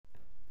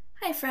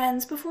Hi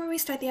friends, before we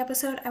start the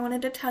episode, I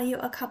wanted to tell you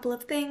a couple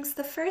of things.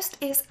 The first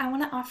is I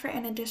want to offer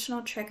an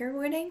additional trigger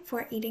warning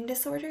for eating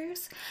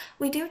disorders.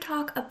 We do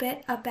talk a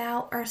bit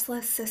about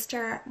Ursula's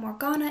sister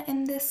Morgana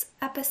in this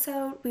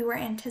episode. We were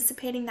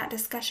anticipating that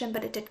discussion,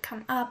 but it did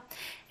come up,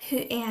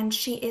 and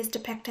she is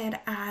depicted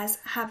as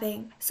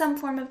having some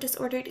form of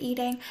disordered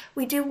eating.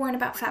 We do warn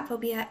about fat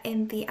phobia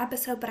in the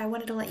episode, but I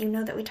wanted to let you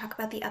know that we talk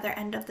about the other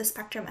end of the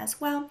spectrum as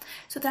well.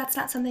 So if that's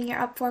not something you're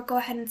up for, go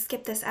ahead and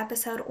skip this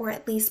episode, or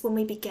at least when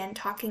we begin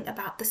talking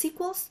about the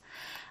sequels.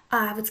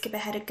 I would skip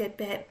ahead a good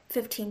bit,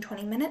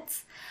 15-20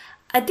 minutes.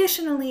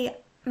 Additionally,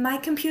 my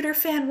computer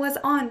fan was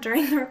on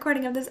during the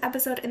recording of this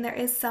episode and there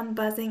is some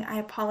buzzing. I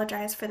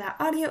apologize for that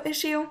audio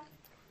issue.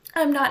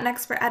 I'm not an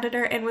expert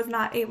editor and was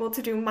not able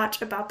to do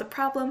much about the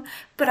problem,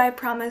 but I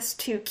promise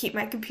to keep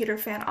my computer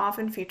fan off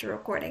in future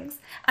recordings.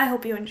 I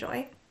hope you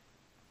enjoy.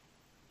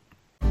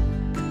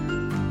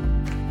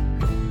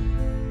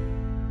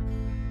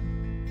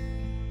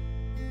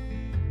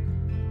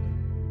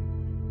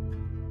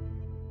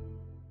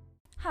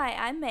 Hi,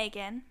 I'm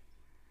Megan.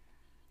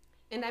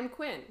 And I'm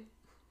Quinn.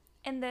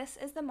 And this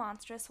is the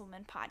Monstrous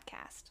Woman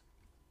Podcast.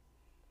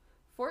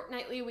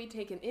 Fortnightly, we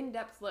take an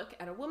in-depth look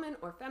at a woman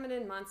or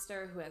feminine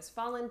monster who has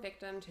fallen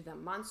victim to the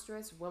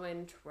monstrous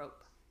woman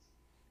trope.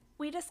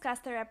 We discuss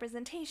their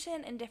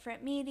representation in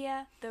different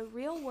media, the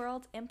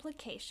real-world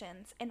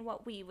implications, and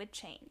what we would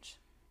change.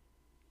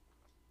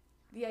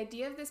 The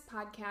idea of this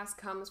podcast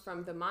comes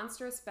from The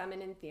Monstrous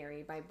Feminine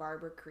Theory by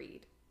Barbara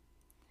Creed.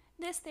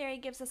 This theory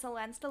gives us a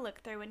lens to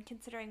look through when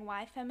considering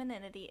why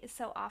femininity is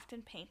so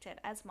often painted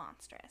as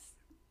monstrous.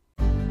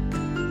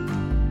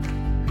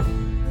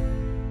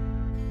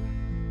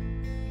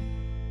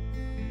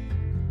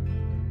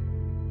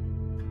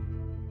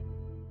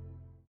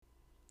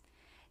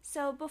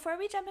 So before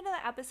we jump into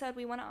the episode,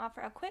 we want to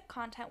offer a quick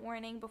content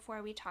warning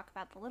before we talk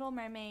about The Little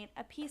Mermaid,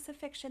 a piece of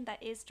fiction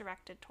that is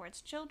directed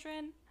towards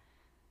children.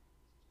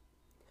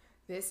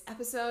 This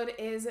episode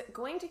is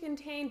going to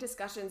contain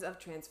discussions of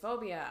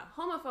transphobia,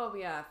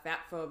 homophobia,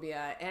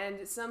 fatphobia,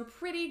 and some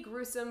pretty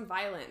gruesome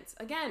violence.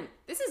 Again,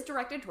 this is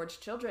directed towards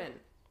children.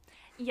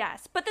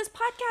 Yes, but this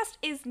podcast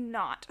is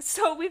not.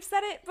 So we've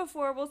said it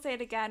before, we'll say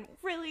it again,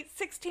 really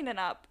 16 and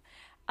up.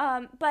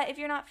 But if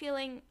you're not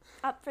feeling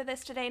up for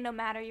this today, no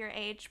matter your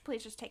age,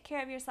 please just take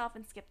care of yourself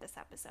and skip this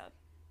episode.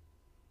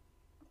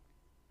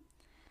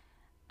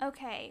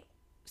 Okay,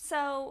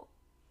 so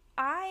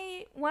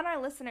I want our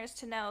listeners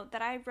to know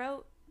that I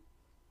wrote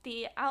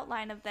the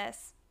outline of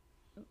this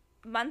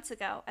months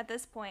ago at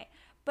this point,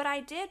 but I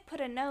did put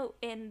a note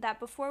in that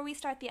before we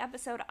start the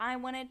episode, I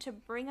wanted to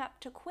bring up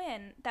to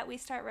Quinn that we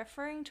start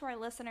referring to our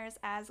listeners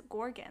as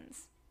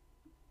Gorgons.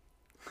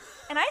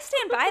 And I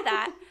stand by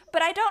that,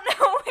 but I don't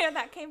know where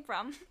that came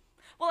from.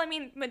 Well, I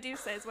mean,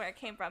 Medusa is where it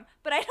came from,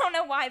 but I don't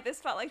know why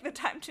this felt like the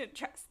time to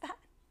address that.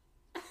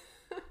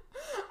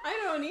 I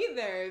don't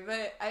either,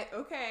 but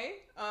okay.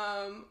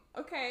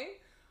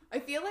 I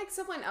feel like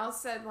someone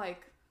else said,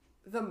 like,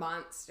 the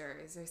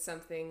monsters or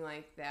something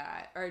like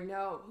that. Or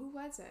no, who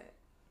was it?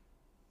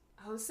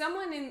 Oh,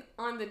 someone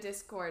on the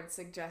Discord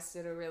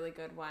suggested a really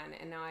good one,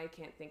 and now I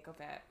can't think of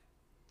it.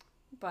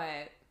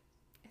 But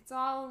it's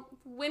all,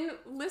 when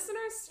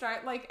listeners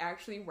start, like,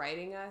 actually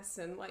writing us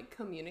and, like,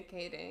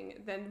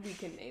 communicating, then we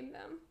can name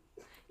them.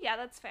 Yeah,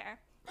 that's fair.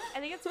 I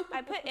think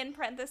I put in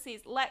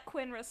parentheses, let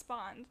Quinn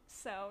respond.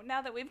 So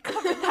now that we've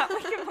covered that,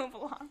 we can move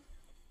along.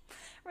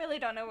 Really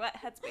don't know what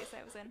headspace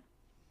I was in.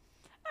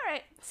 All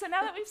right, so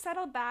now that we've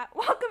settled that,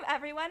 welcome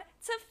everyone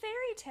to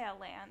Fairy Tale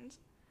Land.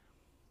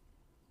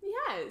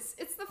 Yes,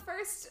 it's the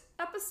first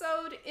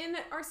episode in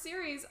our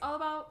series all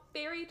about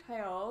fairy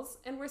tales,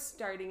 and we're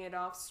starting it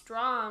off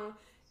strong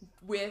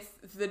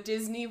with the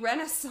Disney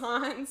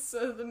Renaissance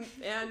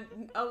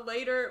and a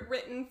later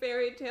written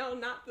fairy tale,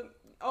 not the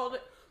old,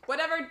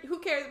 whatever, who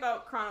cares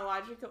about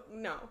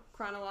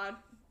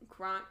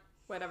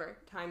whatever,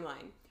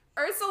 timeline.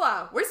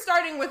 Ursula! We're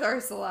starting with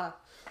Ursula!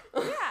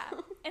 Yeah,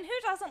 and who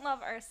doesn't love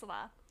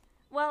Ursula?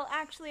 Well,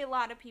 actually, a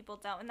lot of people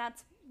don't, and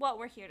that's what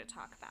we're here to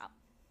talk about.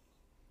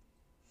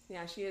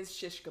 Yeah, she is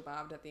shish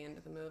kebabbed at the end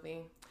of the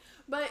movie.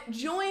 But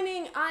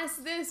joining us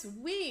this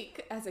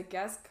week as a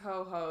guest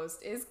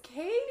co-host is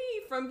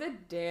Katie from the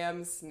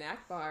Damn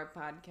Snack Bar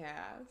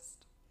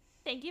podcast.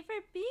 Thank you for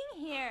being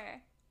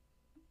here.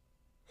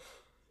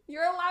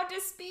 You're allowed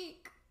to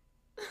speak.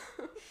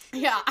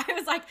 Yeah, I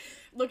was like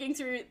looking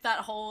through that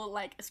whole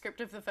like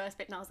script of the first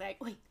bit and I was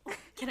like, wait,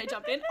 can I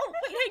jump in? Oh,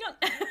 wait, hang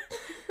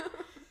on.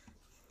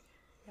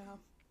 Yeah.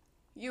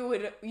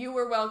 You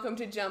were welcome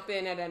to jump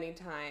in at any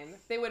time.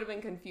 They would have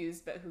been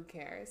confused, but who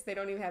cares? They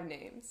don't even have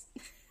names.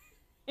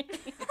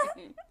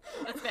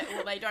 That's fair.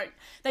 Well, they don't.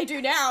 They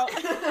do now.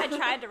 I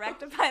tried to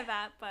rectify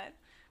that, but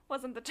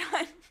wasn't the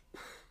time.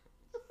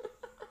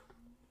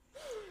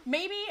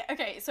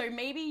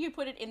 Maybe you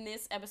put it in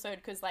this episode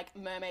because, like,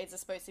 mermaids are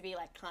supposed to be,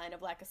 like, kind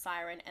of like a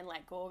siren, and,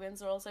 like,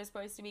 gorgons are also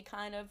supposed to be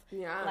kind of,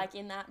 like,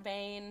 in that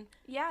vein.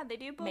 Yeah, they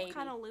do both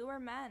kind of lure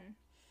men.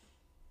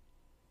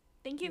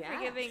 Thank you for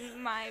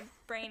giving my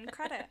brain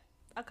credit.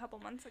 a couple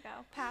months ago,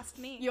 past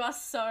me. You are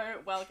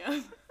so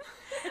welcome.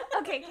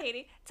 Okay,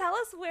 Katie, tell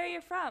us where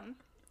you're from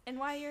and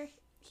why you're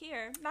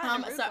here. Not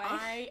in a rude so way.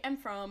 I am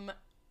from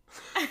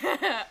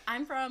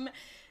I'm from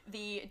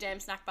the Damn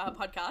Snack Bar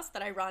podcast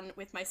that I run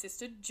with my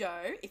sister Jo.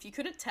 If you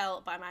couldn't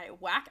tell by my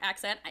whack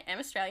accent, I am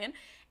Australian,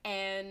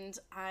 and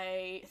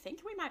I think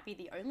we might be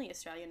the only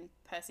Australian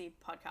Percy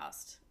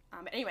podcast.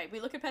 But anyway, we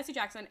look at Percy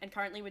Jackson, and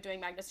currently we're doing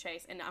Magnus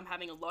Chase, and I'm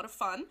having a lot of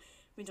fun.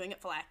 We've been doing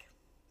it for like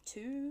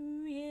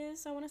 2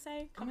 years, I want to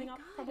say, coming up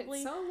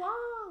probably. It's so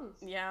long.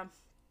 Yeah,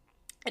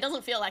 it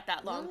doesn't feel like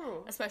that long,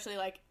 No. especially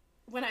like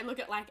when I look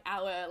at like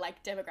our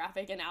like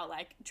demographic and our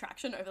like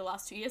traction over the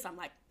last 2 years. I'm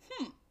like,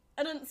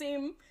 it doesn't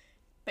seem.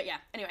 But yeah,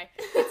 anyway,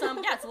 it's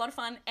it's a lot of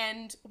fun,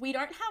 and we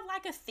don't have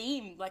like a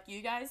theme like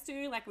you guys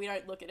do. Like, we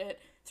don't look at it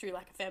through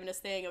like a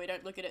feminist thing, or we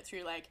don't look at it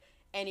through like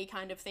any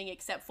kind of thing,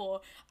 except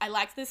for I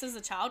liked this as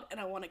a child and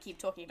I want to keep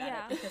talking about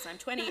it because I'm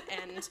 20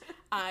 and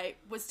I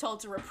was told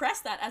to repress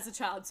that as a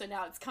child, so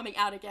now it's coming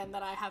out again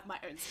that I have my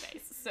own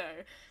space. So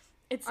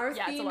it's Our it's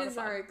a theme lot of is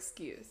fun. our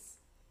excuse.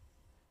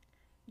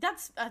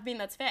 That's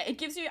fair. It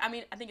gives you, I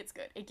think it's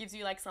good. It gives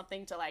you like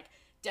something to like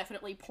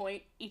definitely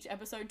point each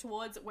episode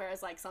towards,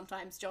 whereas like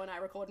sometimes Joe and I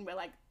record and we're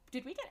like,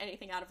 did we get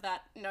anything out of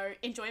that? No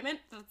enjoyment?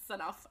 That's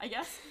enough, I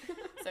guess.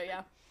 So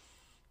yeah.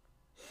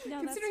 No,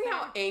 Considering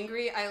how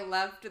angry I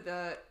left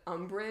the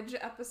Umbridge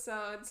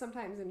episode,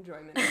 sometimes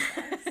enjoyment is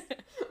best.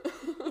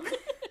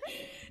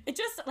 It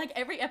just, like,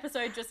 every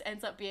episode just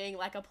ends up being,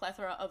 like, a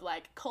plethora of,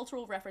 like,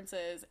 cultural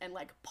references and,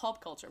 like,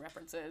 pop culture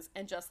references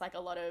and just, like, a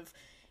lot of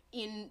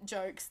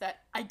in-jokes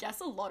that I guess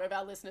a lot of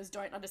our listeners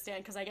don't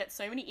understand, because I get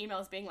so many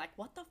emails being like,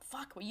 what the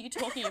fuck were you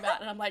talking about?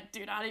 And I'm like,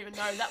 dude, I don't even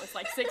know. That was,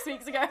 like, 6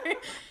 weeks ago.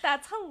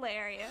 That's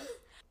hilarious.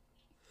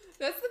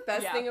 That's the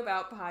best thing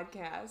about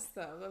podcasts,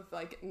 though, of,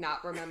 like,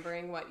 not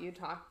remembering what you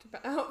talked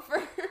about for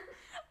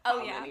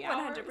many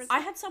hours. 100%.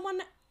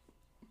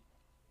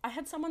 I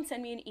had someone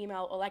send me an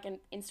email or like an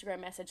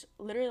Instagram message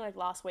literally like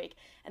last week,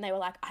 and they were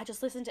like, I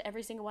just listened to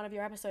every single one of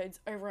your episodes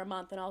over a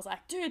month, and I was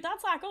like, dude,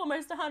 that's like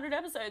almost 100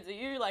 episodes. Are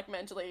you like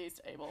mentally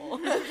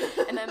stable?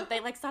 And then they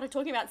like started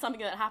talking about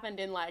something that happened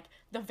in like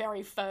the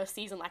very first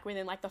season, like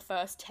within like the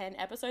first 10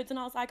 episodes, and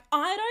I was like,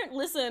 I don't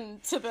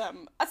listen to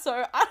them,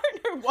 so I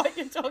don't know what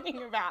you're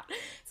talking about.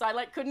 So I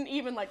like couldn't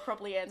even like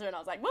properly answer, and I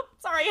was like, whoop,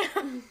 sorry.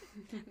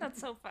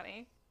 That's so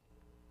funny.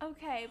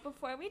 Okay,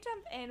 before we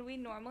jump in, we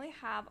normally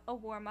have a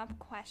warm-up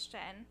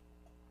question.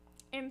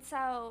 And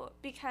so,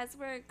 because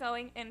we're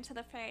going into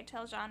the fairy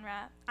tale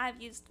genre,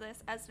 I've used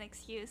this as an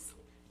excuse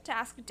to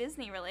ask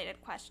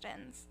Disney-related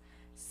questions.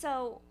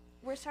 So,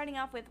 we're starting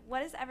off with,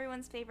 what is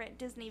everyone's favorite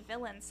Disney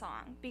villain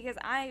song? Because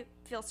I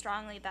feel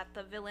strongly that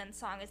the villain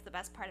song is the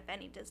best part of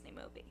any Disney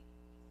movie.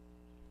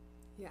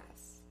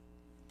 Yes.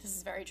 This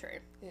is very true.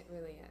 It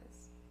really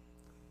is.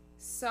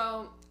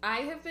 So, I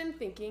have been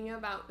thinking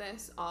about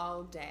this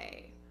all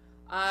day.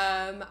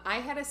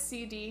 I had a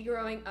CD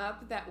growing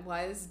up that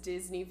was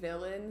Disney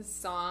villain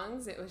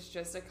songs. It was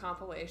just a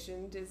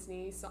compilation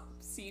Disney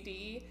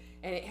CD,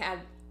 and it had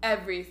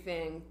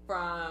everything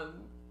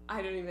from,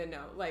 I don't even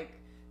know, like,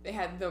 they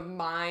had the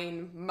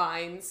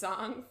Mine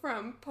song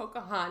from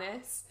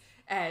Pocahontas,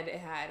 and it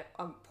had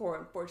Poor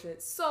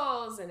Unfortunate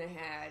Souls, and it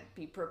had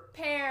Be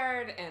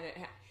Prepared, and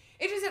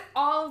it just had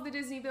all of the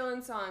Disney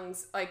villain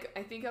songs, like,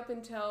 I think up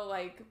until,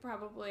 like,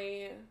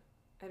 probably,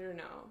 I don't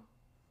know,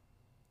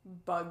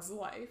 Bug's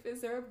Life.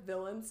 Is there a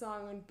villain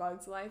song on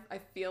Bug's Life? I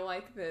feel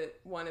like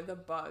one of the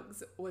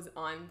bugs was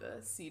on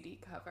the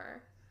CD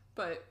cover,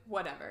 but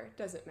whatever,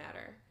 doesn't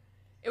matter.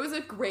 It was a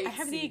great I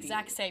have CD. the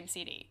exact same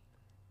CD.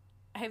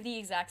 I have the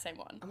exact same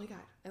one. Oh my god,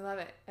 I love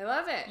it. I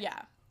love it.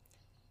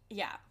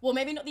 Yeah. Well,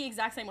 maybe not the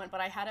exact same one,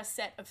 but I had a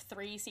set of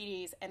 3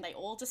 CDs, and they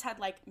all just had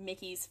like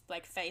Mickey's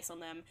like face on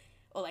them,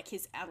 or like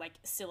his like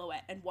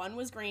silhouette, and one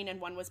was green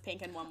and one was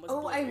pink and one was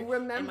blue. Oh, I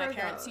remember. And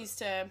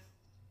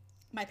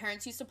my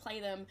parents used to play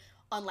them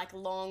on like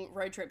long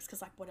road trips,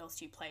 because like what else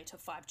do you play to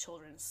 5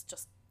 children? It's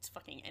just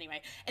fucking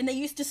anyway. And they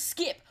used to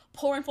skip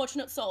Poor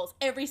Unfortunate Souls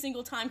every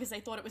single time because they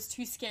thought it was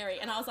too scary,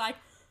 and I was like,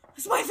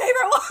 it's my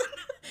favorite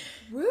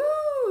one.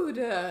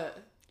 Rude.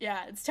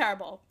 Yeah, it's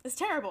terrible. It's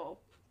terrible.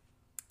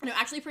 And I'm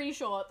actually pretty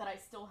sure that I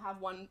still have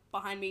one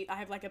behind me. I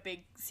have like a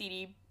big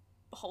CD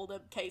holder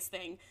case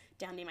thing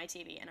down near my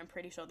TV, and I'm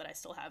pretty sure that I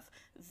still have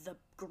the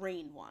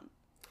green one.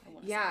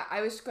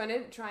 I was going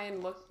to try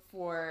and look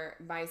for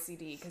my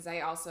CD, because I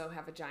also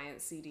have a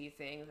giant CD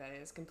thing that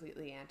is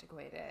completely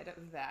antiquated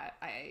that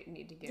I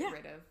need to get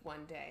rid of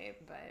one day,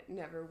 but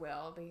never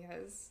will,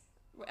 because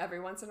every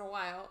once in a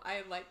while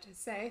I like to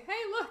say, hey,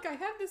 look, I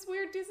have this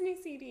weird Disney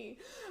CD.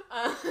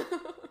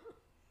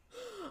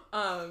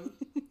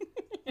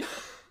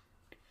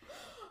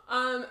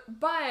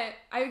 But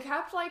I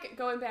kept like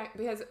going back,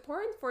 because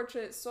Poor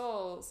Unfortunate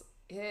Souls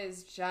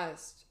is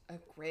just a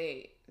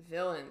great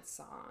villain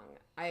song.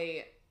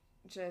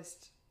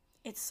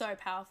 It's so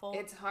powerful.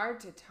 It's hard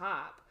to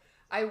top.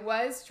 I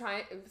was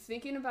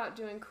thinking about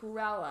doing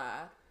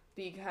Cruella,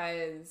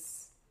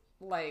 because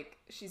like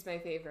she's my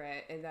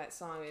favorite and that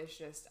song is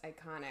just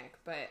iconic,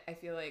 but I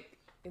feel like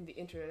in the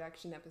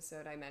introduction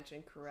episode, I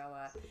mentioned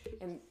Cruella.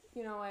 And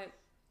you know what?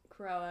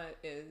 Cruella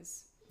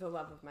is the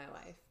love of my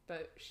life,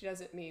 but she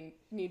doesn't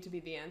need to be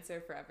the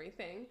answer for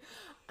everything.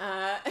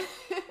 What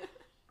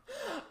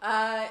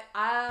a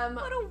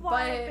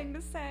wild thing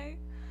to say.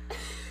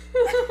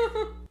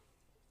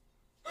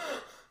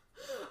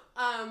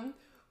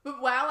 But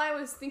while I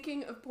was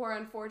thinking of Poor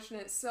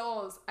Unfortunate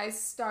Souls, I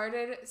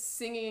started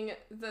singing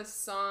the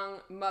song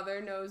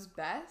Mother Knows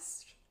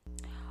Best.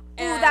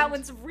 Ooh, that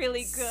one's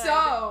really good.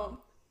 So,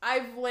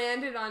 I've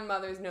landed on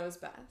Mother Knows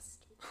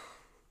Best.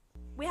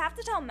 We have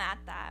to tell Matt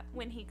that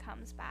when he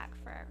comes back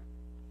for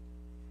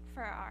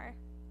our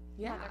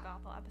Mother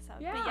Gothel episode.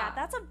 Yeah. But yeah,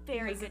 that's a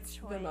very Because good it's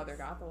choice. the Mother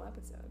Gothel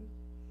episode.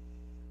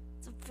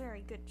 It's a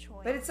very good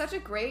choice. But it's such a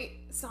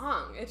great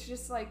song. It's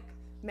just like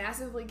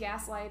massively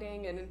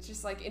gaslighting, and it's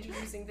just like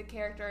introducing the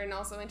character and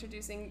also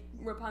introducing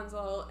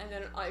Rapunzel, and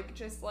then like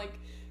just like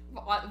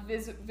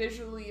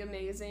visually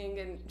amazing,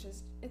 and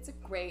just it's a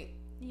great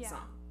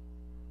song.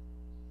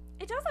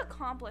 It does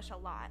accomplish a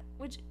lot,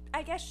 which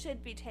I guess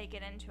should be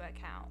taken into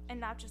account, and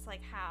not just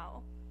like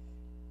how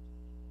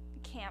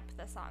camp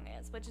the song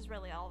is, which is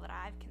really all that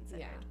I've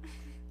considered. Yeah.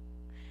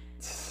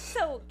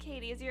 So,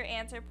 Katie, is your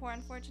answer Poor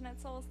Unfortunate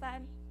Souls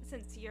then?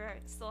 Since you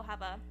still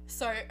have a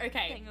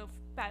thing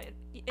about it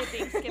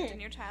being skipped in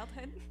your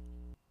childhood.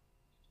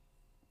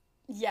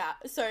 Yeah,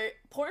 so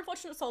Poor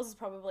Unfortunate Souls is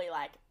probably,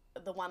 like,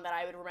 the one that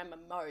I would remember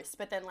most,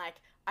 but then, like,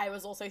 I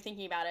was also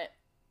thinking about it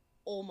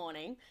all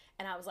morning,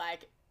 and I was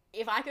like,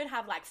 if I could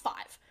have, like,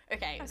 5,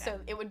 okay, so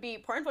it would be,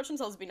 Poor Unfortunate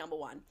Souls would be number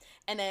 1,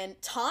 and then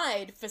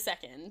tied for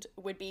second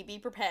would be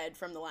Prepared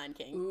from The Lion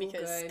King,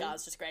 because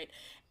Scar's just great,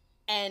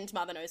 and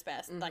Mother Knows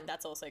Best, like,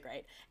 that's also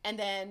great, and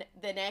then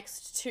the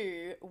next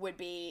 2 would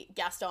be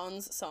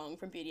Gaston's song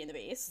from Beauty and the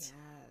Beast.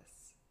 Yes.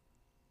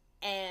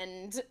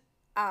 And,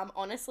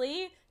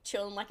 honestly,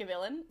 Chillin' Like a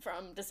Villain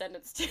from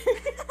Descendants 2.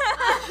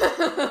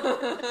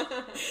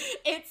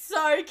 It's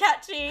so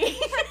catchy,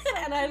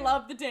 and I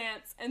love the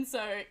dance, and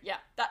so, yeah,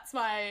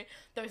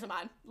 those are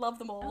mine. Love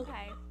them all.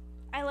 Okay.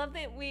 I love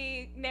that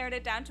we narrowed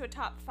it down to a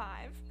top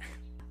 5.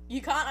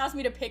 You can't ask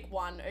me to pick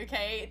one,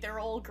 okay? They're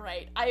all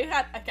great. I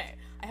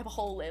have a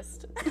whole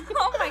list.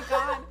 Oh my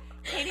god.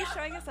 Katie's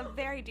showing us a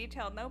very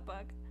detailed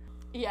notebook.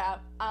 Yeah,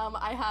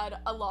 I had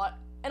a lot.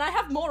 And I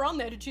have more on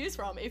there to choose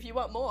from if you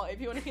want more,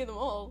 if you want to hear them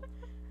all.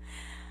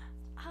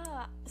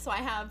 So I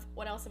have,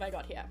 what else have I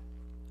got here?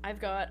 I've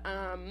got,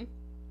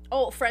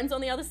 Friends on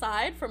the Other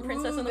Side from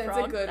Princess and the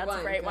Frog. That's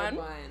a great one.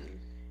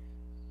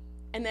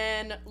 And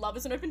then Love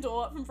is an Open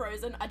Door from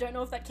Frozen. I don't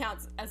know if that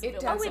counts as a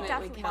villain song. It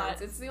definitely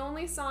counts. It's the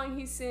only song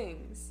he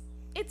sings.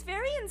 It's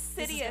very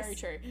insidious very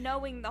true.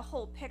 knowing the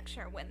whole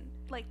picture when,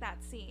 like,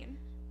 that scene.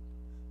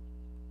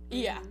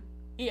 Yeah,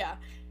 yeah.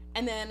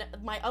 And then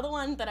my other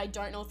one that I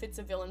don't know if it's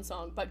a villain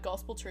song, but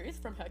Gospel Truth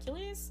from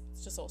Hercules.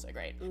 It's just also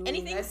great. Ooh,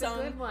 anything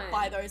sung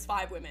by those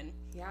 5 women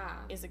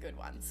is a good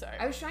one. So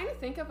I was trying to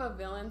think of a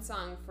villain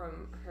song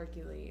from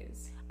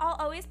Hercules. I'll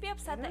always be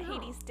upset that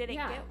Hades didn't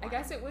get one. I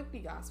guess it would be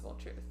Gospel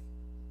Truth.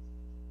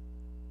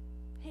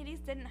 Hades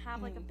didn't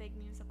have like a big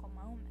musical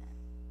moment.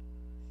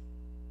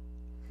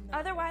 No.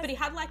 Otherwise, but he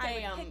had like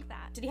pick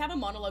that. Did he have a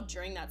monologue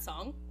during that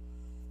song?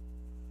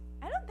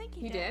 I don't think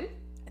he did. He did?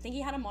 I think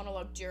he had a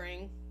monologue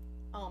during.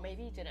 Oh,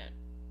 maybe he didn't.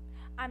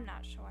 I'm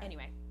not sure.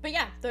 Anyway, but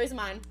yeah, those are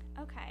mine.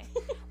 Okay.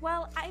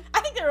 Well, I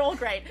think they're all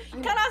great.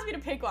 You can't ask me to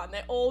pick one.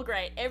 They're all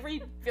great.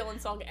 Every villain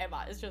song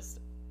ever is just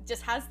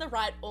has the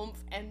right oomph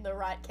and the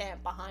right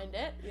camp behind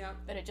it. Yeah.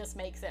 But it just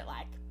makes it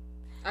like.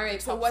 All right.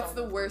 So what's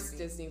the worst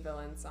Disney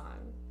villain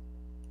song?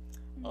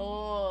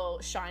 Oh,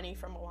 Shiny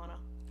from Moana.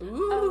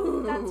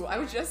 Ooh, I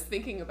was just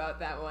thinking about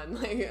that one.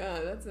 Like,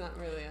 that's not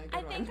really a good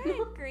one. I think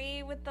I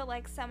agree with the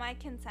like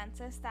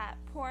semi-consensus that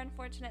Poor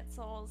Unfortunate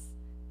Souls,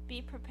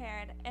 Be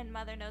Prepared, and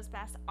Mother Knows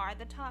Best are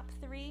the top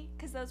 3,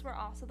 because those were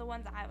also the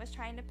ones I was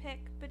trying to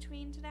pick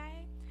between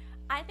today.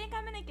 I think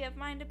I'm gonna give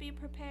mine to Be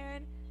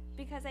Prepared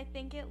because I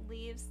think it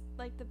leaves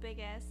like the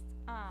biggest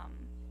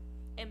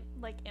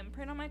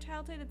imprint on my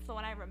childhood. It's the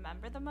one I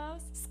remember the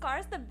most.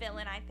 Scar's the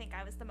villain I think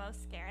I was the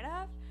most scared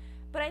of,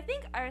 but I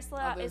think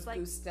Ursula is like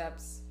goose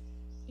steps.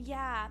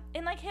 Yeah,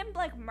 and like him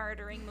like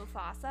murdering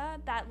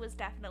Mufasa, that was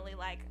definitely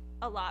like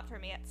a lot for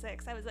me at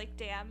 6. I was like,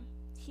 damn,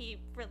 he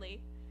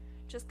really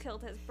just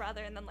killed his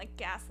brother and then like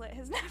gaslit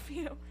his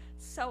nephew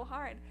so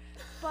hard.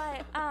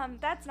 But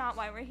that's not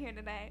why we're here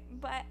today.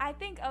 But I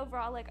think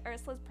overall like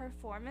Ursula's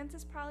performance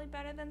is probably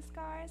better than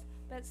Scar's,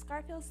 but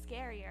Scar feels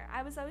scarier.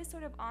 I was always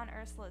sort of on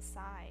Ursula's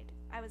side.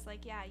 I was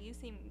like, yeah, you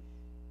seem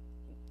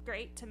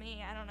great to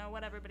me. I don't know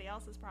what everybody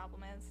else's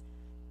problem is.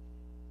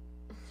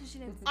 So she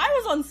didn't I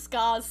was on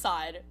Scar's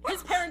side.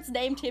 His parents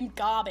named him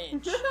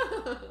Garbage.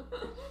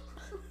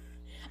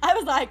 I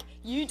was like,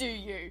 you do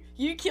you.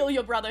 You kill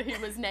your brother who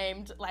was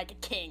named, like, a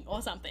king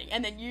or something.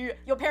 And then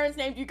your parents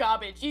named you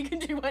Garbage. You can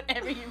do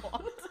whatever you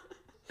want.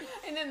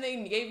 And then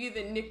they gave you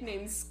the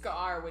nickname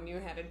Scar when you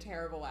had a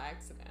terrible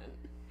accident.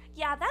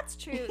 Yeah, that's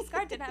true.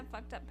 Scar did have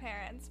fucked up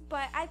parents.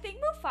 But I think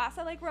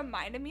Mufasa, like,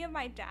 reminded me of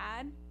my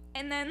dad.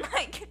 And then,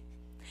 like,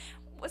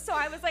 So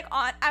I was like,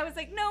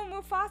 no,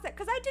 Mufasa,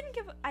 because I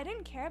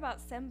didn't care about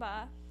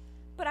Simba,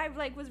 but I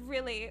like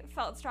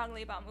felt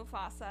strongly about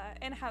Mufasa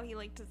and how he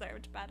like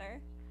deserved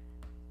better.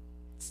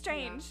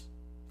 Strange,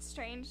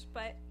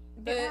 but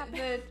the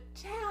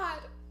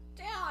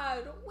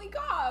dad, wake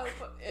up!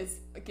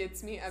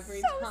 Gets me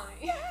every time.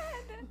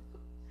 Sad.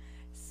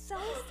 So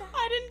sad.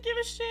 I didn't give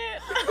a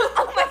shit.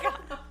 Oh my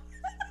god.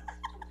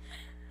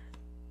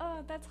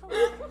 Oh, that's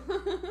hilarious.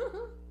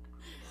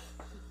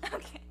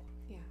 Okay.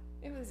 Yeah,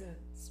 it was a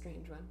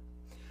strange one.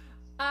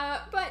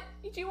 But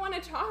do you want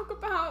to talk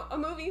about a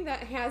movie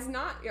that has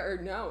not,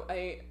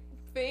 a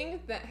thing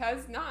that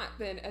has not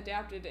been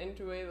adapted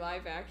into a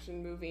live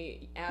action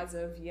movie as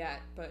of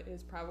yet, but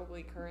is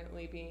probably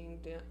currently being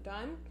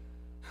done?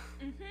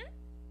 Mm-hmm.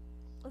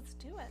 Let's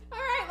do it. All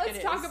right,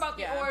 let's talk about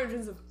the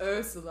origins of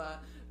Ursula,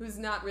 who's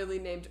not really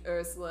named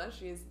Ursula.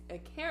 She is a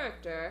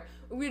character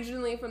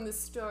originally from the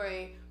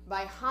story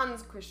by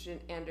Hans Christian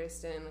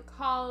Andersen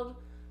called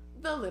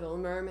The Little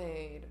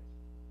Mermaid.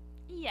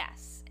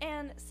 Yes,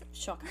 and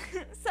Shocking.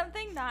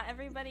 something not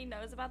everybody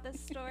knows about this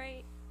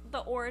story, the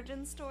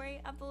origin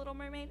story of The Little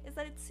Mermaid, is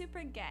that it's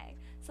super gay.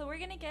 So we're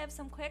going to give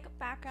some quick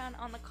background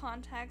on the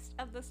context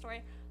of the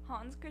story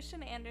Hans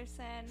Christian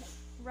Andersen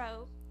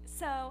wrote.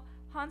 So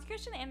Hans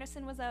Christian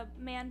Andersen was a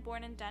man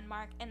born in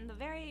Denmark in the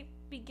very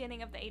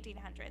beginning of the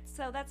 1800s.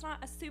 So that's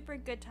not a super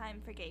good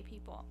time for gay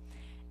people.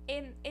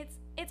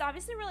 It's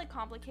obviously really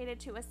complicated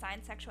to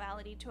assign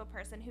sexuality to a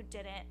person who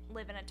didn't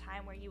live in a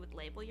time where you would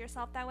label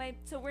yourself that way.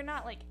 So we're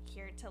not like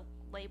here to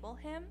label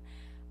him.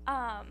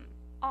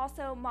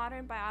 Also,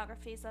 modern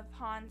biographies of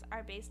Hans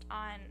are based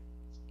on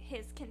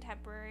his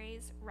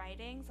contemporaries'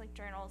 writings, like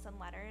journals and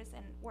letters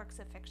and works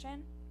of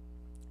fiction.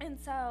 And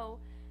so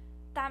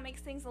that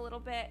makes things a little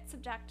bit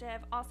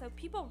subjective. Also,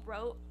 people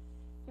wrote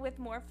with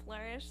more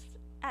flourish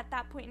at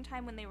that point in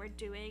time when they were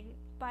doing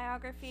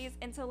biographies.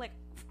 And so, like,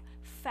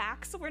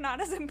 facts were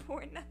not as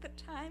important at the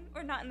time,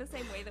 or not in the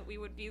same way that we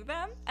would view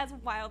them, as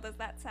wild as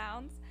that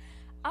sounds.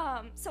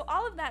 So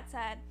all of that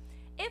said,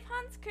 if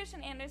Hans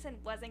Christian Andersen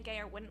wasn't gay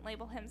or wouldn't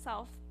label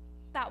himself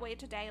that way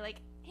today, like,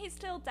 he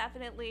still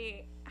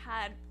definitely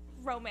had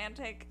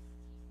romantic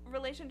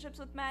relationships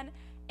with men,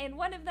 and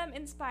one of them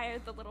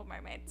inspired The Little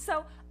Mermaid.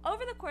 So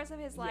over the course of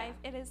his life,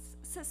 it is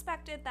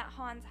suspected that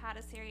Hans had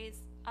a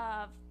series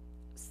of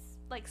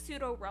like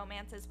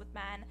pseudo-romances with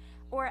men,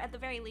 or at the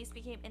very least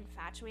became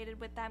infatuated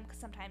with them, because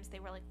sometimes they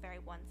were like very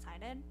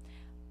one-sided.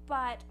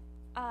 But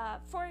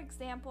for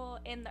example,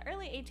 in the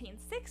early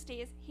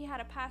 1860s, he had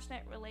a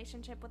passionate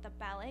relationship with a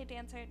ballet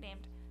dancer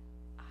named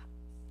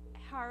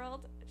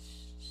Harold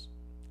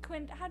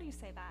Quinn. How do you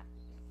say that?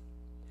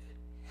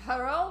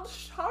 Harold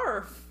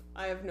Scharf.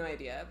 I have no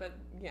idea, but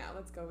yeah,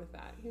 let's go with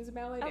that. He was a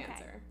ballet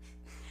dancer.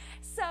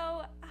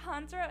 So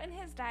Hans wrote in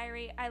his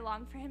diary, "I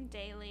long for him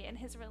daily," and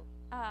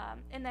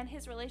then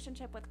his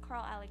relationship with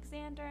Karl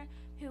Alexander,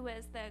 who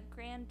was the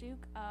Grand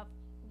Duke of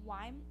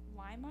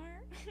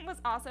Weimar,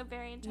 was also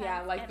very intense.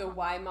 Yeah, like the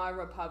Weimar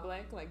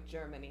Republic, like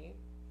Germany.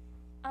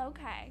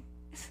 Okay.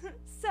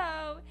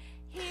 So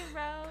he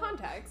wrote...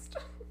 Context.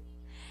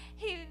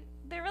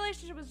 Their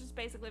relationship was just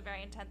basically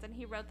very intense, and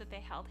he wrote that they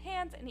held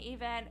hands and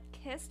even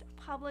kissed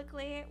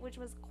publicly, which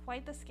was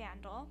quite the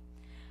scandal.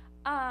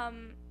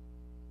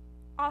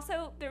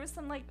 Also, there was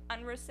some like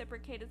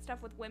unreciprocated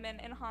stuff with women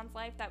in Hans'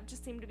 life that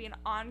just seemed to be an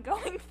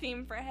ongoing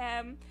theme for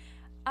him.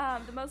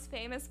 The most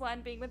famous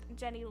one being with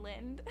Jenny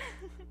Lind.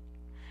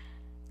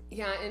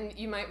 Yeah, and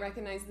you might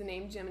recognize the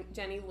name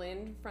Jenny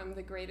Lind from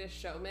The Greatest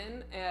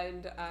Showman,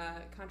 and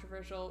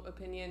controversial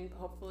opinion,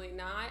 hopefully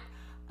not.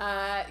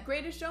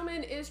 Greatest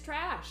Showman is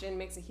trash and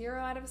makes a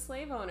hero out of a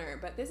slave owner,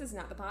 but this is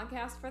not the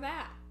podcast for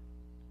that.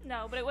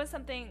 No, but it was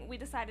something we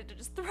decided to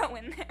just throw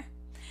in there.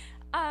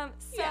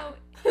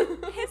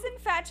 His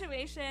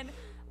infatuation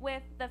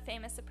with the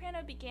famous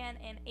soprano began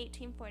in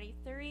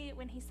 1843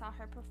 when he saw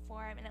her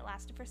perform, and it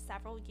lasted for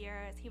several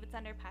years. He would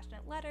send her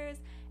passionate letters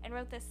and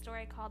wrote this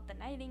story called The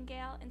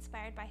Nightingale,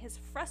 inspired by his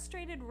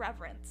frustrated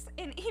reverence,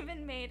 and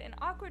even made an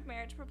awkward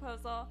marriage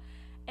proposal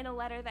in a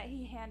letter that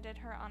he handed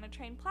her on a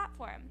train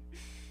platform.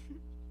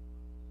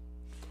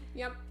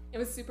 Yep, it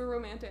was super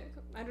romantic.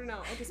 I don't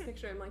know, I just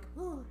picture him like,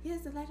 oh,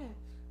 here's the letter.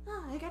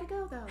 Oh, I gotta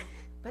go though.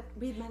 But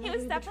read my letter. He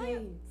was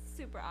definitely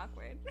super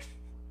awkward.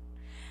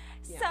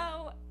 Yeah.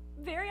 So,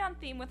 very on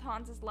theme with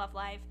Hans's love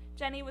life,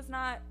 Jenny was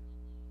not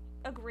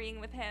agreeing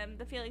with him.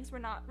 The feelings were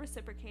not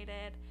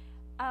reciprocated,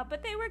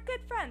 but they were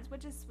good friends,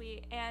 which is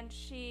sweet, and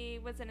she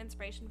was an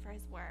inspiration for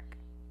his work.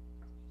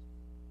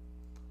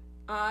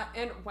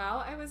 And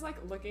while I was like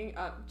looking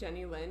up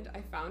Jenny Lind,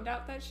 I found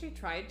out that she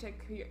tried to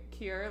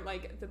cure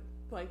like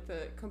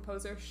the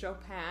composer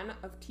Chopin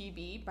of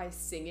TB by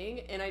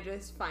singing, and I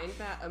just find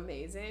that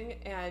amazing,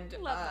 and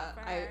Love that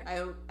for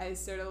her. I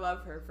sort of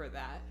love her for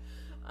that.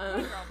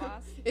 Good girl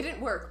boss. It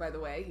didn't work, by the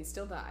way. He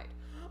still died.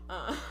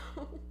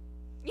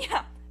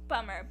 Yeah,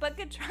 bummer, but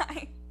good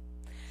try.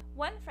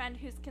 One friend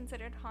who's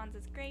considered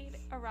Hans's great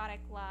erotic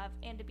love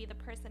and to be the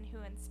person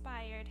who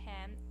inspired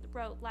him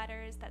wrote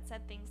letters that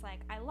said things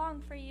like, I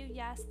long for you,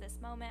 yes, this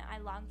moment, I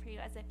long for you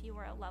as if you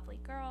were a lovely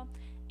girl,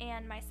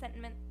 and my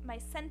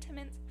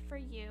sentiments for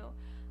you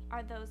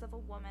are those of a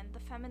woman. The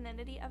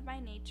femininity of my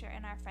nature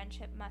and our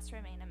friendship must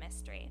remain a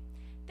mystery.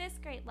 This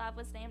great love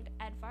was named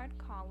Edvard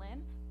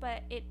Collin,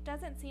 but it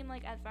doesn't seem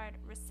like Edvard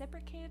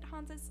reciprocated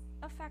Hans's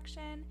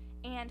affection,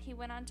 and he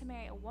went on to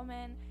marry a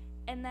woman.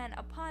 And then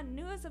upon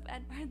news of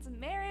Edvard's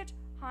marriage,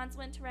 Hans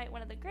went to write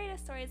one of the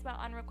greatest stories about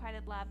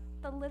unrequited love,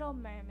 The Little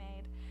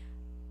Mermaid.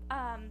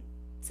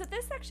 So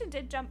this section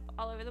did jump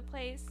all over the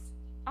place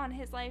on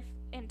his life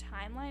in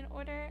timeline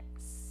order.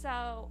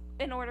 So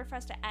in order for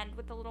us to end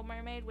with The Little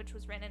Mermaid, which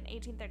was written in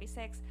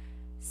 1836.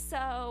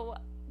 So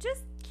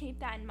just keep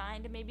that in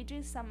mind and maybe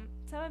do some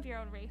of your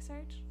own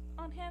research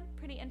on him.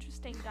 Pretty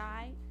interesting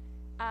guy.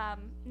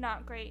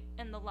 Not great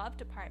in the love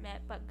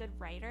department, but good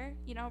writer.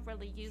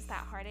 Really use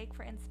that heartache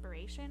for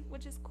inspiration,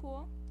 which is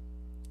cool.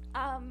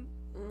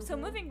 So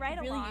moving right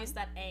really along. Use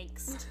that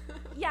angst.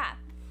 Yeah,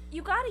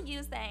 you gotta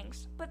use the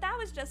angst. But that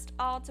was just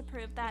all to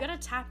prove that You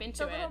gotta tap into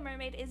The it. Little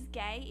Mermaid is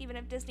gay, even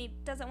if Disney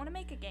doesn't want to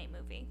make a gay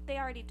movie. They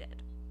already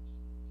did.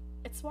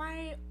 It's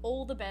why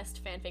all the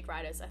best fanfic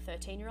writers are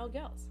 13-year-old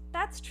girls.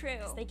 That's true.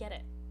 'Cause they get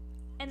it.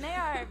 And they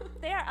are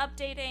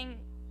updating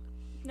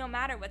no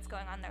matter what's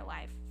going on in their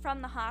life.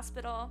 From the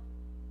hospital,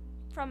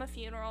 from a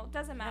funeral,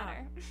 doesn't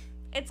matter. Yeah.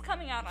 It's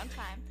coming out on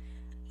time.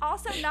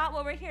 Also not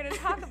what we're here to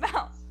talk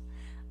about.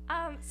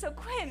 So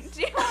Quinn,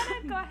 do you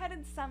want to go ahead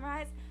and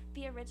summarize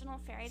the original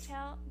fairy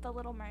tale, The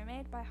Little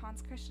Mermaid by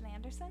Hans Christian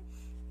Andersen?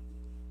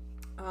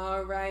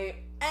 All right.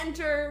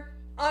 Enter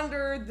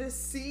under the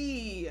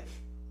sea.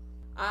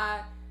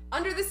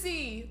 Under the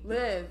sea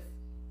live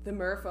the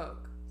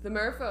merfolk. The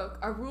merfolk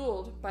are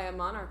ruled by a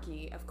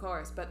monarchy, of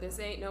course, but this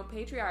ain't no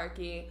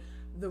patriarchy.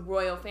 The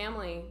royal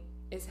family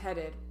is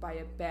headed by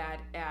a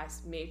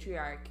badass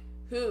matriarch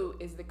who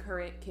is the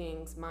current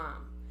king's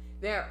mom.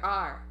 There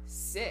are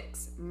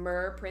 6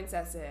 mer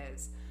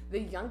princesses, the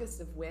youngest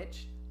of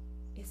which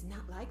is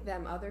not like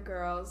them other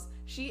girls.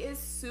 She is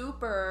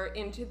super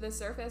into the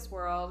surface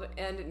world,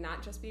 and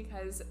not just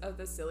because of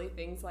the silly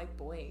things like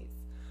boys.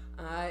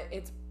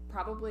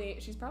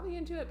 She's probably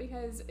into it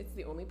because it's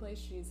the only place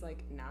she's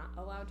like not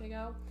allowed to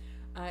go.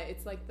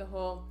 It's like the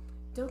whole,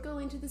 don't go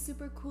into the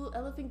super cool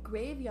elephant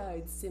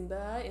graveyard,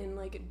 Simba, and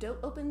like, don't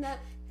open that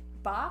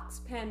box,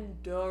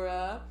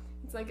 Pandora.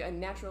 It's like a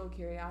natural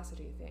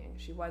curiosity thing.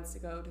 She wants to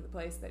go to the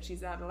place that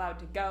she's not allowed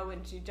to go,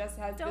 and she just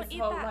has Don't this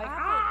eat whole that like,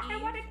 apple, I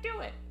Eve. want to do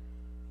it.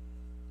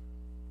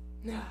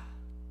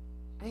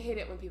 I hate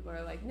it when people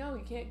are like, no,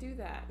 you can't do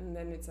that. And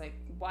then it's like,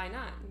 why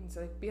not? And it's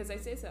like, because I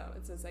say so.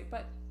 It's just like,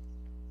 but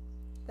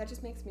that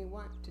just makes me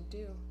want to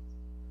do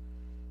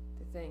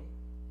the thing.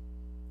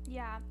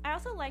 Yeah, I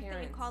also like that you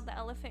Parents. called the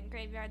elephant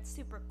graveyard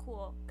super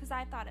cool, because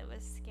I thought it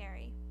was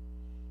scary.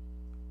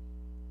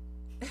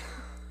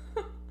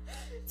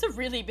 It's a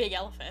really big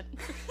elephant.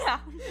 Yeah.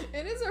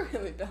 It is a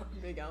really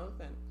big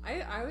elephant.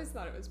 I always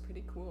thought it was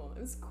pretty cool.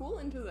 It was cool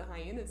until the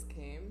hyenas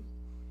came.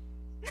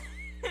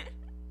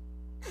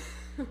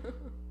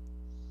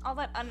 All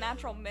that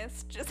unnatural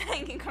mist just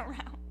hanging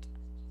around.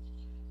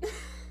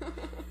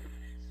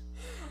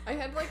 I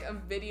had like a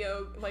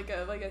video, like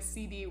a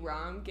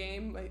CD-ROM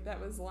game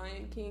that was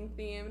Lion King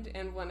themed,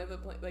 and one of the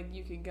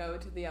you could go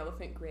to the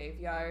elephant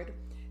graveyard,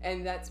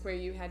 and that's where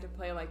you had to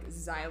play like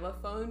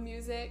xylophone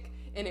music,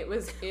 and it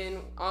was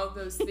in all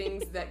those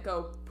things that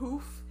go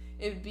poof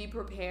and be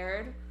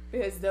prepared,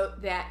 because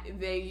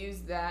they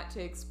use that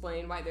to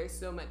explain why there's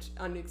so much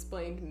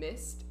unexplained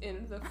mist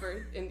in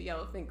the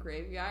elephant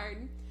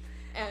graveyard.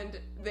 And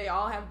they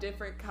all have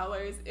different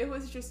colors. It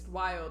was just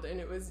wild, and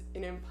it was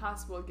an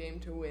impossible game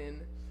to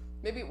win.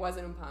 Maybe it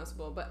wasn't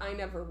impossible, but I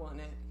never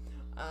won it.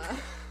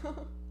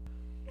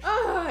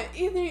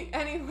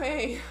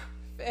 Anyway,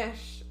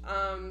 fish.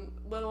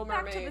 Little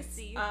Mermaids. Back to the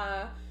sea.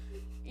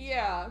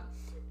 Yeah.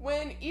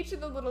 When each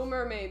of the Little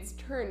Mermaids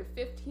turn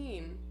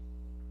 15,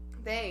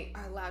 they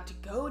are allowed to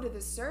go to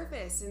the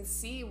surface and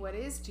see what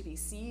is to be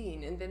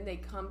seen, and then they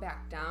come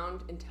back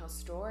down and tell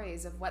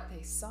stories of what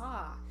they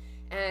saw.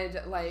 And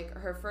like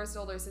her first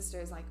older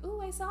sister is like,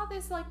 ooh, I saw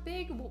this like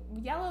big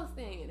yellow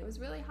thing, and it was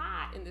really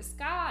hot in the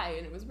sky,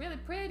 and it was really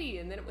pretty,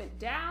 and then it went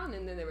down,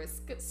 and then there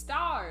was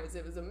stars.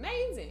 It was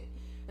amazing.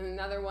 And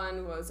another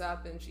one goes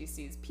up and she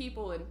sees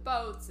people in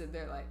boats, and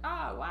they're like,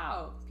 oh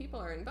wow,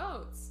 people are in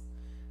boats.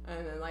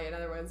 And then like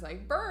another one's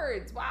like,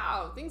 birds,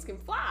 wow, things can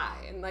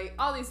fly, and like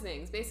all these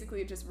things,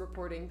 basically just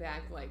reporting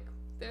back like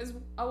there's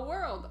a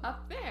world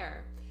up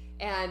there.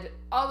 And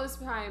all this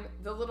time,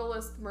 the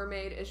littlest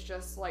mermaid is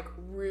just like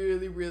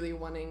really, really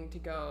wanting to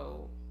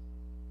go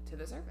to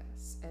the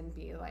surface and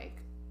be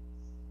like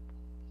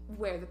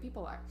where the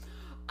people are.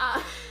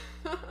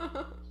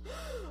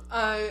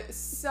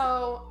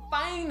 So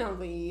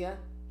finally,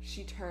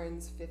 she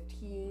turns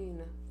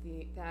 15,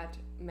 that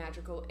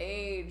magical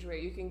age where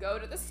you can go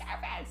to the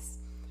surface.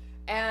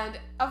 And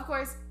of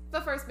course,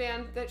 the first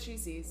man that she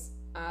sees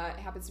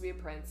happens to be a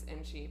prince,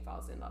 and she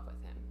falls in love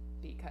with him.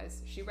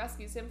 because she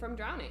rescues him from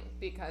drowning,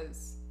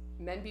 because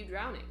men be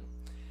drowning.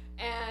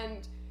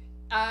 And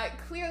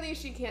clearly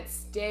she can't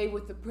stay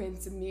with the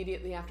prince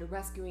immediately after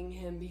rescuing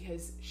him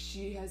because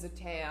she has a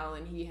tail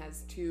and he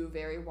has 2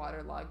 very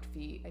waterlogged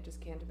feet. I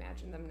just can't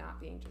imagine them not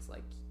being just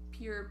like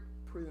pure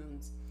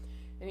prunes.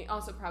 And he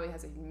also probably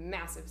has a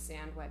massive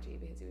sand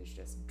wedgie because he was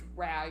just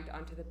dragged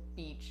onto the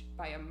beach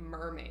by a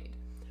mermaid.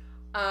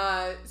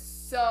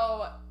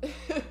 So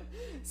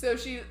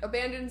she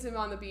abandons him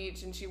on the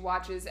beach, and she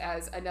watches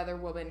as another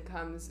woman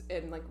comes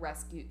and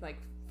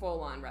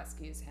full on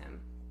rescues him.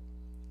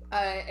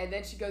 And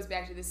then she goes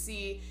back to the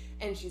sea,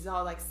 and she's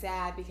all like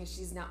sad because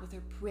she's not with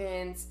her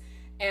prince.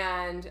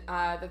 And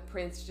the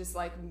prince just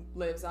like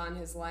lives on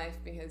his life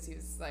because he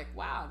was like,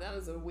 wow, that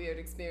was a weird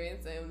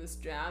experience. I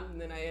almost drowned,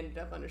 and then I ended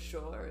up on a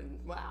shore, and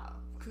wow,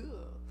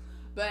 cool.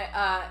 But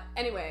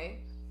anyway,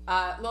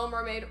 Little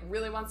Mermaid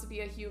really wants to be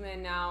a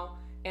human now,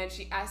 and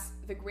she asks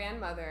the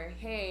grandmother,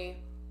 hey,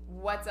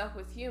 what's up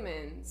with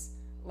humans?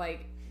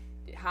 Like,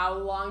 how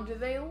long do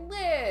they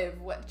live?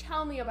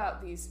 Tell me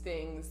about these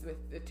things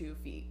with the 2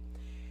 feet.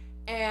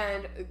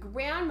 And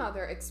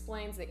grandmother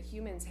explains that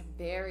humans have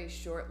very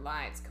short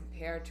lives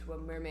compared to a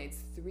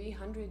mermaid's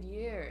 300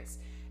 years.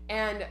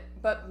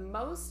 But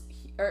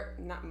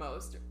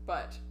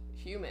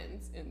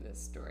humans in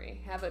this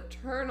story have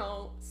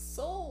eternal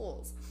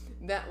souls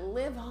that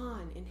live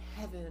on in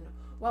heaven,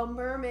 while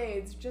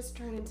mermaids just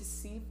turn into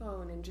sea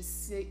foam and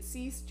just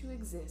cease to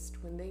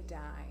exist when they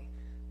die.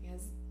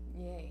 Because,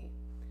 yay,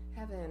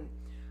 heaven.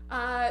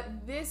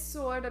 This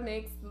sort of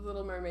makes the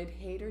Little Mermaid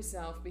hate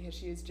herself because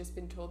she has just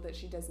been told that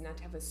she does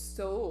not have a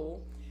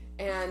soul,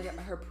 and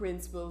her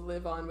prince will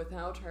live on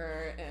without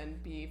her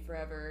and be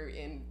forever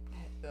in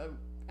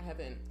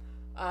heaven.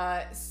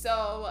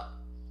 So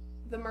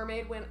the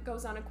mermaid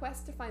goes on a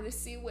quest to find the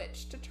sea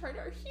witch to turn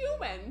her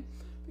human,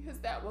 because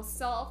that will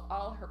solve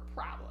all her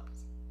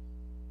problems.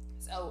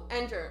 So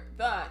enter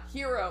the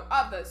hero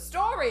of the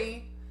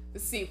story, the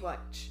sea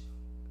witch.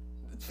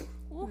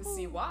 The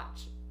sea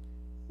watch.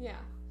 Yeah.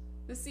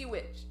 The sea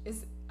witch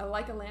is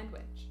like a land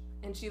witch,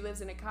 and she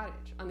lives in a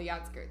cottage on the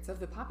outskirts of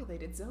the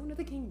populated zone of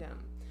the kingdom.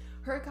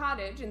 Her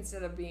cottage,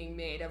 instead of being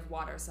made of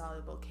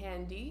water-soluble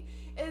candy,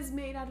 is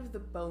made out of the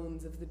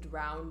bones of the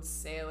drowned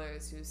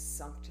sailors who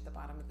sunk to the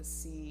bottom of the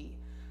sea.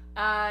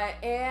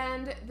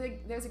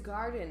 There's a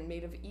garden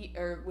made of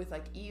with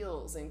like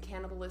eels and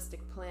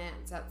cannibalistic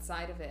plants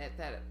outside of it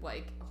that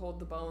like hold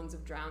the bones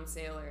of drowned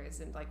sailors,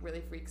 and like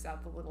really freaks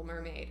out the Little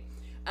Mermaid.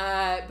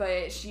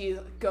 But she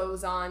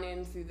goes on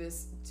in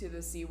to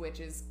the sea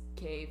witch's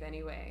cave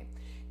anyway.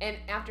 And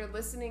after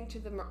listening to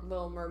the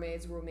Little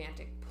Mermaid's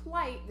romantic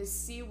plight, the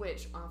sea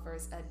witch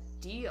offers a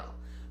deal.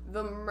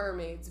 The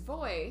mermaid's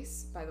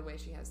voice, by the way,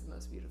 she has the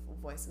most beautiful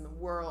voice in the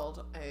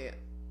world. I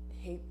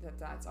hate that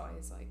that's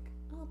always like,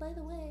 oh, by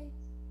the way,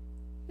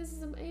 this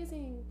is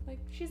amazing. Like,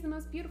 she's the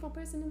most beautiful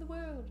person in the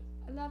world.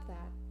 I love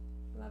that.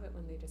 I love it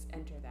when they just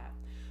enter that.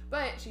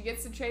 But she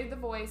gets to trade the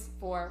voice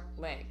for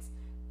legs.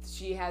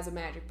 She has a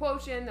magic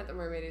potion that the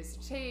mermaid is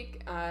to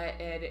take,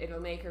 and it'll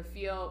make her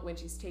feel when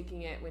she's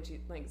taking it,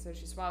 so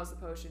she swallows the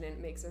potion and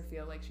it makes her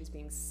feel like she's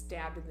being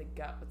stabbed in the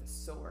gut with a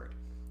sword.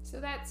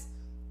 So that's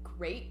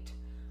great.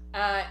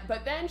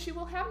 But then she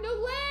will have no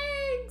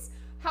legs!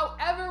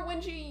 However, when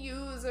she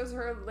uses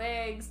her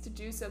legs to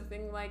do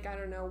something like, I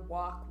don't know,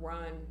 walk,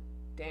 run,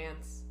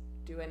 dance,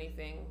 do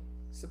anything,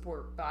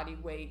 support body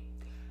weight,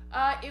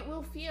 it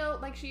will feel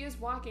like she is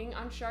walking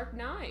on sharp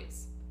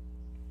knives.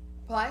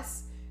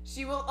 Plus,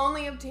 she will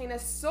only obtain a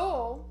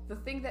soul, the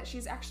thing that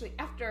she's actually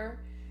after,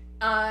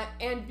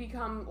 and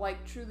become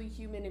like truly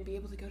human and be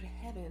able to go to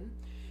heaven,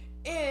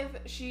 if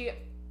she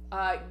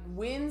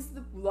wins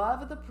the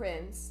love of the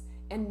prince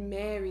and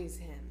marries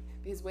him.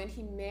 Because when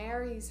he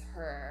marries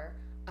her,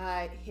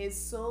 his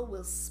soul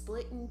will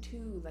split in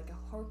 2 like a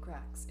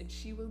Horcrux, and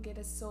she will get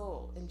a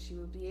soul, and she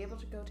will be able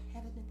to go to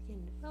heaven at the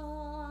end.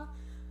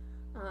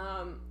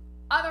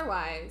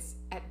 Otherwise,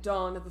 at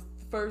dawn of the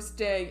first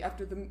day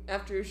after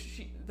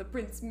the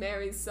prince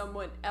marries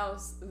someone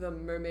else, the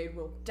mermaid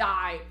will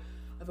die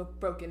of a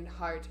broken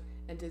heart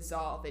and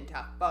dissolve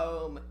into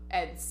foam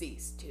and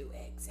cease to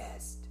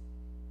exist.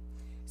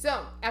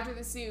 So, after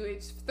the sea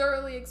witch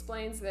thoroughly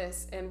explains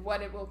this and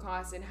what it will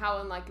cost and how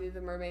unlikely the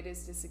mermaid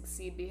is to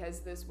succeed because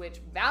this witch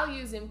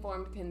values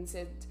informed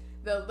consent,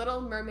 the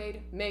Little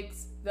Mermaid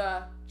makes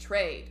the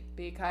trade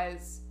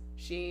because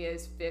she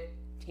is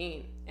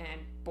 15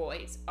 and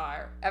boys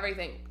are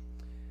everything.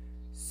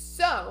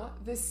 So,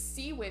 the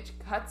sea witch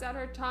cuts out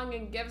her tongue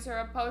and gives her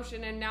a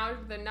potion, and now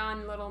the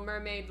non-Little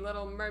Mermaid,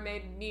 Little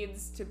Mermaid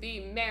needs to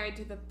be married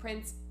to the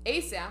prince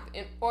ASAP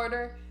in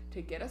order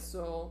to get a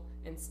soul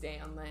and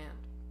stay on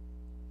land.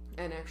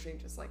 And actually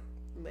just, like,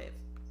 live.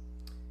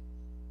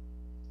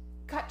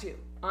 Cut to,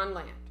 on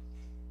land.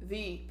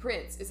 The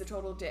prince is a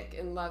total dick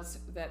and loves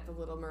that the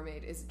Little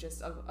Mermaid is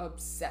just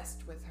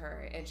obsessed with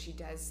her, and she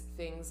does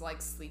things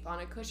like sleep on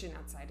a cushion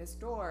outside his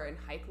door and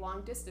hike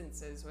long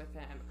distances with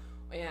him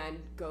and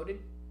go to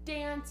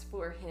dance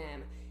for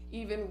him,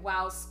 even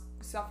while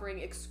suffering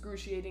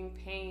excruciating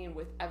pain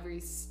with every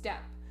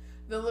step.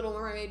 the Little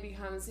Mermaid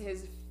becomes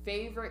his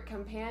favorite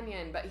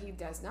companion, but he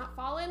does not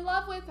fall in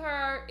love with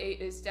her. It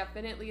is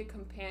definitely a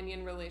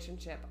companion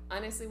relationship.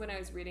 Honestly, when I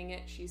was reading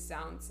it, she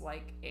sounds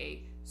like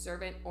a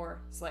servant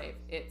or slave.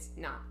 It's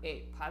not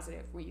a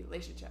positive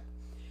relationship.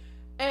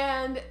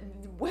 And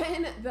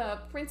when the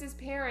prince's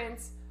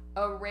parents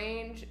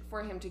arrange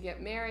for him to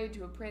get married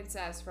to a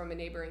princess from a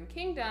neighboring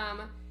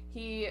kingdom,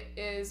 he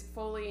is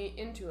fully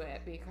into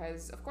it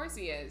because, of course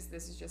he is.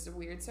 This is just a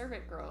weird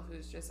servant girl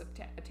who's just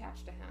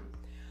attached to him.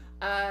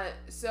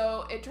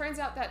 So it turns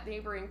out that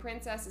neighboring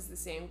princess is the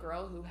same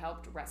girl who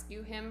helped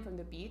rescue him from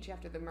the beach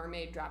after the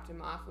mermaid dropped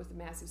him off with a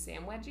massive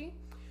sand wedgie.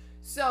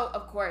 So,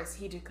 of course,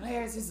 he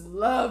declares his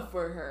love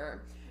for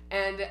her,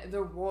 and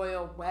the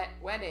royal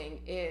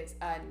wedding is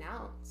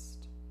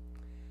announced.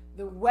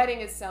 The wedding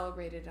is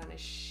celebrated on a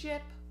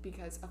ship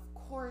because, of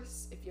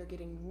course, if you're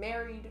getting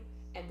married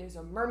and there's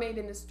a mermaid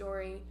in the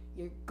story,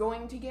 you're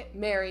going to get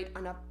married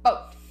on a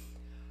boat.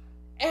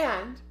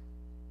 And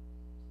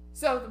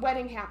so the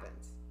wedding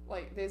happens.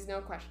 Like, there's no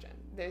question.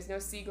 There's no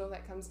seagull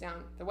that comes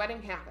down. The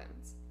wedding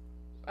happens.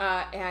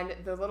 And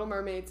the Little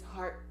Mermaid's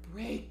heart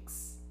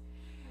breaks.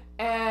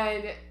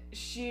 And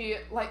she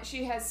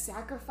has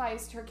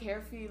sacrificed her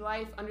carefree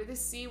life under the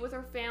sea with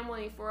her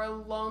family for a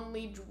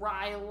lonely,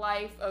 dry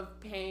life of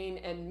pain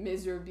and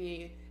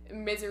misery.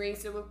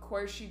 So, of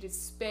course, she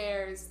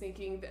despairs,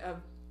 thinking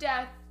of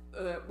death.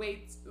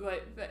 She's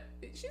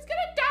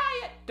gonna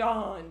die at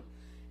dawn.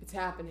 It's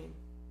happening.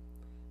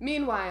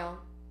 Meanwhile,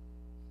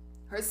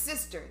 her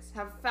sisters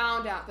have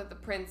found out that the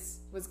prince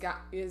was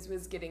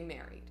getting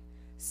married.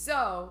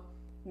 So,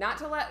 not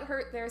to let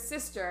their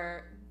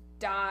sister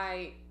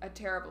die a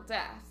terrible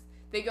death,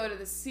 they go to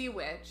the sea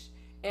witch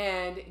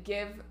and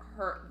give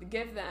her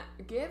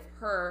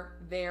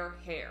their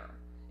hair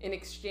in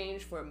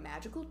exchange for a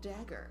magical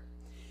dagger.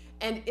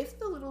 And if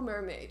the Little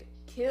Mermaid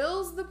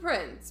kills the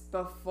prince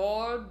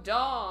before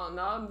dawn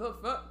on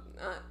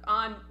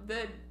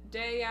the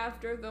day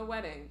after the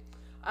wedding,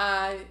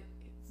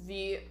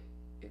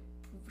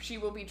 she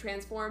will be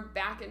transformed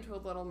back into a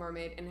Little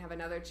Mermaid and have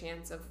another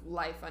chance of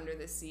life under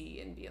the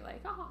sea and be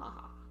like, ha ha ha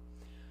ha.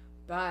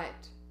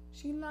 But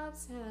she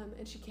loves him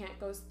and she can't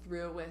go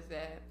through with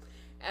it.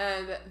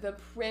 And the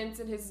prince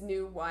and his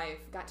new wife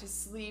got to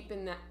sleep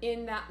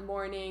in that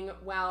morning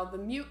while the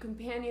mute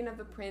companion of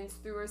the prince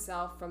threw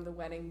herself from the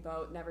wedding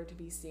boat, never to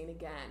be seen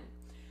again.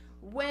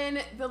 When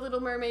the Little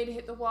Mermaid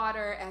hit the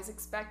water, as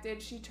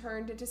expected, she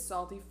turned into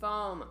salty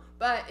foam.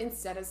 But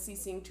instead of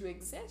ceasing to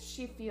exist,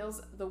 she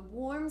feels the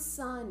warm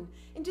sun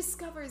and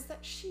discovers that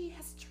she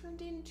has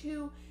turned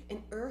into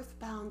an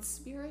earthbound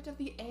spirit of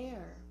the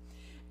air.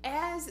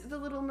 As the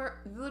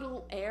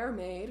little air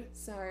maid,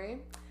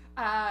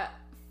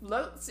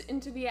 floats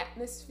into the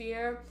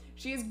atmosphere,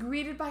 she is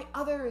greeted by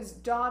others,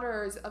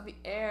 daughters of the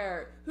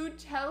air, who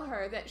tell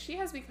her that she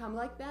has become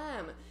like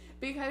them,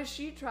 because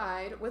she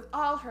tried with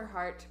all her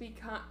heart to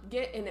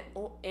get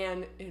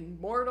an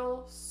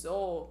immortal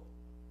soul.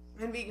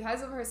 And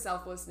because of her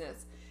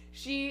selflessness,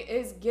 she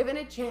is given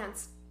a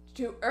chance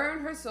to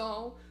earn her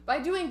soul by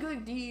doing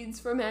good deeds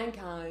for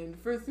mankind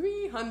for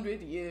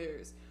 300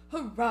 years.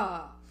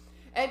 Hurrah!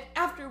 And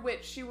after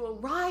which she will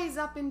rise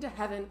up into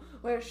heaven,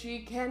 where she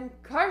can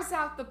curse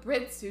out the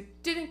prince who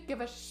didn't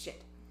give a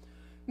shit.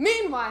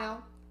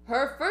 Meanwhile,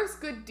 her first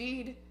good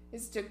deed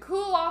is to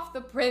cool off the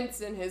prince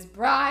and his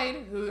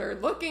bride, who are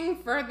looking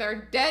for their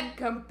dead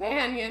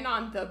companion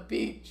on the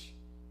beach.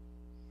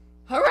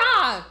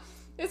 Hurrah!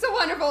 It's a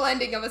wonderful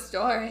ending of a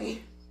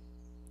story.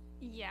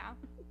 Yeah.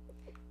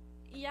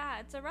 Yeah,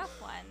 it's a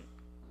rough one.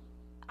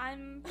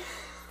 I'm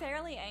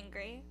fairly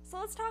angry, so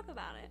let's talk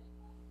about it.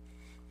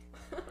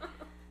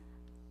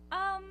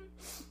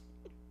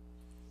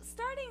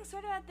 Starting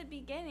sort of at the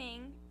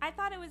beginning, I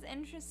thought it was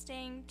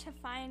interesting to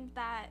find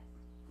that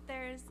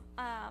there's,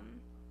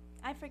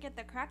 I forget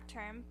the correct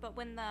term, but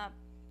when the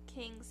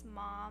king's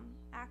mom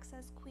acts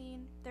as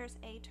queen, there's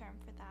a term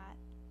for that.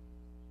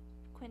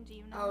 Quinn, do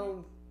you know?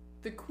 Oh,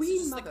 the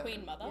queen mother. The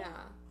queen mother? Yeah.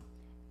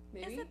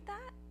 Maybe? Is it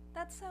that?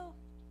 That's so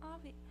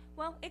obvious.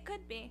 Well, it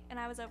could be, and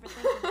I was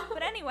overthinking.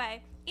 But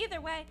anyway,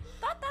 either way,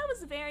 thought that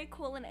was very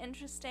cool and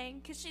interesting,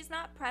 because she's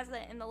not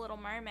present in The Little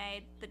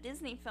Mermaid, the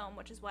Disney film,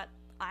 which is what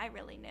I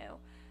really knew.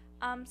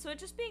 So it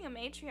just being a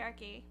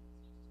matriarchy,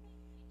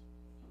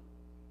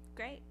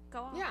 great,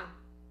 go on. Yeah.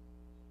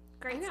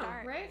 Great I know,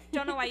 start. right?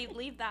 Don't know why you'd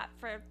leave that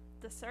for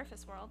the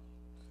surface world.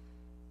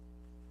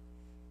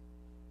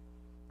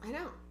 I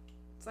know.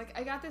 It's like,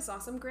 I got this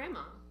awesome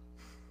grandma.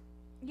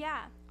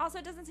 Yeah. Also,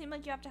 it doesn't seem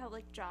like you have to have,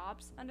 like,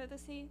 jobs under the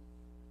sea.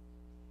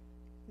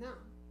 No.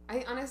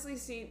 I honestly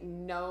see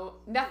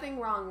nothing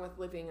wrong with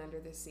living under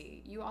the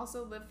sea. You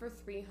also live for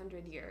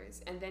 300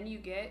 years, and then you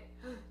get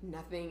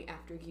nothing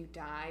after you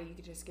die. You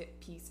could just get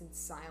peace and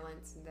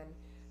silence, and then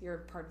you're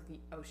part of the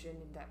ocean,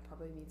 and that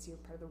probably means you're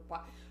part of the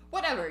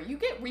whatever. You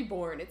get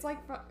reborn. It's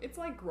like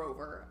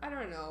Grover. I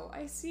don't know.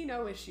 I see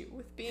no issue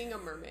with being a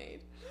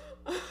mermaid.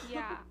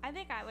 Yeah, I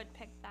think I would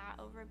pick that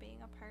over being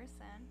a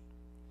person.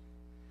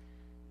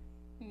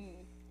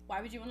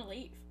 Why would you want to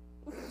leave?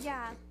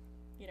 Yeah.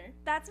 you know?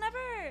 That's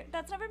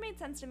never made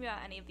sense to me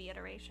about any of the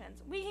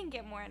iterations. We can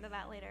get more into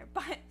that later,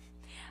 but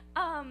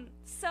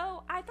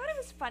so I thought it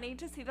was funny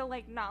to see the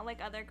like not like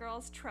other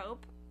girls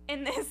trope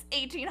in this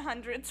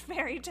 1800s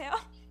fairy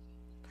tale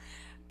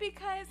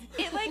because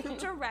it like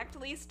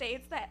directly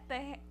states that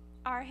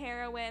our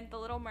heroine, the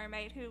Little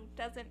Mermaid, who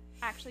doesn't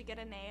actually get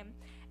a name,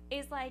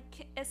 is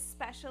like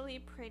especially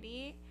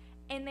pretty,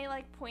 and they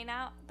like point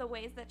out the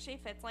ways that she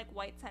fits like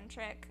white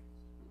centric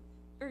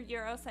or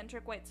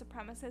Eurocentric white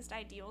supremacist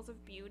ideals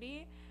of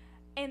beauty,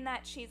 in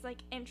that she's like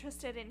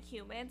interested in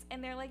humans,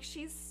 and they're like,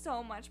 she's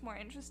so much more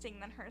interesting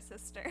than her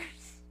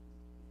sisters.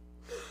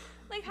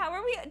 Like, how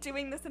are we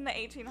doing this in the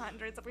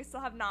 1800s if we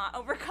still have not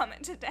overcome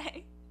it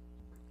today?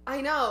 I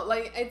know,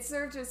 like, it's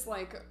sort of just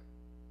like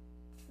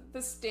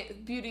the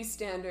beauty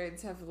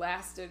standards have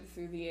lasted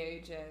through the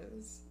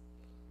ages.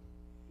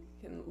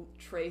 You can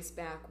trace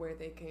back where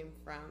they came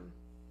from.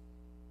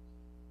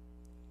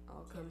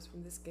 All comes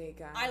from this gay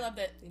guy. I love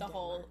that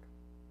Denmark.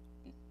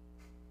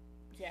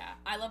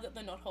 I love that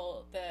the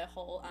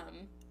whole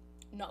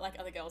not like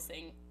other girls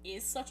thing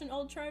is such an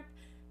old trope,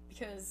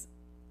 because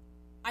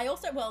I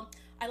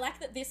like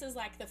that this is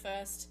like the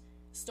first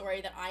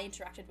story that I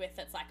interacted with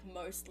that's like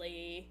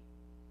mostly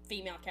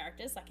female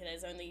characters. Like,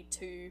 there's only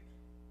 2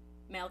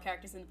 male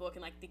characters in the book,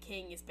 and like the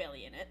king is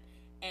barely in it,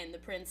 and the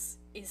prince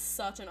is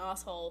such an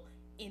asshole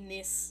in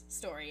this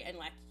story, and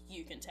like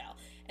you can tell.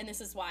 And this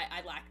is why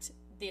I liked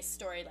this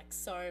story like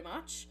so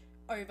much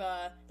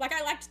over, like,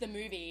 I liked the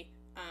movie,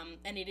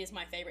 and it is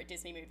my favorite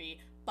Disney movie,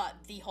 but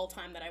the whole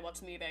time that I watch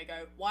the movie I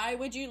go, why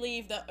would you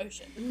leave the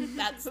ocean?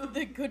 That's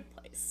the good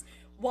place.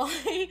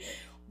 Why?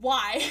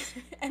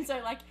 And so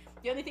like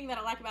the only thing that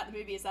I like about the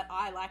movie is that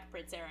I like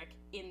Prince Eric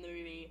in the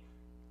movie,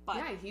 but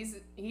yeah,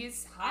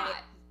 he's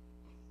hot.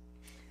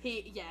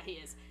 He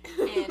is.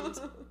 And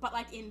but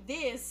like in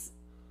this,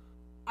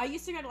 I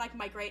used to go to like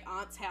my great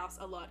aunt's house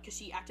a lot because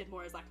she acted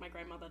more as like my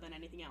grandmother than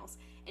anything else,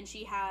 and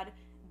she had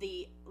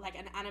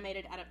an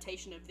animated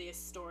adaptation of this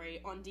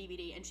story on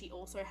DVD, and she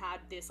also had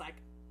this like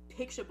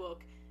picture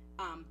book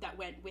that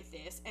went with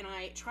this, and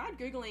I tried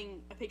googling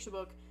a picture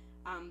book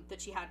that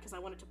she had because I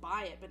wanted to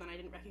buy it, but then I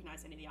didn't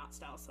recognize any of the art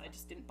styles, so I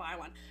just didn't buy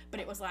one. But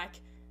it was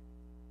like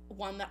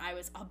one that I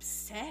was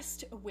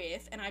obsessed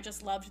with, and I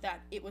just loved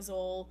that it was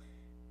all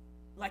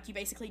like, you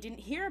basically didn't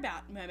hear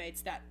about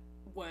mermaids that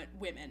weren't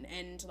women,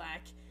 and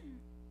like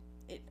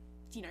it,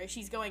 you know,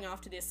 she's going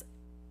after this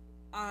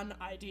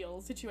unideal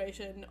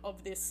situation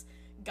of this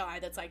guy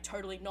that's like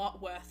totally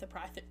not worth the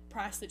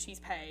price that she's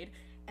paid,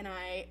 and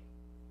I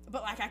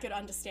could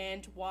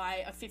understand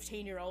why a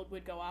 15-year-old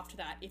would go after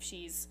that if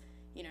she's,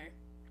 you know,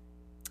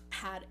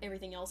 had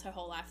everything else her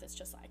whole life that's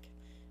just like,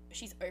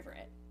 she's over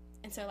it.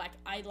 And so like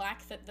I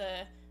like that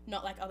the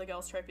not like other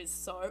girls trope is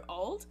so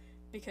old,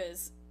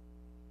 because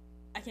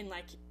I can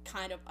like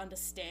kind of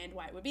understand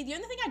why it would be. The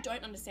only thing I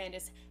don't understand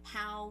is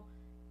how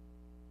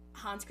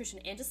Hans Christian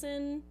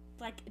Andersen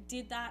like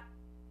did that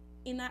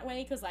in that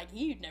way, because like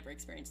you'd never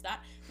experienced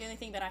that. The only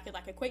thing that I could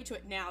like equate to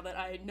it now that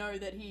I know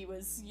that he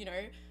was, you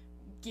know,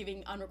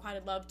 giving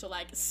unrequited love to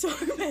like so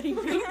many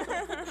people,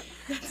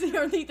 that's the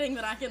only thing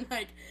that I can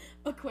like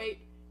equate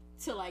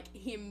to like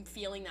him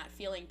feeling that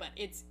feeling. But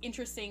it's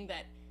interesting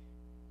that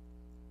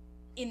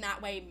in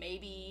that way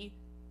maybe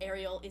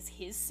Ariel is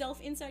his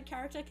self-insert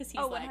character, because he's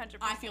like, 100%.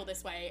 I feel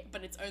this way,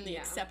 but it's only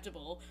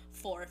acceptable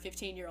for a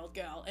 15-year-old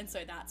girl, and so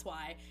that's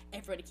why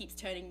everybody keeps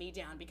turning me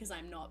down, because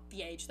I'm not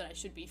the age that I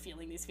should be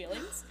feeling these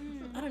feelings.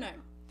 I don't know.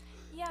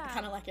 Yeah. I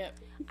kind of like it.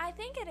 I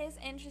think it is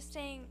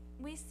interesting.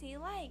 We see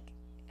like,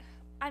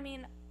 I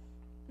mean,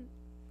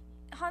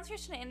 Hans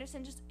Christian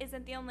Andersen just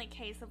isn't the only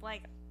case of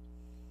like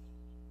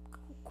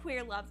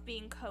queer love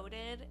being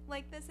coded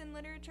like this in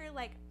literature.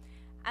 Like,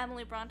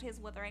 Emily Bronte's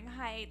Wuthering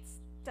Heights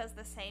does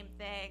the same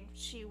thing.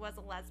 She was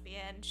a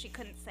lesbian. She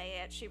couldn't say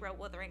it. She wrote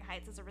Wuthering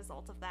Heights as a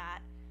result of that.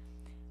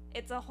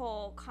 It's a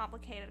whole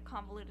complicated,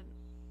 convoluted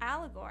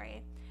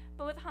allegory.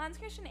 But with Hans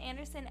Christian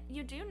Andersen,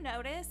 you do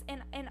notice,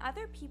 and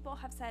other people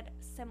have said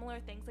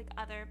similar things, like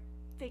other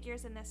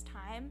figures in this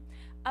time,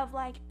 of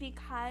like,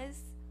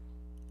 because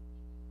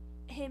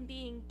him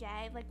being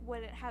gay like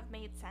wouldn't have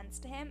made sense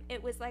to him,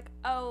 it was like,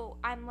 oh,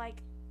 I'm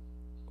like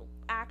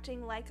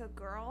acting like a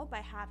girl by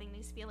having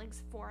these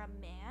feelings for a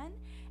man.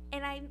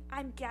 And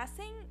I'm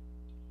guessing,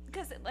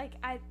 because like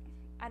I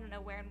don't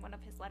know where in one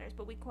of his letters,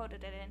 but we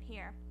quoted it in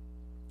here.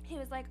 He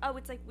was like, oh,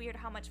 it's like weird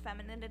how much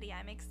femininity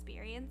I'm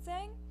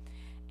experiencing.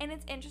 And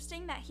it's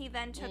interesting that he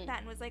then took that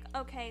and was like,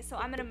 okay, so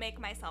I'm gonna make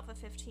myself a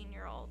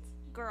 15-year-old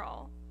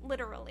girl,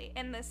 literally,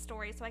 in this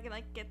story, so I can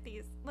like get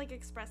these, like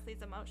express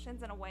these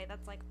emotions in a way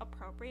that's like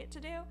appropriate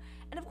to do.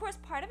 And of course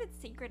part of it's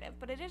secretive,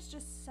 but it is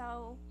just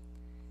so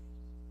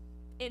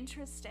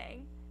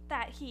interesting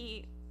that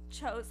he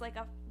chose like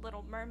a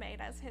Little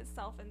Mermaid as his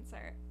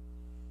self-insert.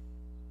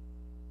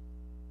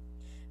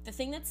 The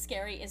thing that's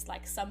scary is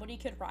like somebody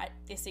could write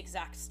this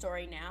exact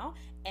story now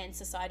and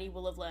society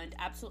will have learned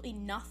absolutely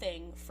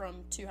nothing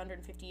from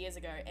 250 years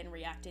ago and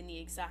react in the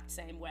exact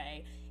same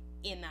way,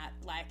 in that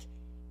like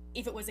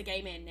if it was a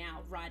gay man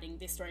now writing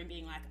this story and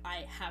being like,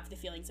 I have the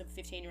feelings of a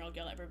 15-year-old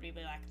girl, everybody would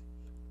be like,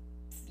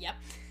 yep.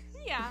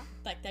 Yeah.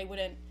 Like, they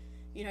wouldn't,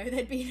 you know,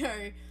 there'd be no,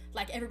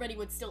 like, everybody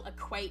would still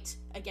equate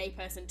a gay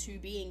person to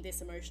being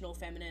this emotional,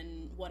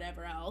 feminine,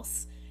 whatever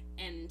else.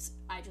 And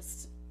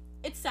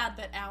it's sad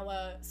that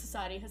our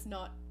society has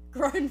not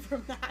grown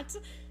from that.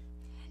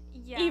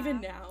 Yeah.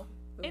 Even now.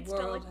 The It's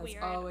still, world like, has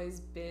weird. always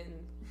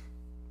been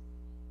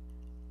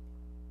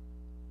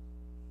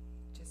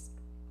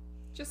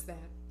just that.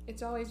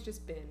 It's always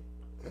just been.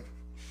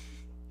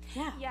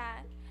 Yeah. Yeah,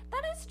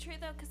 that is true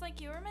though, because like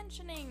you were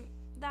mentioning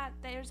that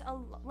there's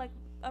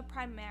a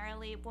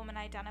primarily woman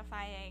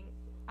identifying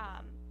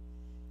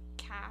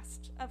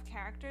cast of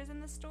characters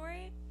in the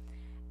story,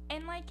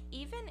 and like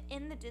even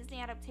in the Disney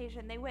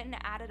adaptation they went and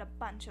added a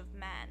bunch of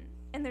men,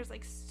 and there's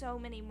like so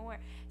many more.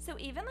 So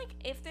even like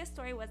if this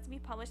story was to be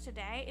published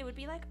today, it would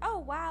be like, oh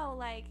wow,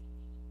 like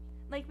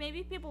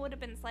maybe people would have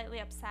been slightly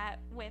upset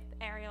with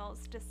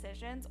Ariel's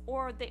decisions,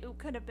 or it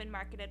could have been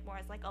marketed more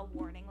as like a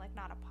warning, like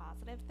not a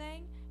positive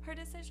thing, her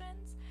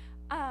decisions.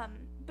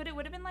 But it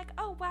would have been like,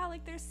 oh wow,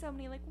 like there's so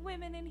many like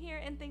women in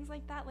here and things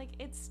like that. Like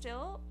it's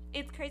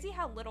crazy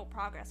how little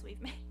progress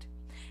we've made.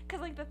 Because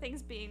like the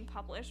things being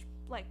published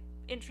like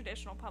in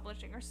traditional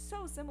publishing are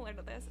so similar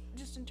to this,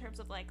 just in terms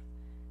of like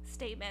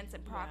statements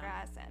and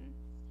progress and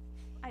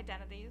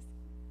identities.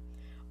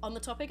 On the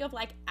topic of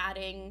like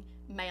adding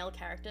male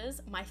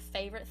characters, my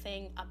favorite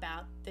thing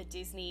about the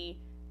Disney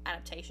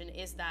adaptation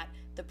is that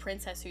the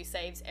princess who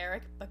saves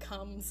Eric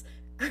becomes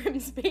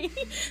Grimsby.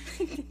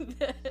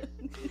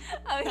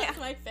 Oh yeah. That's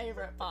my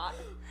favorite part.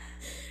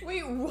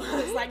 Wait,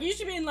 what? It's like, you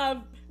should be in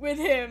love with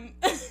him.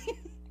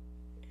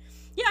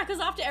 Yeah, because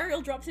after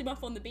Ariel drops him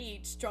off on the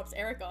beach, drops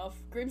Eric off,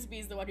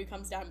 Grimsby's the one who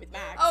comes down with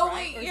Max, Oh,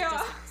 right? wait, Or is it yeah.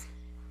 just Max?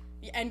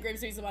 Yeah, and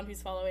Grimsby's the one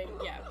who's following.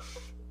 Yeah,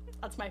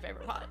 that's my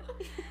favorite part.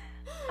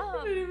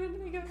 I didn't even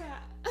think of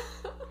that.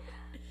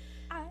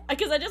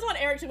 Because I just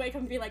want Eric to wake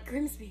up and be like,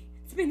 Grimsby,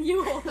 it's been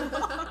you all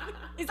along.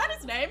 Is that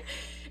his name?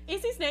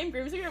 Is his name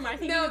Grimsby, or am I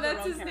thinking No, of the that's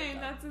wrong his character?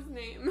 name. That's his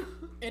name.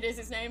 It is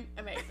his name?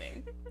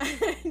 Amazing.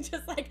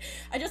 Just like,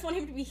 I just want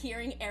him to be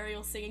hearing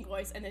Ariel's singing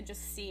voice and then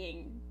just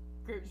seeing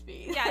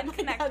Grimsby. Yeah, and Like,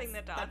 connecting the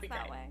that'd dots be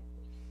that great. way.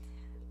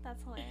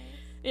 That's hilarious.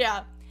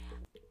 Yeah.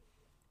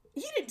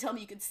 You didn't tell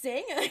me you could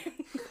sing.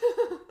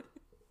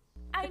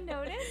 I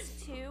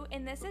noticed too,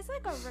 and this is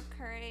like a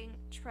recurring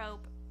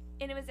trope,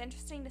 and it was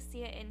interesting to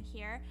see it in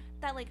here,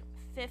 that like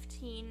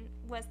 15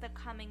 was the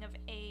coming of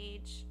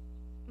age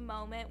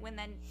moment when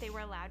then they were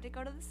allowed to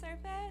go to the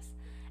surface.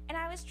 And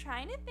I was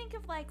trying to think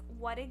of like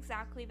what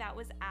exactly that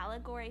was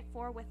allegory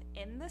for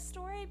within the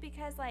story,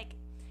 because like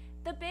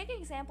the big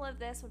example of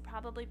this would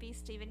probably be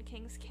Stephen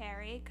King's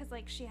Carrie, because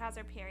like she has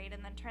her period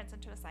and then turns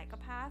into a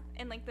psychopath,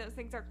 and like those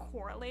things are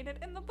correlated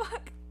in the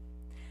book.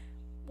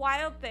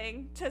 Wild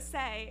thing to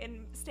say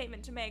and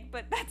statement to make,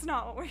 but that's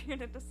not what we're here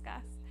to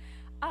discuss.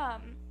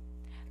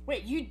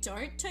 Wait, you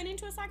don't turn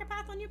into a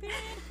psychopath on your period?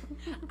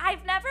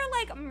 I've never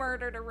like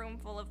murdered a room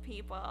full of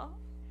people.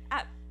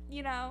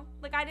 You know,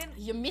 like I didn't.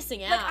 You're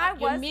missing Like, out.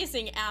 You're was-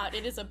 missing out.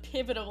 It is a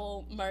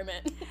pivotal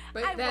moment.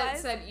 But I that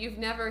was- said, you've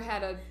never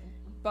had a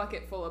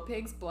bucket full of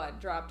pig's blood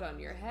dropped on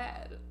your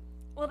head.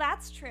 Well,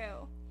 that's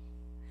true.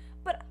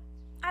 But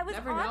I was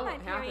Never on know my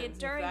what period happens if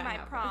during that my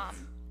happens.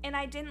 prom, and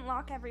I didn't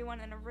lock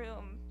everyone in a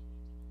room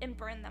and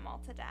burn them all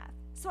to death.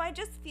 So I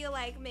just feel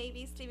like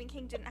maybe Stephen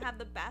King didn't have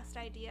the best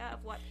idea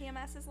of what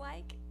PMS is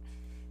like.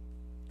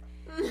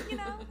 You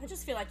know? I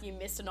just feel like you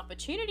missed an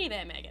opportunity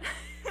there, Megan.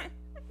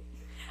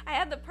 I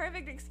had the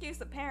perfect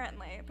excuse,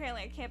 apparently.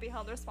 Apparently I can't be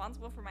held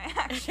responsible for my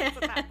actions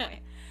at that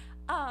point.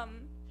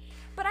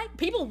 But I,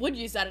 People would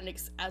use that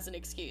as an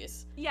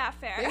excuse. yeah,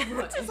 fair. They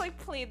would. Just like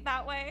plead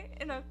that way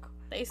in a,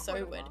 They so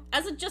Court of would. law.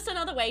 As just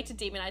another way to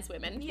demonize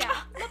women. yeah.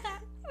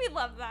 We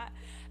love that.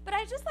 But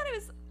I just thought it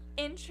was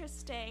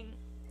interesting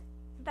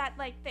that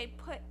like they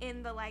put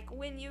in the like,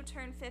 when you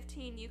turn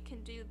 15 you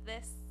can do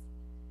this,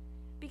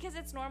 because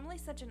it's normally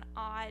such an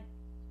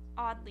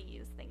oddly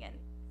used thing in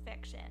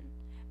fiction.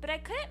 But I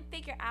couldn't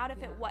figure out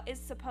if it is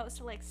supposed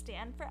to like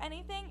stand for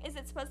anything. Is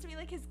it supposed to be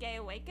like his gay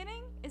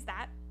awakening? Is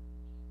that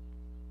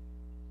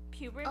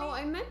puberty? Oh,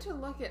 I meant to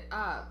look it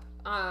up.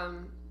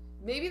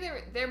 Maybe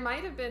there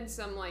might have been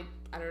some like,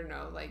 I don't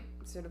know, like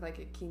sort of like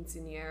a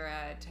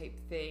quinceanera type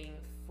thing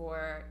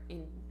for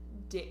in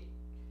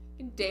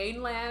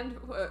Daneland,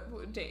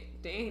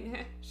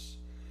 Danish.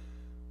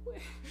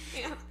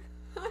 Yeah,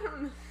 I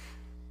don't know.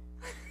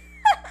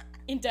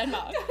 In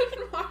Denmark.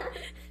 Denmark.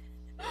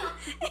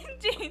 In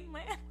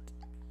Daneland.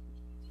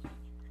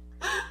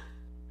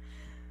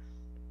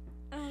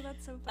 Oh,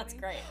 that's so funny. That's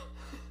great.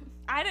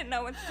 I didn't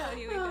know what to tell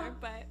you either,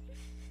 but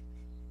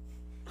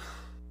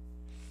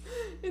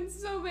It's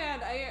so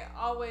bad. I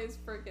always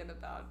forget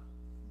about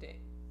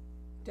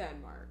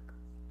Denmark.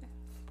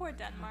 poor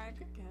Denmark.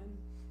 Again.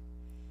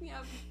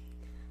 Yep.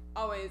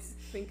 Always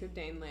think of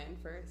Daneland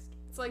first.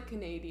 It's like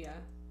Canada.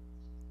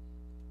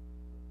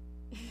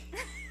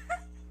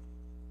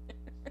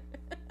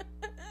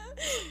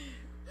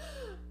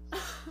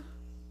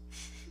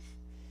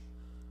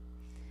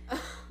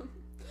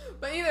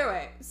 But either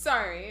way,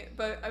 sorry,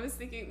 but I was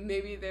thinking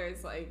maybe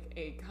there's like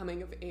a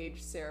coming of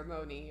age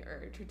ceremony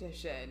or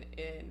tradition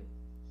in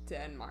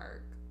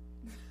Denmark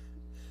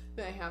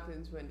that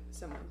happens when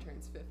someone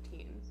turns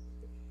 15.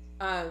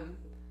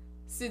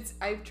 Since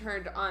I've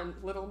turned on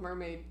Little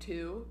Mermaid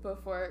 2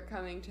 before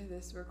coming to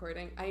this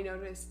recording, I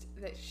noticed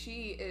that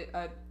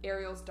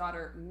Ariel's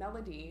daughter,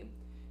 Melody,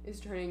 is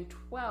turning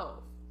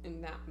 12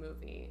 in that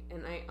movie,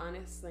 and I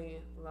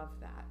honestly love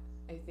that.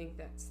 I think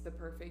that's the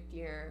perfect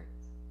year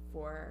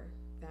for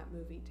that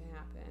movie to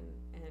happen,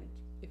 and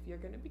if you're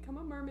going to become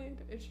a mermaid,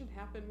 it should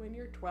happen when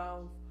you're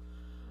 12.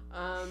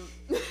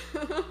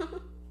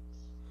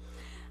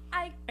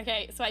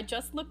 Okay, so I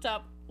just looked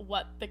up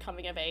what the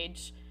coming of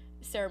age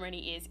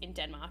ceremony is in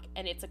Denmark,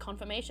 and it's a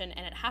confirmation,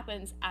 and it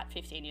happens at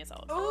 15 years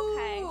old.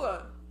 Okay. Ooh.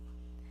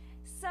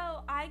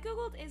 So I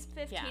googled, is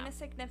 15 Yeah. a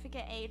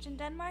significant age in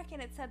Denmark,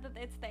 and it said that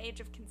it's the age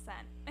of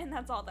consent, and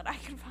that's all that I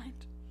could find.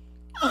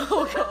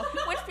 Oh, God.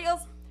 Which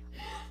feels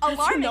not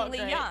alarmingly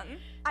great. young.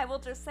 I will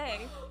just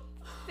say,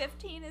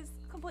 15 is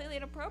completely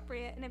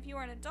inappropriate, and if you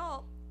are an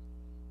adult,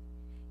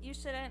 you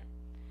shouldn't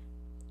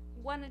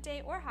want to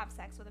date or have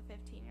sex with a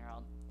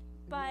 15-year-old.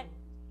 But,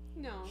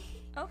 No.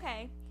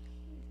 okay.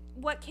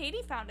 What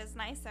Katie found is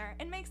nicer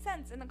and makes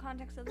sense in the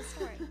context of the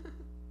story.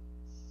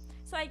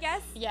 So I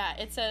guess Yeah,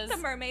 it says the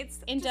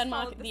mermaids in just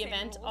Denmark, followed the same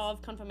event rules.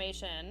 of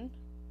confirmation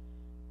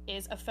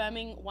is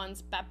affirming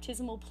one's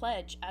baptismal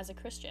pledge as a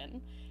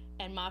Christian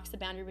and marks the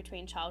boundary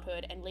between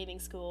childhood and leaving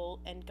school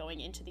and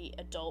going into the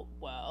adult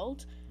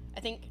world. I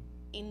think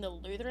in the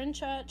Lutheran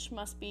church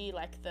must be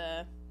like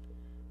their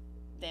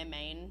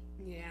main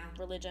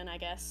religion, I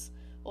guess,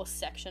 or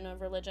section of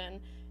religion.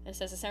 And it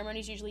says the ceremony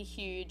is usually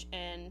huge,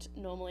 and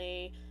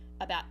normally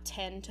about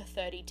 10 to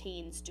 30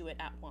 teens do it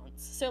at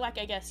once. So, like,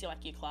 I guess you're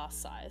like your class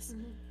size.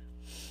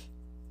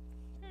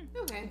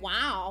 Okay.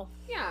 Wow.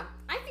 Yeah,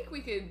 I think we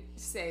could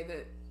say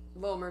that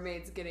Little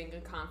Mermaid's getting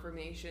a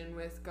confirmation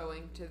with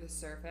going to the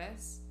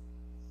surface.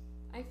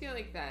 I feel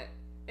like that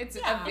it's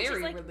Yeah. a And she's,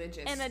 very like,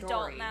 religious an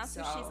story. adult now,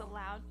 so she's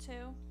allowed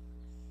to.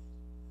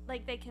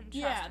 Like, they can trust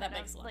Yeah, her that to,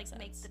 makes a lot of like,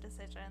 make sense. the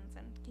decisions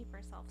and keep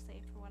herself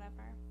safe or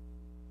whatever.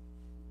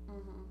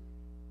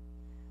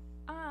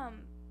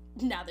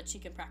 Now that she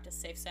can practice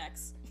safe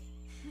sex.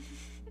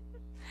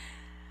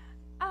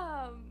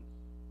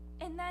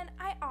 And then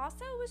I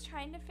also was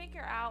trying to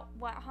figure out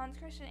what Hans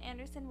Christian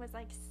Andersen was,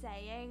 like,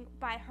 saying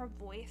by her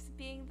voice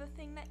being the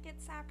thing that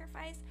gets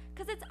sacrificed.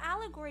 Because it's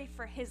allegory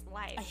for his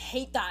life. I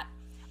hate that.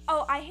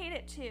 Oh, I hate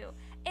it too.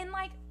 And,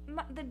 like,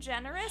 the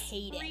generous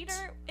Hate it.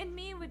 reader in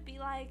me would be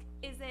like,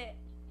 is it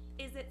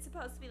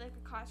supposed to be like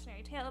a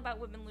cautionary tale about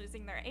women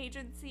losing their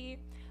agency?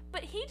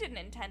 But he didn't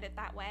intend it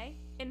that way,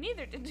 and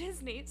neither did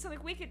Disney, so,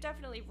 like, we could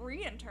definitely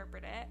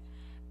reinterpret it.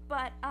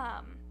 But,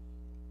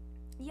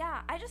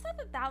 yeah, I just thought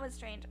that was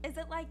strange. Is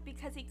it, like,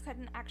 because he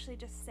couldn't actually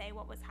just say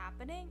what was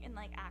happening and,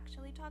 like,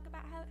 actually talk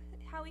about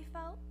how he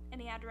felt, and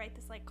he had to write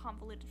this, like,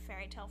 convoluted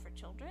fairy tale for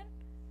children?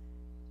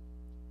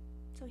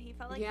 So he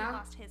felt like he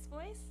lost his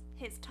voice?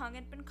 His tongue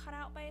had been cut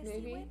out by a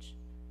sea witch?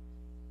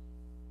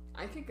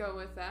 I could go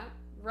with that.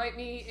 Write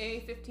me a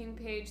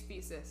 15-page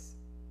thesis.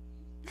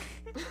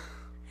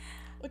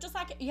 Or just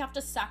like you have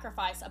to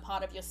sacrifice a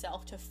part of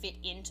yourself to fit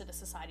into the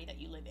society that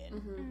you live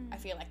in. I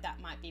feel like that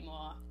might be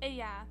more.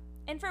 Yeah.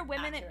 And for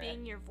women, accurate. it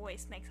being your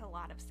voice makes a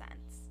lot of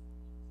sense.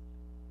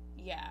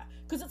 Yeah.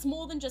 Because it's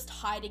more than just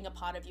hiding a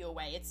part of you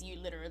away, it's you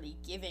literally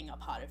giving a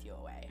part of you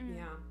away.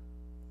 Yeah.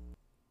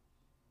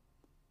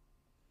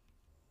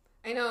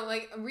 I know,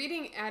 like,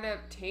 reading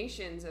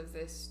adaptations of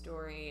this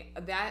story,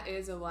 that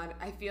is a lot.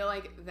 I feel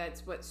like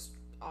that's what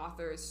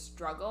authors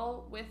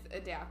struggle with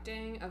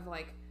adapting, of,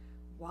 like,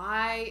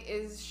 why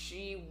is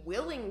she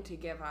willing to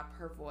give up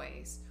her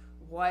voice?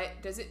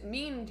 What does it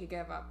mean to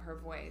give up her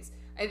voice?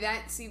 And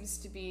that seems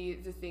to be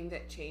the thing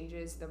that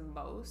changes the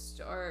most,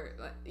 or,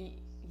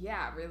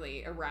 yeah,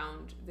 really,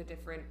 around the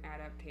different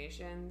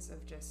adaptations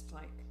of just,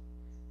 like,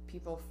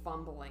 people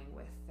fumbling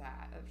with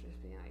that, of just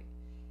being like,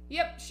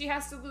 yep, she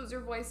has to lose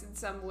her voice in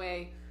some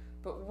way,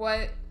 but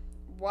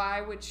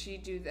why would she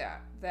do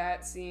that?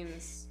 That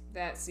seems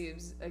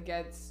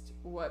against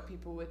what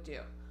people would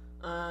do.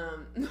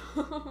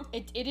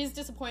 It is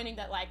disappointing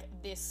that, like,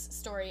 this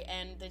story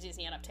and the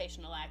Disney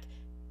adaptation are, like,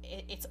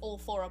 it's all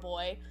for a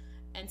boy,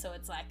 and so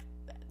it's, like,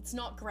 it's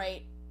not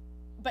great.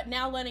 But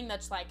now learning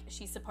that, like,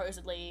 she's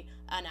supposedly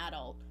an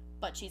adult,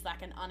 but she's,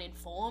 like, an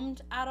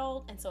uninformed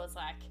adult, and so it's,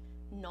 like,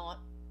 not,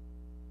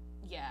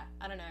 yeah,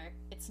 I don't know,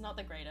 it's not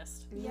the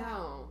greatest.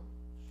 No.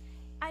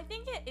 I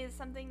think it is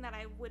something that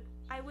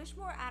I wish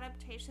more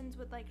adaptations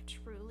would, like,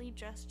 truly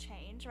just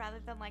change rather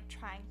than, like,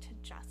 trying to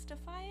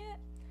justify it.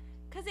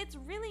 Because it's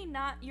really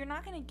not, you're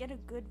not going to get a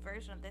good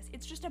version of this.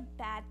 It's just a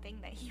bad thing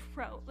that he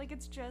wrote. Like,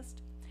 it's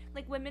just,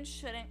 like, women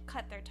shouldn't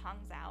cut their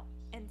tongues out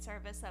in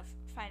service of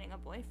finding a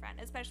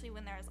boyfriend, especially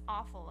when they're as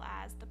awful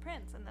as the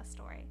prince in this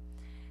story.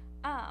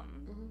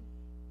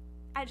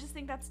 I just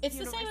think that's It's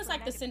the same as,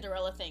 like, the universally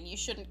Cinderella thing. You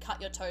shouldn't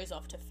cut your toes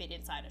off to fit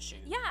inside a shoe.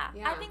 Yeah,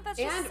 I think that's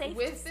just and safe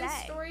with to this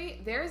say.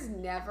 story, there's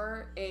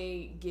never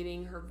a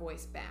getting her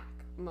voice back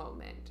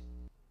moment.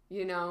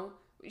 You know,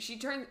 she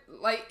turned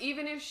like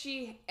even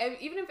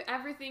if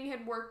everything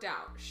had worked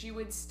out, she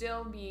would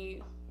still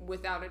be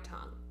without a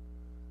tongue.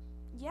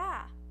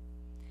 Yeah.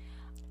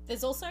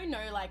 There's also no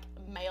like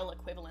male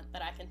equivalent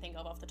that I can think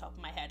of off the top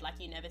of my head. Like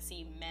you never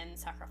see men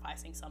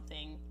sacrificing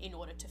something in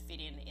order to fit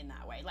in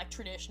that way. Like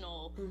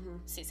traditional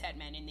cishet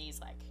men in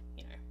these like,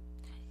 you know.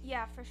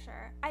 Yeah, for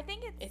sure. I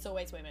think it's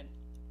always women.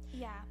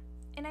 Yeah.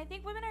 And I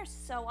think women are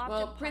so often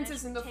Well,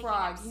 Princess and the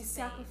Frog, he space.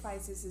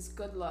 sacrifices his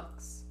good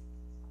looks.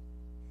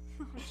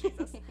 Oh,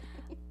 Jesus.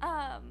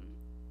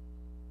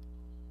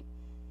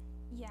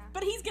 Yeah.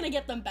 But he's gonna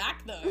get them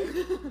back though.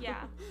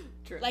 Yeah.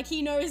 True. Like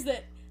he knows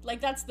that, like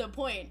that's the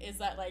point, is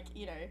that like,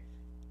 you know,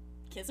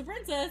 kiss a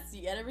princess,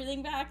 you get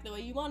everything back the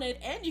way you wanted,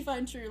 and you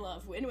find true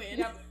love. Win-win.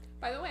 Yep.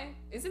 By the way,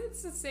 isn't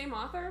it the same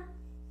author?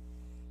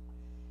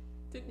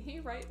 Didn't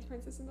he write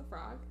Princess and the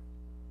Frog?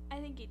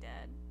 I think he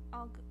did.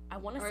 I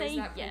want to Or say is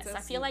that yes.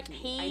 Princess I feel like and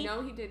he I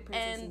know he did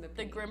Princess and and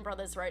the Grimm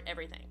brothers wrote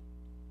everything.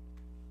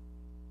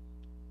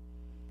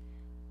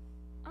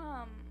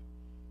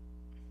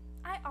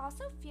 I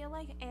also feel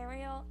like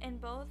Ariel in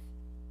both,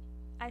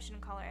 I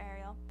shouldn't call her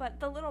Ariel, but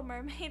the Little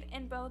Mermaid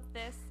in both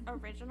this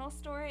original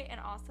story and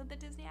also the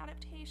Disney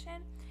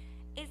adaptation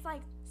is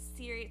like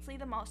seriously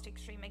the most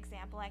extreme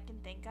example I can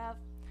think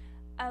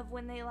of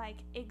when they like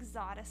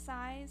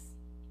exoticize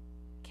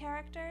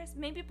characters.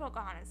 Maybe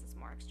Pocahontas is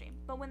more extreme,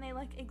 but when they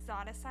like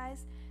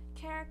exoticize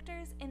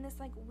characters in this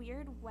like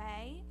weird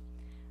way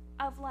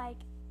of like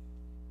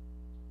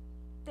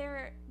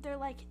they're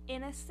like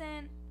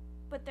innocent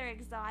but they're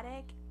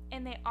exotic,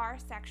 and they are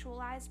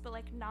sexualized, but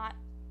like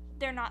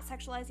they're not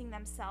sexualizing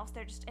themselves,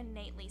 they're just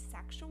innately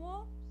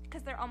sexual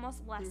because they're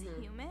almost less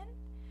human.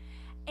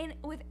 And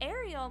with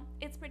Ariel,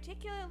 it's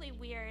particularly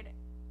weird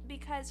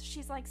because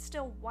she's like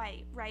still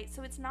white, right?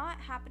 So it's not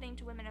happening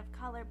to women of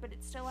color, but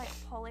it's still like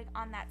pulling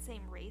on that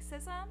same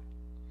racism,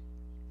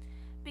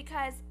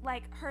 because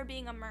like her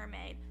being a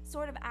mermaid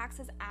sort of acts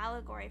as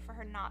allegory for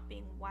her not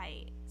being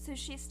white. So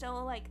she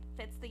still like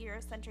fits the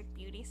Eurocentric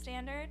beauty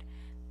standard,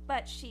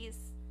 but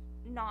she's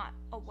not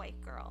a white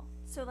girl.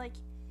 So like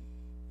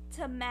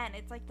to men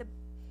it's like the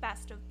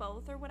best of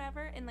both or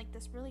whatever in like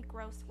this really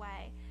gross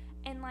way.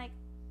 And like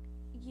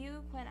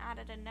you, Quinn,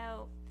 added a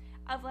note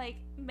of like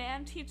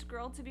man teach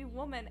girl to be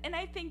woman, and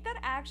I think that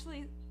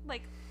actually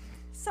like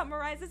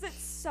summarizes it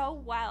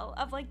so well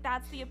of like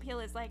that's the appeal,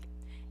 is like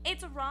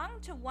it's wrong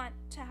to want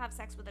to have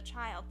sex with a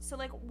child, so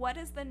like what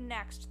is the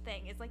next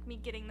thing is like me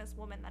getting this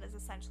woman that is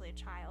essentially a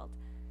child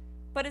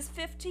but is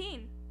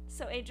 15,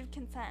 so age of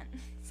consent,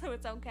 so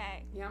it's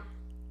okay. Yeah.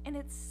 And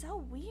it's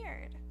so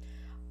weird.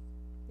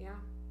 Yeah.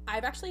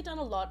 I've actually done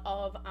a lot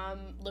of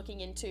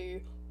looking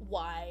into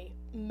why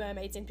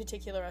mermaids in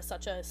particular are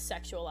such a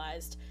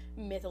sexualized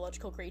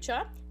mythological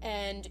creature,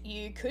 and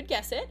you could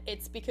guess it,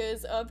 it's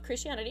because of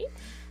Christianity.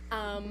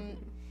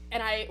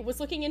 And I was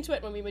looking into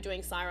it when we were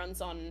doing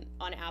Sirens on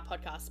our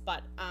podcast,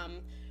 but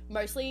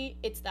mostly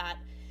it's that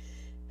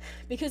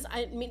because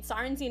I mean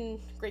sirens in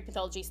Greek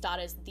mythology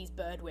start as these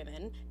bird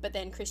women, but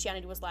then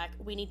Christianity was like,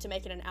 we need to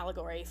make it an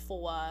allegory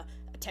for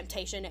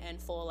temptation and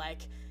for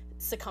like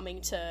succumbing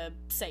to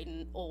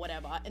Satan or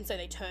whatever, and so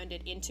they turned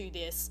it into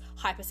this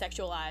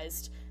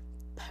hypersexualized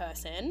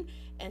person.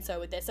 And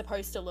so they're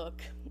supposed to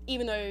look,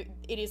 even though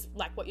it is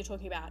like what you're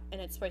talking about, and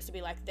it's supposed to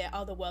be like they're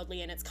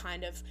otherworldly, and it's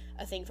kind of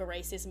a thing for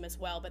racism as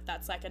well, but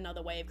that's like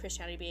another way of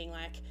Christianity being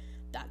like,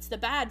 that's the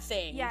bad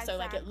thing. Yeah, so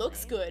like it exactly.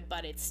 looks good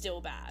but it's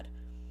still bad.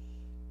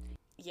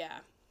 Yeah,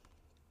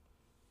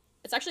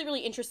 it's actually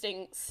really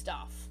interesting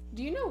stuff.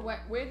 Do you know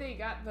where they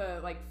got the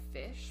like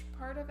fish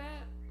part of it?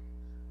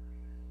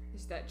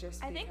 Is that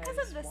just I think because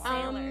of the water?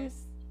 sailors.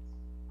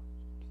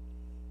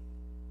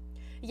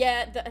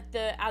 Yeah,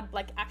 the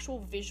like actual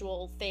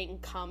visual thing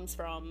comes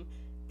from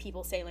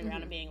people sailing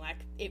around and being like,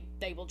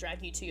 they will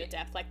drag you to your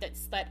death. Like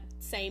that's that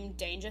same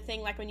danger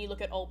thing. Like when you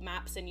look at old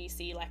maps and you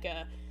see like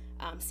a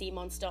sea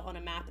monster on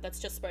a map, that's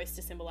just supposed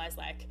to symbolize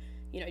like,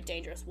 you know,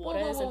 dangerous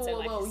waters. Whoa, and so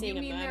like seeing you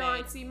a mean mermaid. there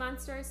aren't sea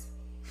monsters?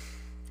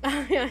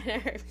 Yeah, I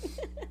know.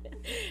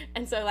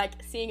 And so like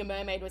seeing a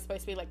mermaid was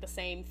supposed to be like the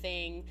same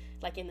thing,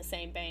 like in the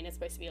same vein. It's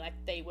supposed to be like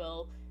they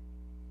will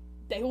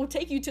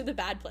take you to the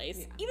bad place,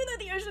 even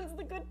though the ocean's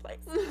the good place.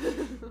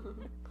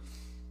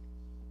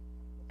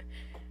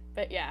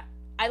 But yeah,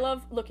 I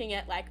love looking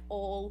at like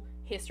all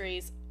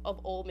histories of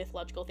all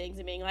mythological things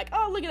and being like,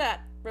 oh, look at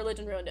that,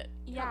 religion ruined it.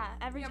 Yeah,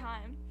 every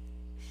time.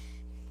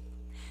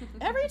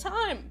 Every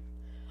time.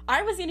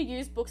 I was in a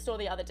used bookstore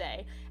the other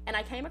day and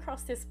I came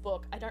across this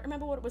book. I don't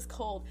remember what it was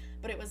called,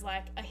 but it was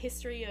like a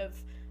history of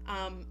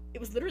it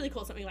was literally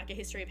called something like a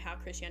history of how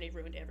Christianity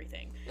ruined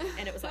everything.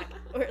 And it was like,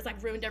 or it was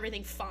like ruined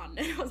everything fun.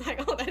 And I was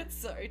like, oh, that's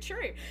so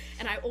true.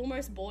 And I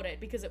almost bought it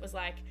because it was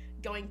like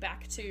going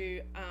back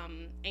to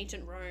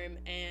ancient Rome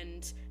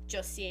and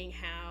just seeing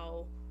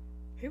how,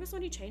 who was the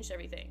one who changed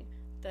everything?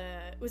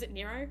 Was it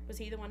Nero? Was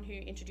he the one who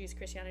introduced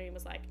Christianity and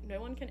was like, no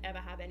one can ever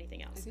have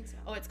anything else? I think so.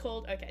 Oh, it's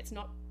called, okay, it's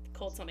not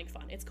called something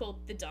fun. It's called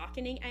The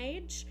Darkening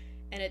Age.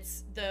 And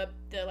it's the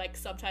like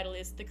subtitle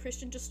is The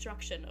Christian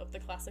Destruction of the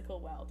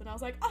Classical World. And I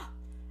was like, oh,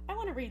 I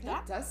want to to read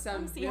that. That does I wanna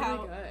sound see really how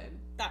good.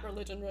 that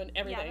religion ruined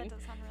Yeah, everything. that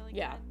does sound really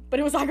Yeah, good. but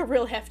it was like a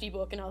real hefty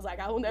book, and I was like,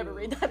 I will never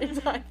read that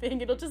entire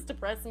thing. It'll just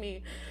depress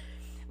me.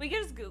 We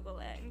can just Google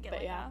it and get But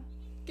like yeah.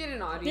 Get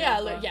an audio.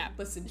 Yeah, book, yeah.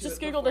 Listen to Just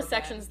it Google the before bed.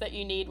 sections that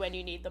you need when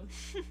you need them.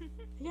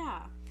 Yeah.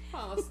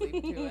 Fall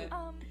asleep to it.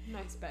 a.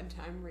 Nice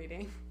bedtime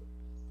reading.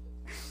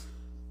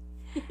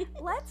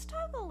 Let's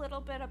talk a little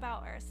bit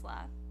about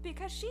Ursula,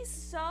 because she's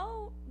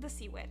so the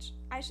Sea Witch.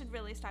 I should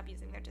really stop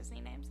using their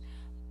Disney names.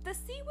 The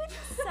Sea Witch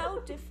is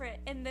so different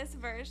in this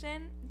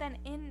version than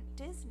in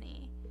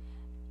Disney.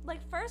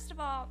 Like, first of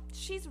all,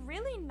 she's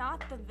really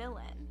not the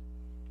villain.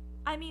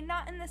 I mean,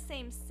 not in the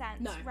same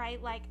sense, No.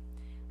 right? Like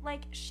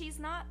she's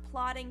not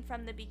plotting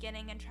from the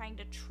beginning and trying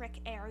to trick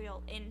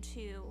Ariel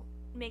into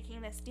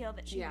making this deal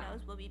that she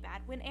knows will be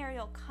bad. When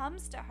Ariel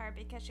comes to her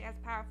because she has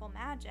powerful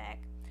magic,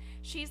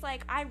 she's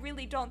like, I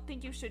really don't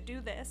think you should do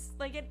this.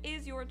 Like, it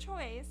is your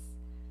choice,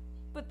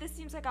 but this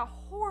seems like a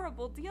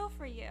horrible deal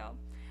for you.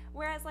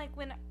 Whereas, like,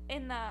 when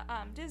in the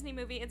Disney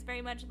movie, it's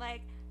very much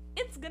like,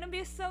 it's gonna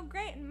be so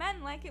great, and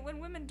men like it when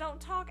women don't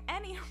talk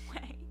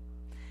anyway.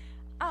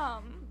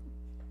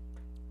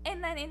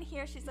 And then in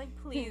here, she's like,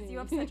 please, you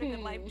have such a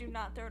good life, do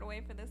not throw it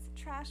away for this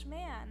trash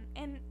man.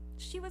 And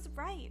she was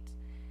right.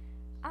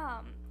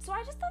 So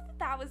I just thought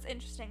that was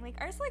interesting.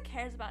 Like, Ursula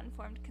cares about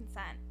informed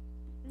consent.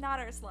 Not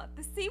Ursula.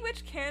 The Sea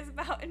Witch cares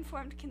about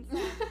informed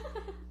consent.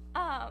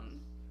 I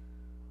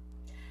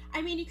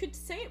mean, you could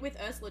say it with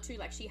Ursula too.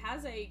 Like, she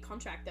has a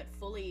contract that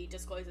fully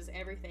discloses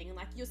everything, and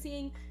like you're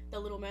seeing the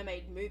Little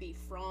Mermaid movie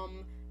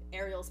from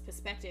Ariel's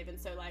perspective, and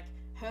so like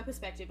her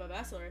perspective of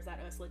Ursula is that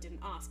Ursula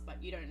didn't ask,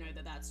 but you don't know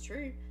that that's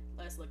true.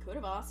 Ursula could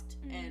have asked,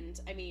 and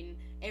I mean,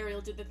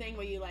 Ariel did the thing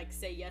where you like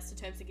say yes to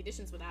terms and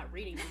conditions without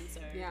reading them, so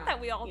Yeah. that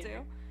we all you do.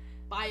 know,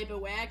 buyer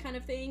beware kind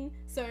of thing.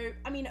 So,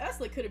 I mean,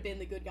 Ursula could have been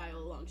the good guy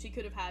all along. She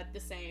could have had the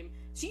same...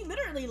 She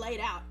literally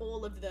laid out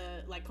all of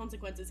the, like,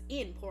 consequences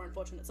in Poor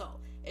Unfortunate Soul.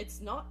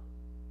 It's not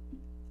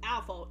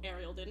our fault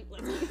Ariel didn't.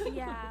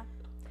 Yeah,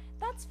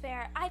 that's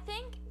fair. I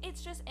think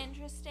it's just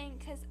interesting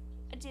because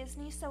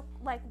Disney so,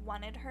 like,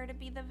 wanted her to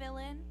be the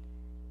villain.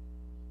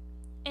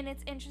 And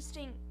it's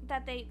interesting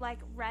that they, like,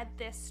 read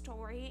this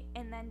story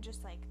and then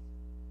just, like,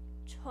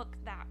 took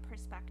that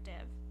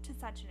perspective to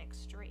such an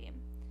extreme.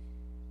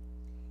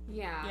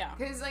 Yeah,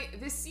 because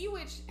like the Sea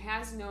Witch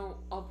has no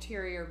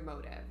ulterior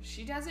motive.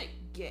 She doesn't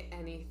get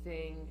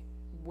anything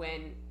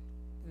when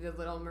the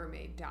Little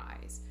Mermaid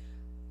dies.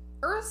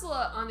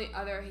 Ursula, on the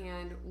other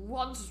hand,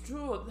 wants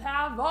to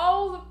have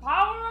all the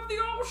power of the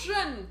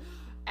ocean,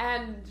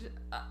 and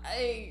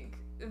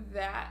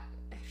that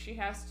she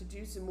has to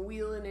do some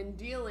wheeling and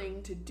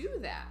dealing to do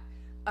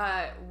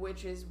that,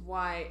 which is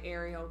why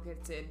Ariel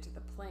gets into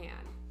the plan.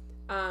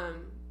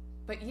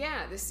 But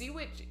yeah, the Sea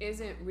Witch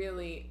isn't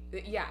really...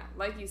 Yeah,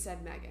 like you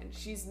said, Megan,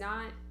 she's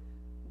not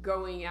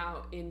going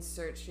out in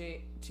search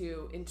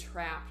to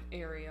entrap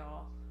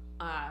Ariel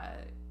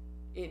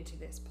into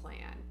this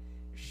plan.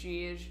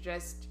 She is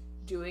just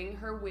doing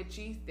her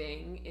witchy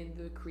thing in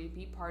the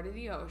creepy part of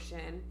the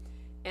ocean,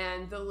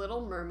 and the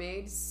Little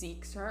Mermaid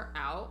seeks her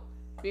out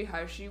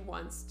because she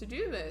wants to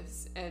do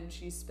this, and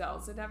she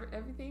spells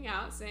everything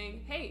out,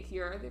 saying, hey,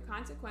 here are the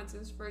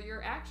consequences for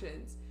your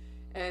actions.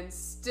 And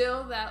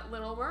still that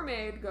Little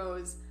Mermaid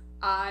goes,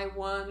 I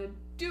want to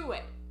do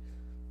it.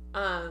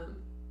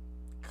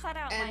 Cut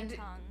out my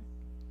tongue.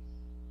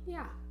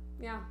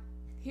 Yeah.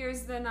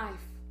 Here's the knife.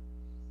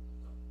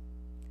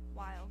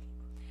 Wild.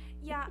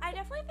 Yeah, I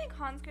definitely think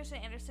Hans Christian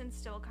Andersen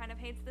still kind of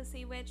hates the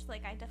Sea Witch.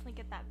 Like, I definitely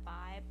get that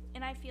vibe.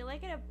 And I feel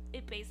like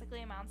it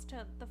basically amounts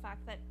to the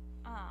fact that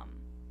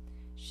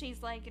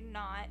she's, like,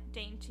 not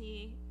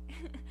dainty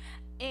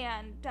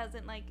and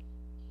doesn't, like,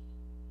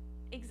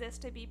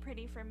 exist to be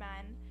pretty for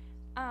men.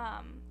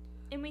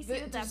 And we see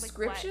the that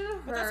description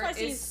of her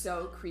is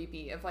so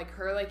creepy. Of like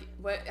her, like,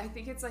 what I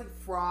think it's like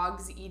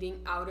frogs eating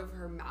out of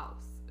her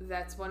mouth.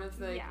 That's one of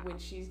the when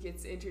she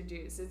gets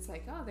introduced. It's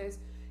like, oh,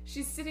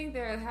 she's sitting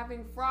there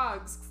having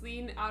frogs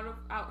clean out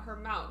her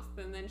mouth,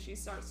 and then she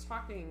starts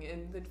talking,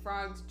 and the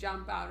frogs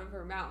jump out of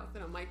her mouth,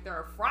 and I'm like, there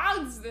are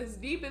frogs this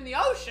deep in the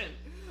ocean.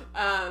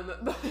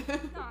 But not super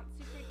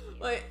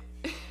cute. like.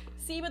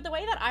 See, but the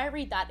way that I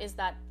read that is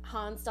that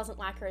Hans doesn't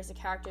like her as a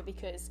character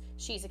because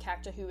she's a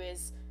character who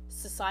is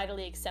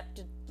societally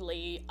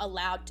acceptably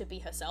allowed to be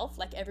herself.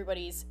 Like,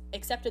 everybody's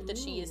accepted that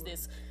she is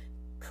this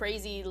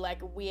crazy, like,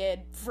 weird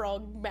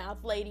frog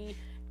mouth lady,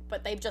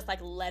 but they've just, like,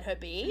 let her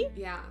be.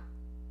 Yeah.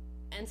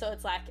 And so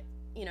it's like,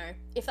 you know,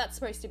 if that's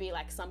supposed to be,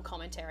 like, some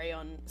commentary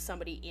on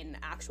somebody in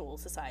actual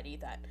society,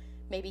 that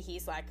maybe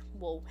he's like,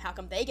 well, how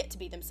come they get to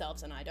be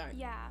themselves and I don't?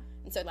 Yeah.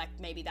 And so, like,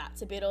 maybe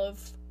that's a bit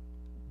of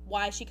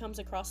why she comes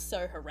across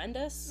so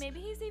horrendous. Maybe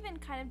he's even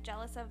kind of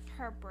jealous of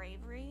her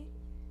bravery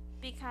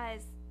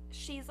because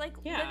she's like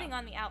living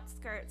on the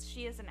outskirts.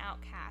 She is an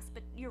outcast,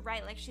 but you're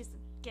right, like she's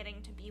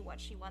getting to be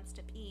what she wants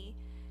to be.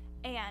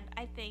 And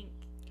I think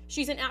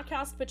she's an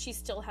outcast, but she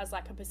still has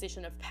like a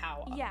position of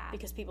power. Yeah.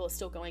 Because people are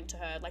still going to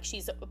her. Like,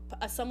 she's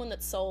someone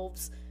that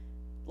solves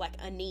like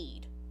a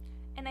need.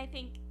 And I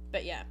think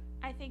but yeah,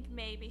 I think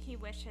maybe he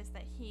wishes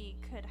that he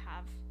could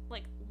have,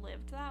 like,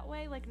 lived that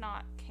way, like,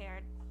 not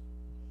cared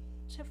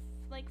to,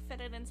 like,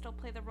 fit it and still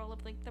play the role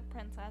of, like, the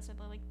princess or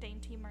the, like,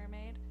 dainty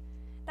mermaid.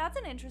 That's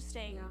an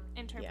interesting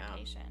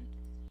interpretation.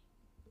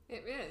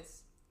 It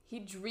is. He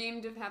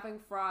dreamed of having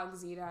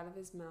frogs eat out of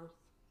his mouth.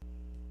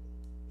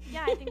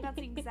 Yeah, I think that's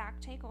the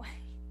exact takeaway.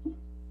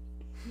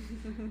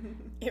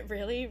 It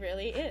really,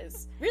 really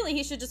is. Really,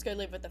 he should just go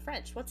live with the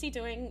French. What's he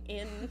doing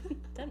in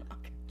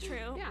Denmark?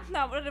 True. Yeah.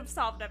 That would have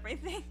solved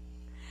everything.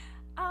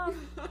 I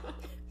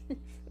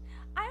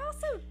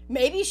also...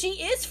 Maybe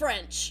she is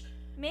French.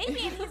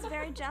 Maybe, and he's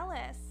very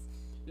jealous.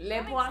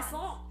 Les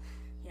poissons.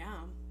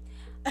 Yeah.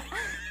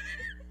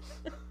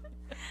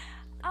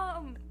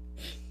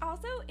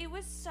 Also, it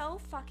was so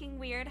fucking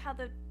weird how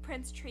the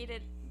prince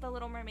treated the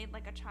Little Mermaid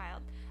like a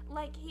child.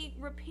 Like, he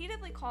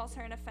repeatedly calls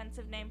her an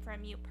offensive name for a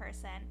mute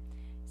person,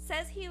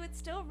 says he would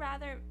still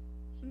rather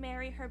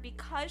marry her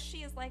because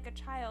she is like a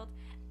child,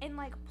 and,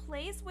 like,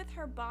 plays with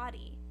her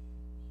body.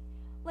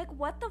 Like,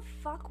 what the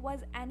fuck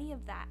was any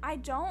of that? I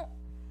don't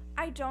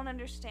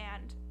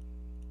understand.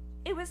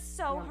 It was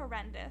so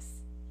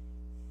horrendous.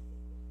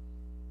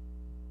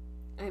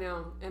 I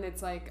know, and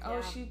it's like,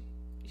 oh, she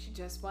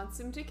just wants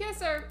him to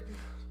kiss her.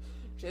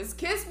 Just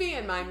kiss me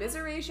and my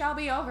misery shall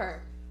be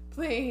over.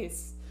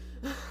 Please.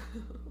 It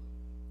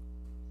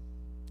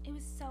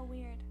was so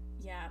weird.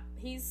 Yeah,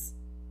 he's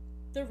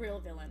the real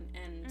villain,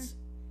 and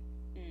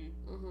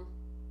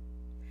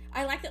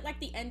I like that, like,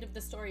 the end of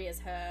the story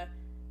is her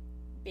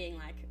being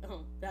like,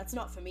 oh, that's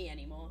not for me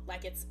anymore.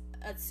 Like, it's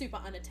a super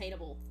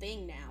unattainable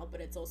thing now,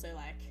 but it's also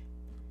like,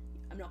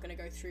 I'm not going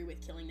to go through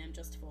with killing them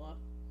just for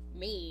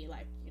me,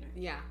 like, you know.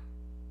 Yeah.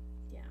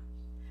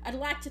 I'd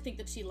like to think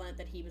that she learned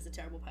that he was a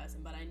terrible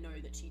person, but I know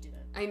that she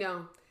didn't. I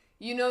know.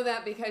 You know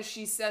that because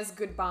she says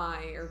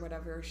goodbye or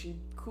whatever. She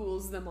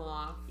cools them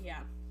off.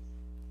 Yeah.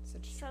 So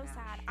sad.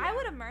 Yeah. I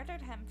would have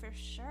murdered him for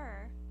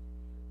sure.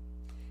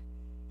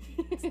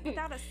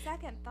 Without a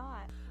second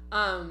thought.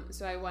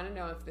 So I want to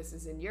know if this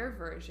is in your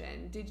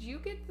version. Did you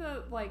get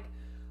the, like,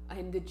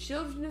 and the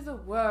children of the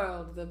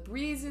world, the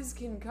breezes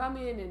can come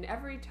in, and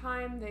every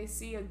time they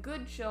see a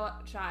good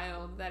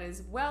child that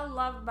is well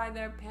loved by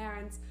their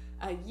parents,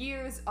 a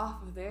year's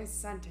off of their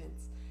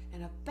sentence,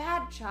 and a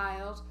bad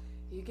child,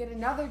 you get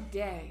another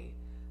day.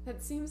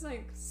 That seems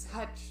like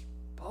such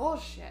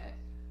bullshit.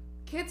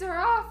 Kids are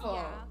awful.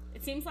 Yeah.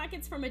 It seems like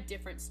it's from a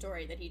different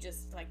story that he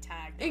just, like,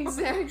 tagged.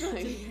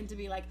 Exactly. To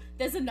be like,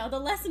 there's another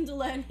lesson to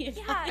learn here.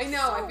 Yeah, I know,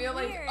 so I feel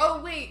weird. like,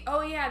 oh wait,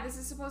 oh yeah, this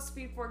is supposed to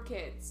be for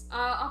kids.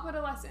 I'll put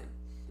a lesson.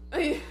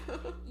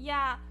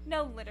 Yeah,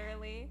 no,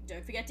 literally.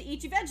 Don't forget to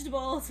eat your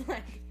vegetables.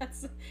 Like,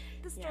 that's...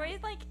 The story,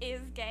 like, is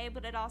gay,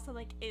 but it also,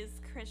 like,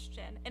 is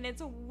Christian. And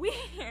it's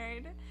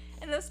weird.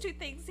 And those two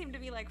things seem to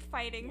be, like,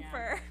 fighting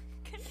for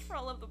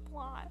control of the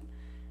plot.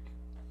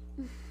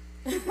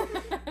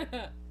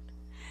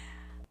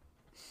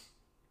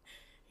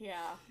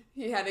 Yeah.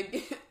 He had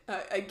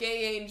a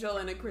gay angel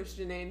and a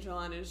Christian angel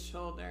on his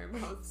shoulder,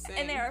 both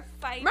saying, And they are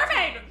fighting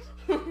mermaid!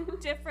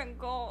 different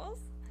goals.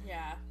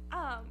 Yeah.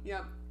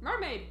 Yep.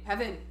 Mermaid,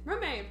 heaven.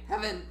 Mermaid,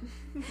 heaven.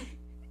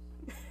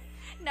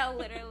 No,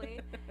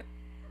 literally.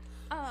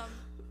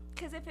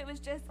 Because if it was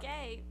just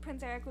gay,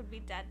 Prince Eric would be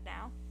dead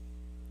now.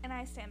 And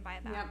I stand by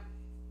that. Yep.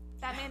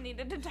 That man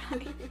needed to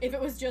die. If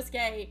it was just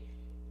gay,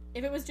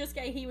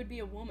 he would be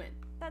a woman.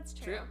 That's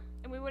true. True.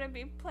 And we wouldn't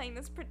be playing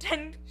this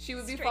pretend She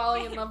would be straight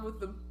falling game. in love with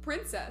the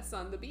princess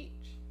on the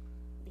beach.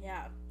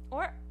 Yeah.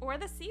 Or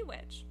the sea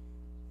witch.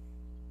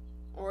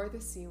 Or the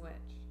sea witch.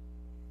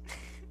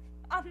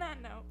 On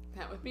that note.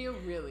 That would be a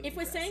really If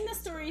we're saying the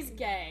interesting story's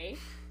gay,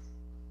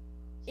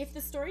 if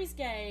the story's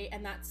gay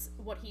and that's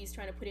what he's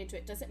trying to put into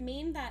it, does it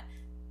mean that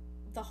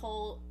the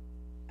whole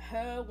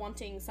her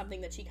wanting something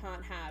that she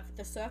can't have,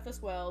 the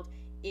surface world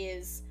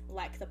is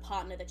like the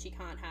partner that she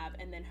can't have,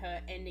 and then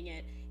her ending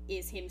it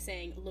is him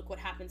saying, look what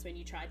happens when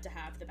you tried to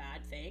have the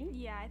bad thing?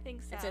 Yeah, I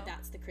think so. And so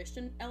that's the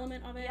Christian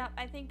element of it? Yep,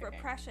 I think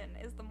repression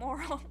is the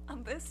moral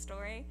of this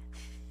story.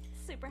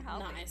 Super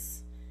healthy.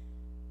 Nice.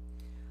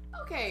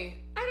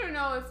 Okay, I don't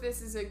know if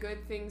this is a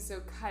good thing, so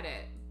cut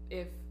it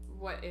if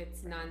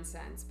it's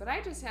nonsense. But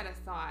I just had a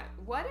thought.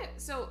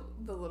 So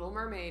the Little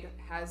Mermaid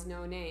has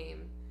no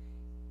name.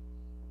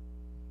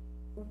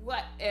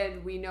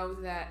 And we know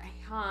that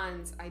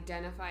Hans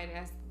identified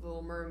as the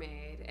Little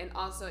Mermaid, and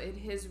also in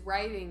his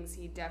writings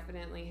he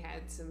definitely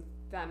had some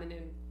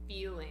feminine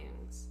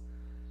feelings.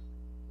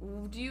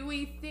 Do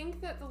we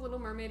think that the Little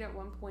Mermaid at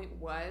one point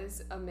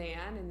was a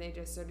man and they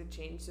just sort of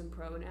changed some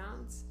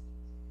pronouns?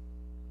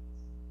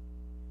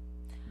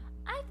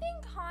 I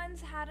think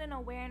Hans had an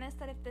awareness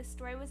that if this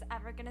story was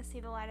ever going to see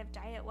the light of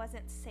day, it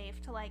wasn't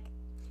safe to, like,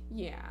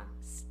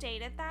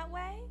 state it that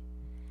way.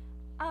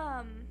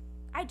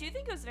 I do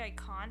think it was very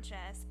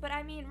conscious, but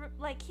I mean,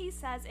 like, he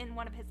says in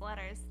one of his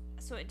letters,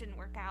 so it didn't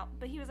work out,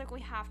 but he was like,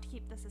 we have to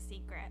keep this a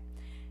secret.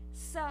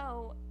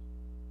 So,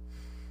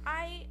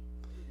 I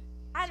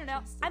don't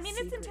know. I mean,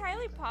 it's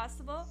entirely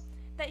possible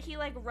that he,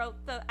 like,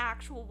 wrote the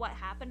actual what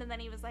happened, and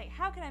then he was like,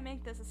 how can I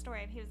make this a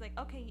story? And he was like,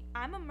 okay,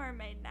 I'm a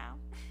mermaid now.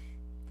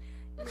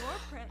 your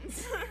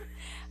prince.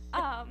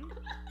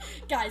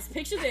 Guys,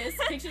 picture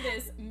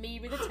this, me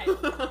with a tail.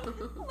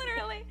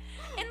 Literally.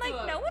 And,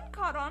 like, no one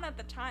caught on at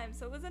the time,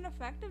 so it was an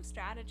effective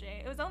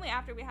strategy. It was only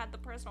after we had the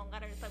personal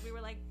letters that we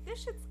were like,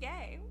 this shit's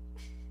gay.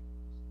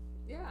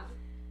 Yeah.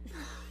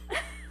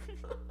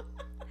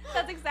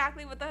 That's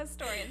exactly what the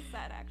historian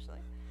said, actually.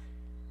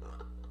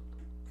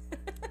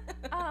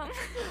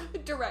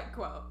 Direct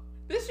quote.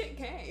 This shit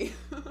gay.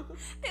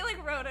 They,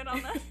 like, wrote it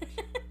on the...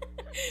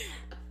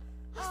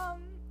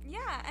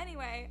 yeah,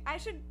 anyway, I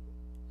should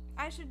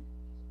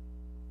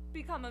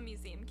become a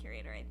museum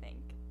curator, I think,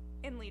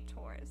 and lead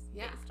tours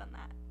based on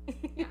that.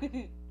 Yeah.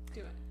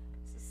 Do it.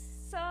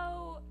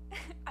 So,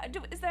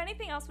 is there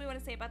anything else we want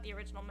to say about the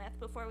original myth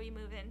before we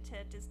move into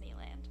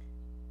Disneyland?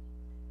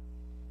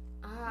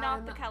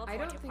 Not the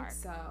California I don't think park.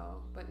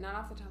 so, but not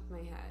off the top of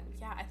my head.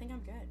 Yeah, I think I'm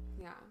good.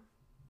 Yeah.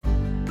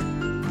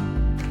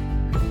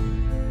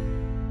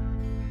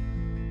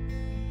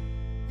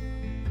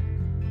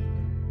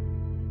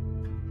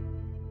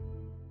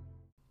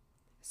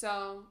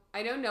 So,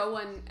 I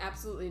know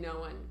absolutely no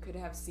one could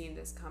have seen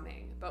this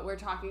coming, but we're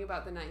talking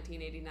about the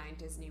 1989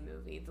 Disney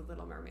movie, The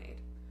Little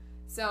Mermaid.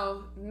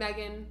 So,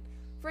 Megan,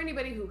 for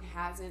anybody who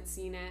hasn't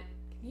seen it,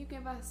 can you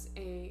give us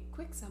a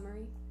quick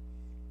summary?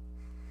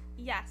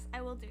 Yes,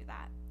 I will do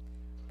that.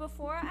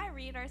 Before I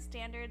read our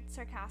standard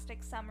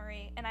sarcastic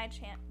summary and I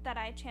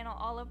channel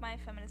all of my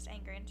feminist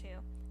anger into,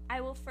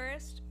 I will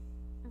first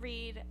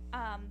read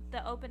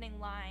the opening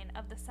line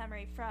of the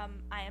summary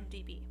from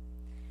IMDb.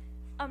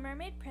 A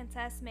mermaid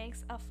princess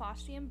makes a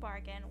Faustian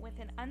bargain with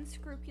an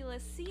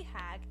unscrupulous sea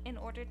hag in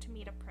order to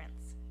meet a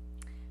prince.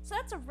 So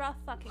that's a rough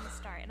fucking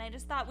start, and I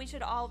just thought we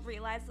should all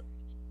realize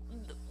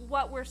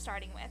what we're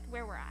starting with,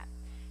 where we're at.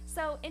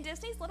 So in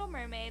Disney's Little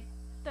Mermaid,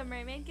 the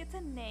mermaid gets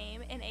a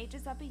name and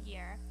ages up a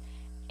year,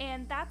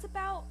 and that's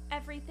about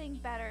everything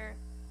better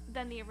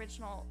than the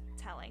original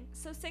telling.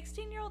 So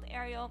 16-year-old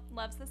Ariel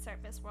loves the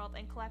surface world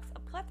and collects a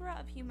plethora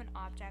of human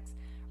objects.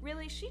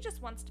 Really, she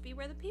just wants to be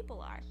where the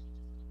people are.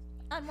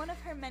 On one of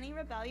her many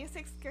rebellious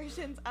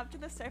excursions up to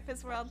the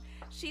surface world,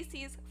 she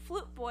sees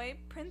flute boy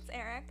Prince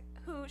Eric,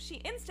 who she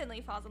instantly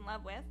falls in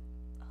love with.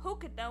 Who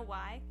could know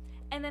why?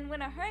 And then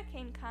when a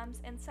hurricane comes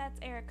and sets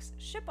Eric's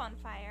ship on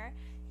fire,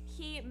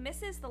 he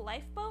misses the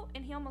lifeboat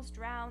and he almost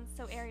drowns,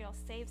 so Ariel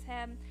saves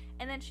him,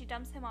 and then she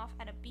dumps him off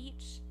at a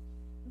beach.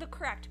 The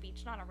correct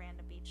beach, not a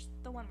random beach,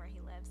 the one where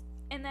he lives.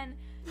 And then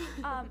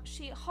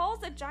she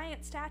hauls a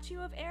giant statue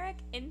of Eric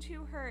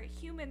into her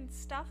human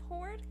stuff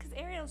hoard, because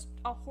Ariel's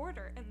a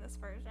hoarder in this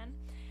version.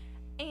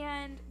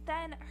 And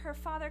then her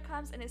father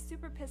comes and is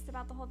super pissed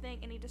about the whole thing,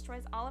 and he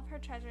destroys all of her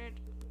treasured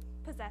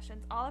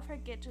possessions, all of her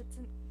gadgets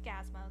and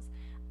gazmos.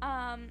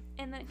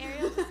 And then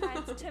Ariel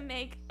decides to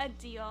make a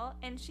deal,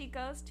 and she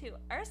goes to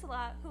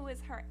Ursula, who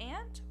is her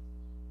aunt.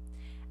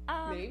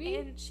 Maybe?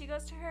 And she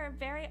goes to her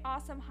very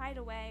awesome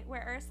hideaway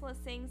where Ursula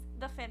sings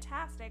the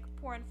fantastic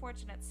Poor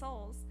Unfortunate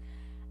Souls.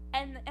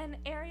 And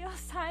Ariel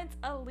signs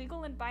a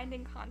legal and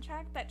binding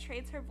contract that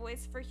trades her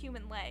voice for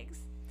human legs.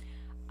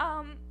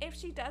 If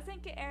she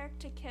doesn't get Eric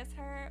to kiss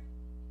her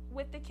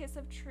with the kiss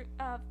of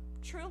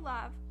true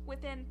love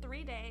within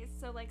 3 days,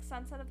 so like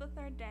sunset of the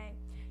third day,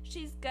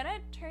 she's gonna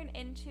turn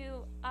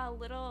into a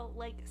little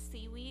like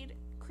seaweed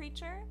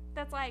creature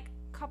that's like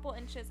a couple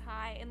inches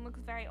high and looks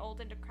very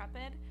old and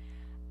decrepit.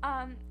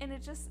 And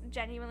it just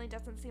genuinely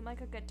doesn't seem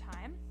like a good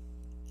time.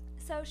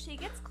 So she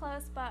gets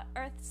close, but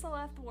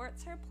Ursula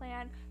thwarts her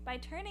plan by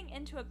turning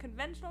into a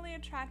conventionally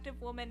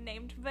attractive woman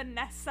named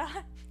Vanessa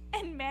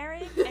and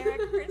marrying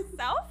Eric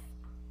herself.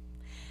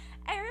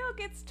 Ariel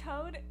gets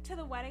towed to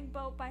the wedding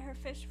boat by her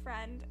fish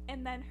friend,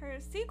 and then her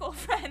seagull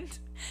friend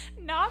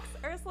knocks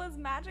Ursula's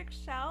magic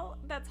shell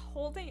that's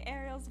holding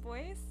Ariel's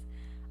voice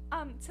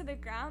to the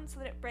ground so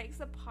that it breaks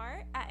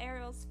apart at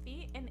Ariel's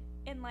feet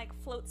and like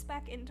floats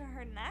back into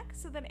her neck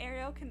so that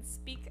Ariel can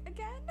speak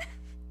again.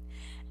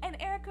 And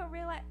Eric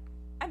realizes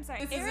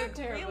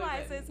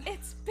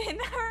it's been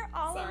her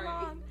all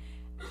along.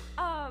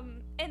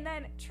 And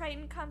then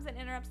Triton comes and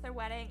interrupts their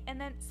wedding, and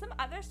then some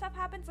other stuff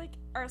happens, like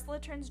Ursula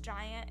turns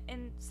giant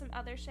and some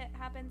other shit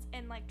happens,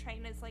 and like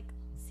Triton is like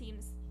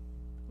seems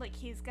like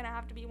he's gonna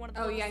have to be one of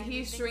the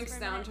he shrinks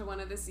down to one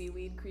of the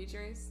seaweed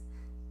creatures.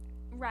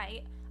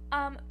 Right.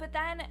 But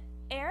then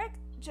Eric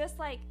just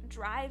like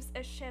drives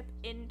a ship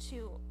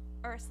into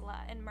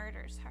Ursula and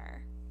murders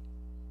her,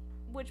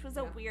 which was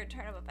a weird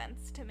turn of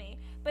events to me.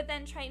 But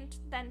then Triton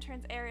then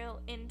turns Ariel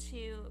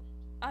into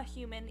a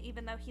human,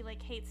 even though he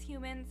like hates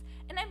humans,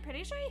 and I'm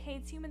pretty sure he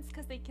hates humans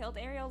because they killed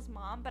Ariel's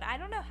mom, but I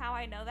don't know how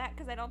I know that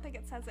because I don't think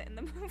it says it in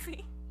the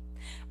movie.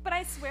 But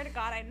I swear to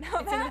God I know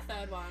it's that. It's in the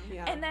third one.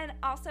 Yeah. And then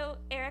also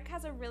Eric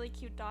has a really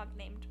cute dog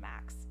named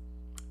Max.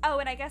 Oh,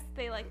 and I guess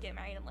they like get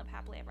married and live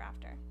happily ever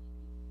after.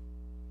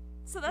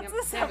 So that's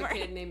the summary. They have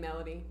a kid named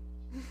Melody.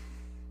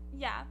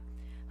 Yeah,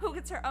 who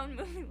gets her own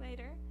movie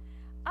later.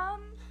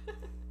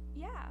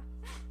 Yeah.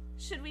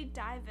 Should we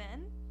dive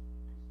in?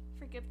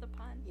 Forgive the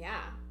pun. Yeah.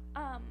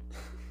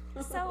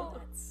 So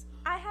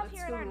I have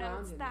here in our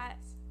notes that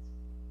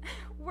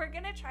we're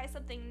going to try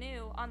something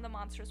new on the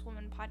Monstrous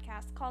Woman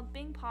podcast called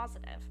Being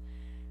Positive.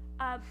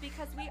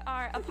 Because we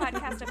are a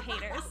podcast of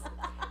haters.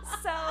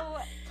 So,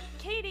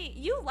 Katie,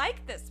 you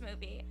like this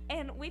movie,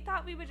 and we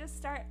thought we would just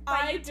start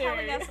by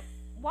telling us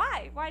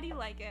why. Why do you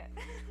like it?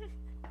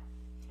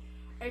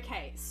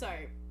 Okay, so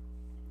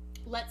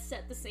let's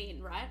set the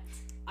scene, right?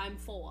 I'm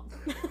 4.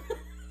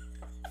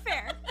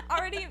 Fair.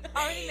 Already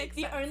makes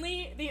sense.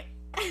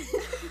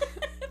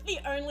 The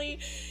only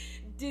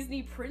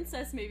Disney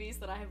princess movies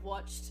that I have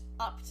watched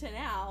up to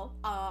now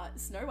are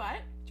Snow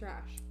White,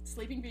 Trash.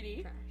 Sleeping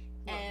Beauty, Trash.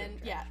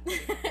 and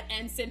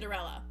and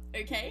Cinderella.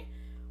 Okay,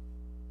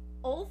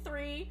 all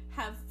 3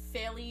 have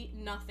fairly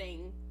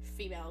nothing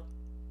female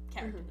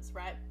characters,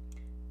 right?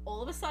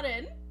 All of a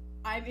sudden,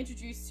 I'm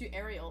introduced to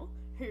Ariel,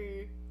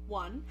 who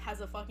 1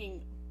 has a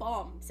fucking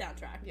bomb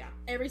soundtrack. Yeah.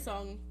 Every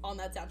song on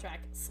that soundtrack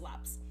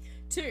slaps.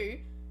 2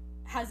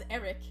 has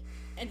Eric,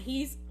 and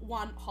he's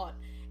 1 hot,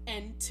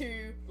 and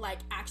 2 like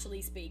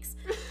actually speaks.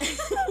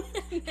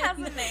 Has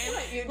a name.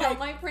 You don't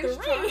like Prince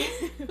 3.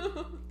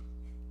 Charles.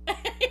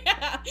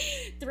 Yeah.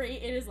 3,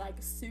 it is like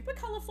super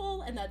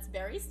colorful, and that's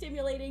very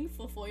stimulating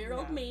for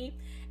 4-year-old me.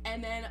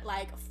 And then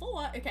like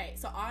 4, okay,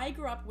 so I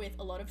grew up with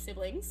a lot of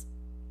siblings,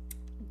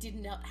 did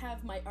not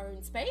have my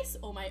own space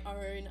or my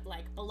own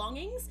like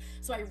belongings,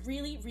 so I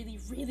really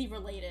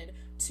related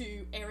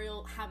to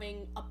Ariel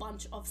having a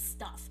bunch of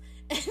stuff.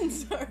 And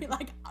so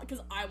like,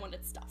 because I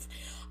wanted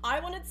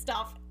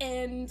stuff,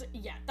 and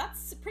yeah,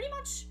 that's pretty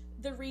much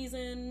the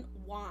reason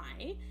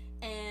why.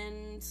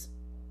 And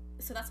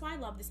so that's why I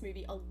love this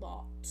movie a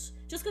lot,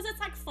 just because it's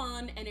like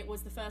fun, and it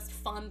was the first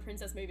fun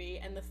princess movie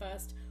and the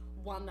first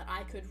one that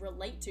I could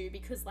relate to,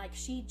 because like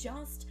she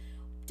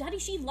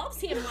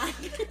loves him, like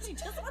she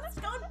just wants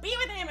to go and be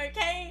with him,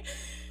 okay?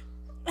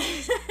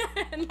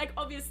 And like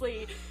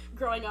obviously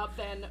growing up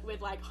then with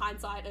like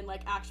hindsight and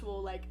like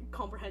actual like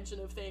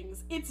comprehension of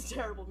things, it's a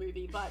terrible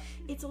movie, but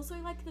it's also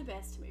like the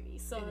best movie.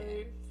 So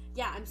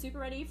yeah, I'm super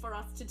ready for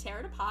us to tear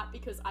it apart,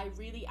 because I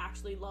really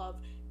actually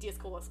love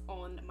discourse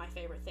on my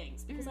favorite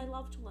things, because I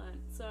love to learn.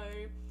 So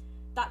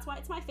that's why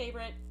it's my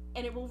favorite,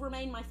 and it will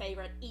remain my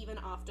favorite even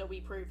after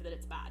we prove that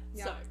it's bad.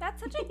 Yeah. So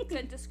That's such a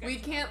good description. We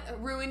can't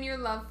ruin your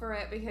love for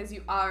it because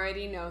you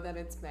already know that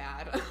it's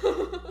bad.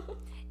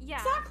 Yeah.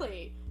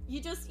 exactly.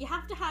 You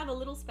have to have a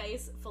little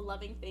space for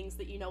loving things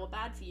that you know are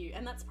bad for you,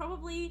 and that's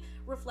probably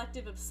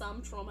reflective of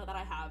some trauma that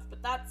I have,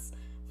 but that's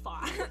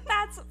fine.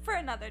 That's for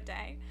another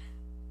day.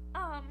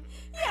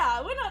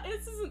 Yeah,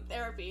 this isn't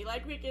therapy,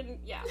 like we can,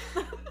 yeah.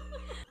 We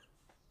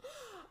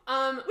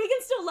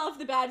can still love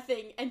the bad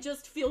thing and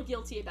just feel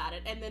guilty about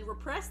it, and then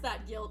repress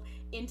that guilt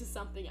into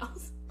something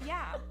else.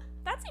 Yeah,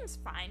 that seems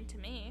fine to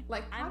me.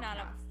 Like I'm not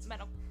a podcasts.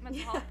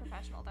 mental health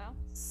professional, though.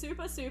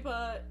 Super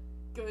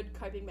good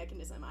coping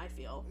mechanism, I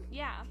feel.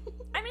 Yeah.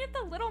 I mean, if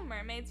the Little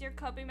Mermaid's your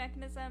coping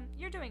mechanism,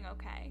 you're doing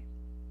okay.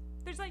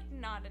 There's, like,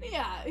 not anything.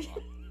 Yeah.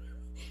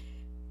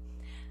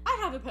 I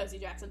have a Percy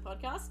Jackson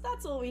podcast.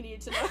 That's all we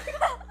need to know.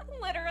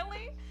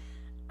 Literally.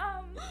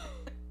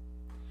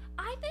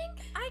 I think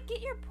I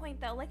get your point,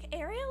 though. Like,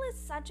 Ariel is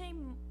such a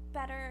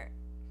better...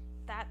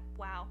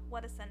 Wow,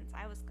 what a sentence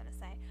I was gonna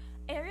say.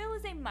 Ariel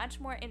is a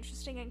much more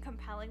interesting and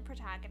compelling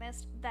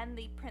protagonist than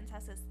the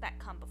princesses that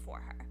come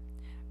before her.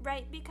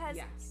 Right? Because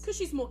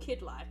she's more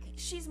kid-like.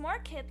 She's more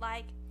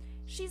kid-like.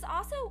 She's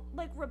also,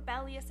 like,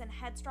 rebellious and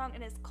headstrong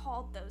and is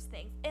called those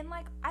things. And,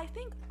 like, I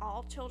think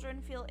all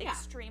children feel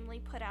extremely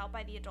put out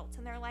by the adults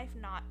in their life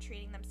not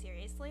treating them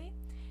seriously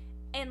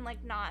and,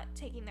 like, not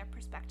taking their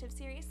perspective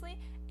seriously.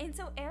 And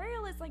so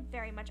Ariel is, like,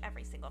 very much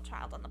every single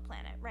child on the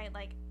planet, right?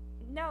 Like,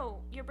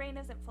 no, your brain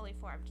isn't fully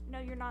formed. No,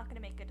 you're not going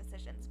to make good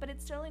decisions. But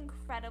it's still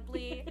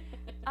incredibly,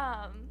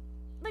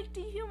 like,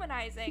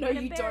 dehumanizing and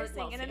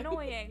embarrassing and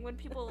annoying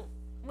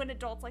when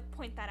adults, like,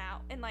 point that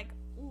out and, like,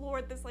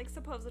 lord this, like,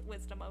 supposed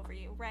wisdom over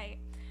you, right?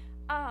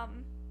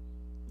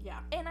 Yeah.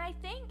 And I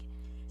think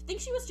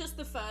she was just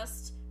the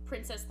first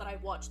princess that I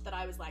watched that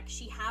I was like,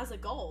 she has a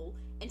goal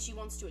and she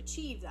wants to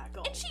achieve that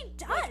goal. And she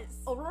does! Like,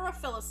 Aurora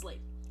fell asleep.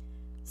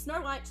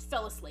 Snow White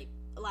fell asleep.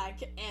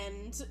 Like,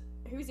 and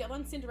who's the other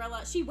one?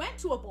 Cinderella. She went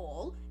to a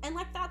ball, and,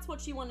 like, that's what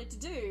she wanted to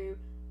do,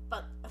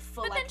 but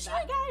for, but like, then she,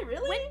 that guy,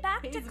 really? went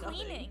back He's to nothing.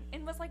 cleaning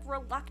and was, like,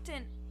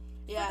 reluctant.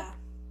 Yeah.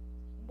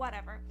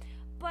 Whatever.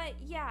 But,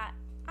 yeah,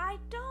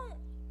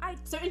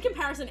 So in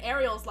comparison,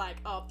 Ariel's like,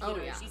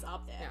 she's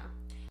up there.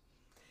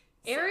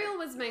 Yeah. Ariel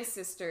was my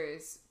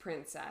sister's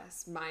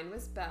princess. Mine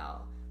was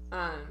Belle.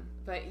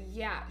 But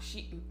yeah,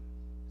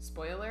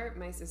 spoiler,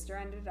 my sister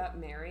ended up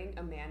marrying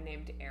a man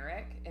named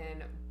Eric,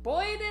 and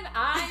boy did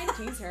I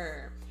tease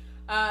her.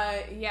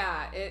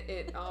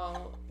 It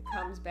all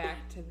comes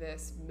back to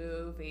this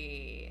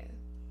movie.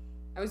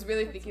 I was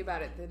really thinking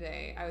about it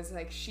today. I was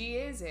like, she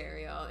is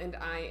Ariel and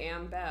I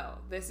am Belle.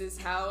 This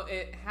is how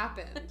it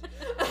happened.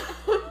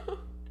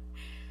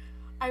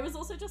 I was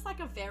also just like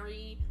a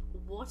very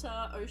water,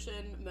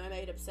 ocean,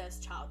 mermaid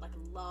obsessed child. Like,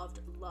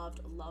 loved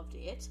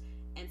it.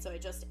 And so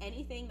just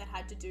anything that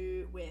had to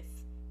do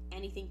with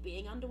anything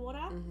being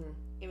underwater,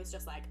 It was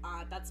just like,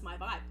 that's my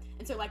vibe.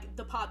 And so, like,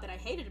 the part that I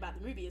hated about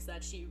the movie is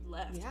that she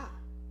left. Yeah.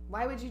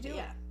 Why would you do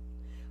Yeah. it?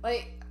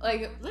 Like,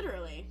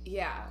 Literally.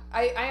 yeah.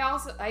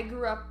 I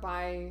grew up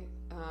by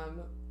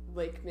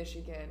Lake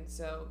Michigan,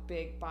 so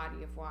big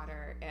body of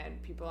water,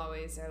 and people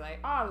always are like,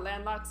 oh,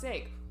 landlocked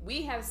sake.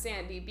 We have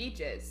sandy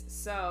beaches,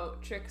 so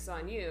trick's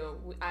on you.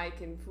 I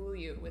can fool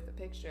you with a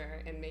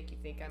picture and make you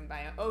think I'm by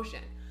an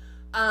ocean.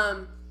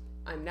 I'm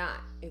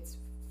not. It's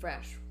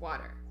fresh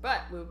water.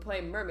 But we would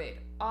play mermaid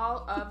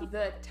all of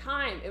the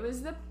time. It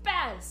was the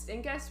best.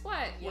 And guess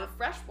what? Yeah. We're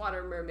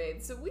freshwater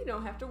mermaids, so we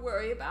don't have to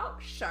worry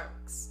about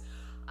sharks.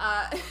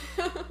 That's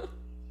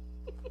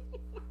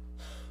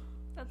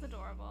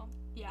adorable.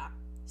 Yeah.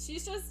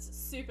 She's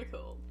just super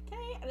cool.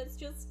 Okay? And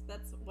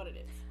that's what it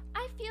is.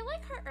 I feel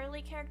like her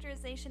early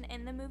characterization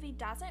in the movie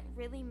doesn't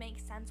really make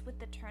sense with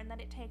the turn that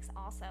it takes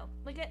also.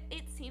 Like,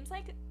 it seems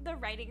like the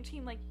writing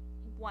team, like,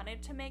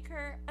 wanted to make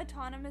her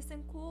autonomous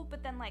and cool,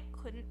 but then, like,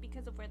 couldn't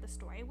because of where the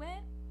story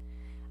went.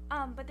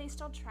 But they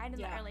still tried in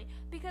the early.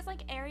 Because,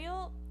 like,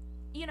 Ariel,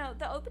 you know,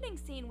 the opening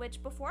scene,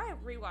 which before I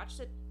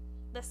rewatched it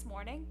this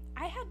morning,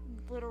 I had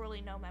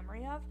literally no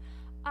memory of,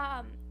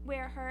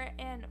 where her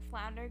and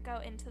Flounder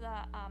go into the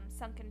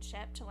sunken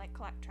ship to, like,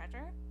 collect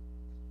treasure.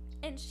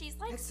 And she's,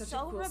 like,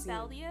 so cool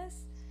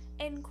rebellious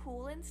and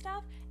cool and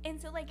stuff.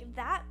 And so, like,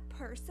 that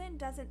person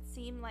doesn't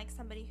seem like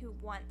somebody who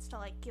wants to,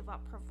 like, give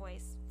up her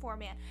voice for a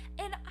man.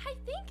 And I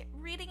think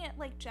reading it,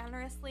 like,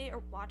 generously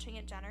or watching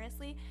it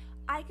generously,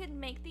 I could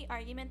make the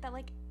argument that,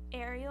 like,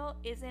 Ariel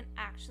isn't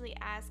actually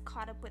as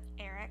caught up with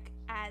Eric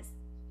as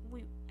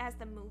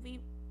the movie,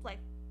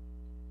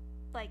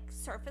 like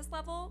surface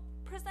level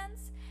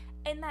presents.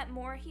 And that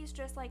more he's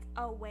just, like,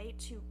 a way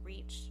to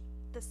reach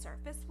the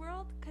surface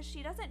world, because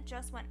she doesn't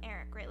just want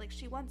Eric, right? Like,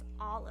 she wants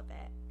all of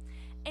it.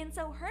 And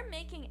so her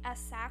making a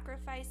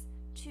sacrifice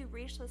to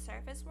reach the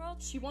surface world,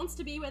 She wants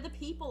to be where the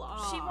people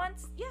are.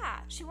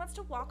 she wants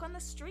to walk on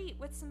the street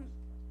with some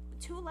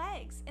 2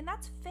 legs, and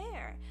that's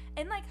fair.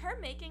 And, like, her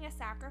making a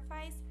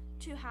sacrifice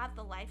to have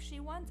the life she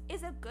wants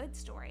is a good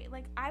story.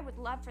 Like, I would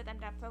love for them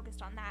to have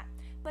focused on that,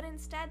 but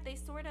instead they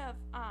sort of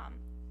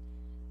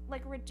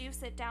like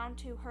reduce it down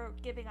to her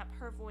giving up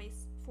her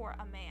voice for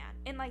a man.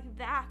 And, like,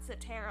 that's a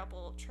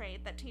terrible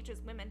trait that teaches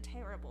women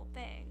terrible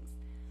things.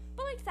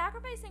 But, like,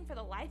 sacrificing for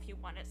the life you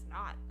want is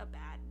not a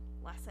bad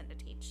lesson to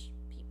teach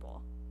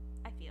people,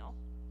 I feel.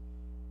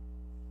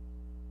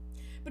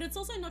 But it's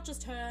also not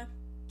just her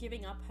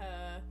giving up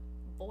her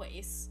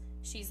voice.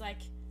 She's,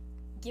 like,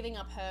 giving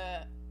up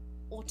her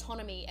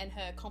autonomy and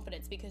her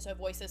confidence, because her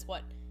voice is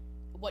what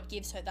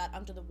gives her that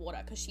under the water,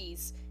 because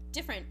she's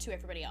different to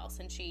everybody else,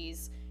 and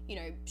she's, you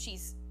know,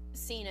 she's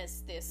seen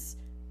as this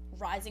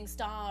rising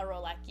star, or,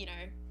 like, you know,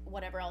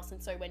 whatever else.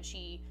 And so when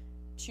she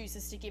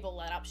chooses to give all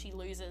that up, she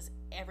loses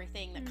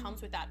everything that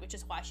comes with that, which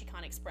is why she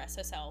can't express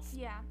herself.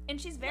 Yeah, and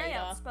she's very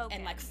outspoken.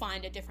 And, like,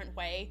 find a different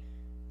way.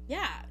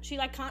 Yeah, she,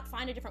 like, can't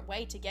find a different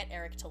way to get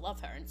Eric to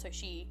love her. And so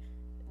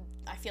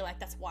I feel like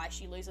that's why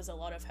she loses a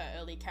lot of her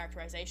early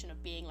characterization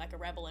of being, like, a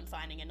rebel and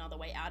finding another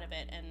way out of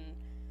it. And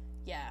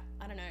yeah,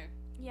 I don't know.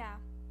 Yeah,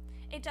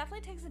 it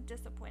definitely takes a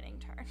disappointing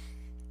turn.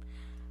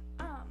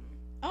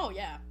 Oh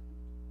yeah.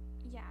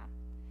 Yeah.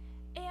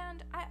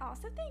 And I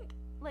also think,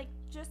 like,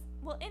 just,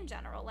 well, in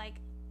general, like,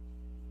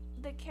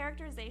 the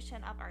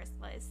characterization of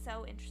Ursula is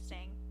so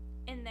interesting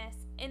in this.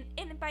 And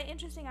by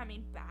interesting, I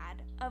mean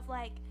bad. Of,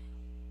 like,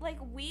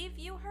 we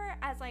view her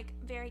as, like,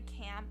 very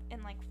camp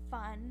and, like,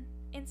 fun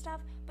and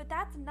stuff, but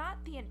that's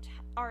not the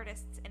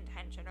artist's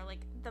intention, or,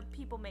 like, the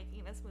people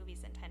making this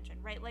movie's intention,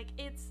 right? Like,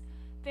 it's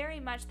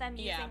very much them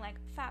using, like,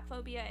 fat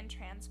phobia and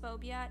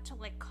transphobia to,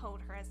 like,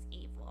 code her as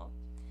evil.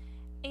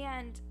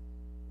 And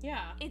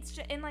yeah, it's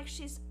just, and, like,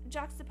 she's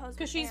juxtaposed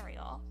with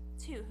Ariel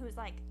too, who's,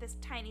 like, this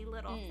tiny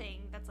little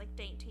thing that's, like,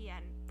 dainty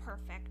and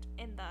perfect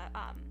in the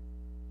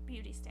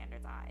beauty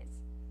standards' eyes.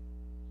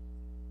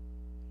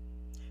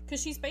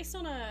 Because she's based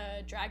on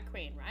a drag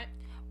queen, right?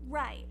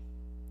 Right.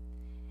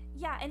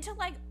 Yeah, and to,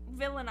 like,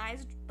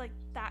 villainize, like,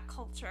 that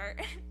culture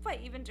by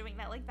even doing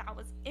that, like, that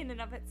was in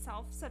and of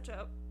itself such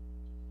a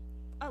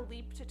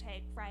leap to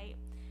take, right?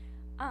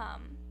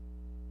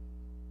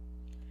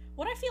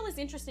 What I feel is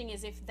interesting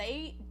is if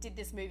they did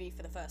this movie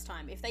for the first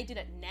time, if they did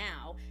it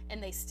now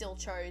and they still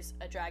chose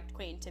a drag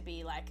queen to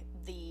be, like,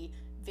 the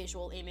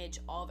visual image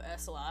of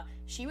Ursula,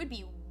 she would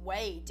be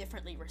way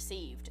differently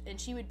received, and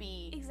she would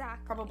be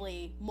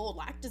probably more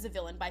liked as a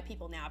villain by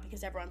people now,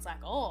 because everyone's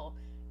like, oh,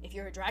 if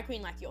you're a drag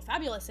queen, like, you're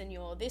fabulous, and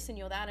you're this and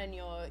you're that, and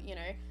you're, you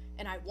know,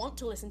 and I want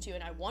to listen to you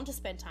and I want to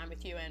spend time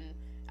with you. And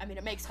I mean,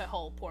 it makes her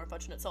whole Poor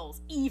Unfortunate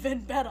Souls even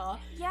better.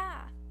 Yeah.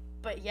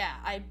 But yeah,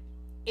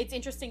 it's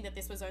interesting that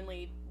this was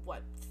only,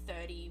 what,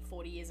 30,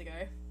 40 years ago?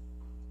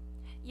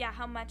 Yeah,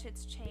 how much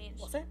it's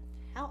changed. Was it?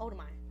 How old am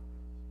I?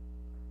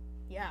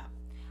 Yeah.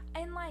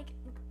 And, like,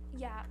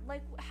 yeah,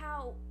 like,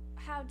 how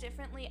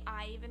differently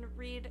I even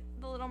read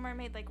The Little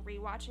Mermaid, like,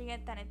 rewatching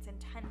it, than it's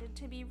intended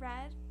to be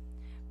read,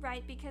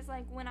 right? Because,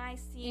 like, when I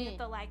see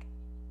the, like,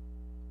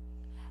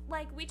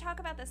 like, we talk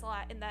about this a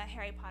lot in the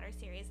Harry Potter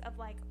series of,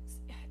 like,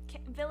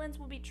 villains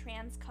will be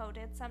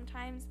transcoded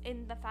sometimes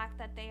in the fact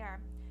that they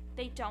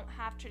don't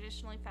have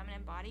traditionally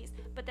feminine bodies,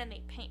 but then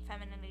they paint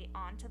femininity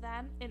onto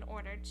them in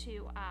order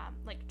to,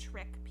 like,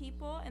 trick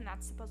people, and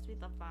that's supposed to be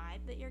the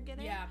vibe that you're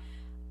getting. Yeah.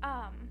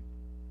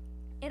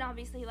 And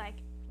obviously, like,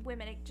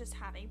 women just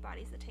having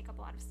bodies that take up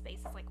a lot of space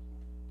is, like,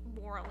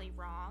 morally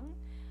wrong.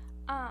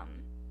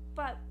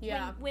 But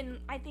Yeah. when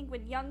I think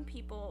when young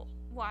people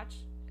watch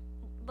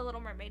The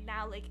Little Mermaid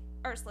now, like,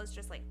 Ursula's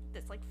just, like,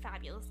 this, like,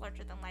 fabulous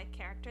larger-than-life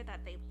character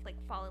that they, like,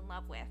 fall in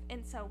love with.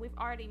 And so we've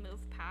already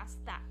moved past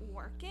that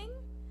working,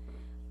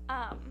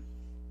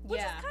 which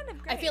is kind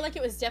of great. I feel like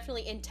it was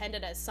definitely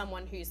intended as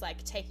someone who's,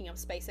 like, taking up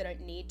space they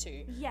don't need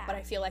to. Yeah. But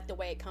I feel like the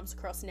way it comes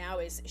across now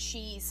is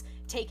she's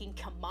taking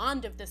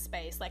command of the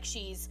space. Like,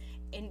 she's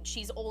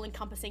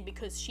all-encompassing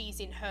because she's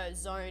in her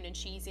zone and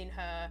she's in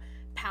her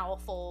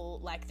powerful,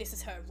 like, this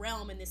is her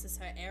realm and this is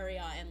her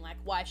area, and, like,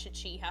 why should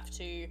she have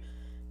to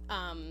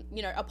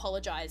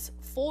apologize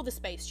for the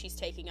space she's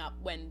taking up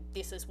when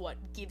this is what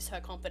gives her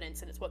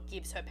confidence and it's what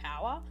gives her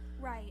power.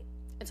 Right.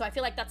 And so I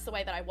feel like that's the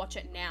way that I watch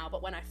it now,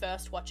 but when I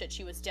first watched it,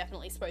 she was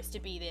definitely supposed to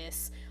be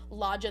this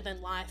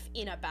larger-than-life,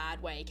 in a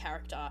bad way,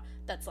 character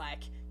that's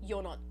like,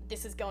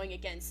 this is going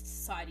against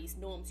society's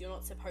norms, you're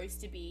not supposed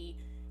to be,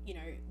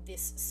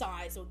 this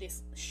size or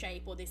this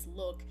shape or this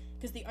look,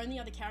 because the only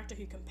other character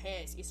who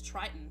compares is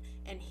Triton,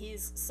 and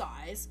his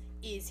size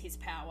is his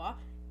power,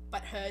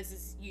 but hers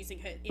is using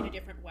her in a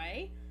different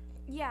way.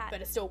 Yeah.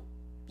 But it's still,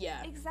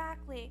 yeah.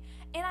 Exactly.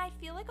 And I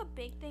feel like a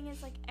big thing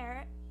is, like,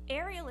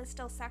 Ariel is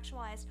still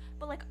sexualized,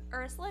 but, like,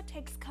 Ursula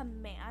takes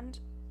command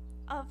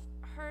of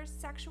her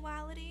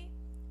sexuality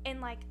and,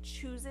 like,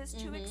 chooses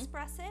to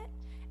express it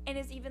and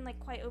is even, like,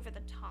 quite over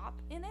the top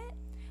in it.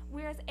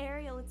 Whereas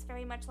Ariel, it's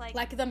very much like...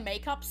 Like the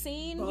makeup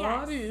scene?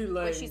 Body language.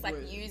 Where she's,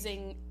 like,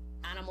 using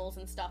animals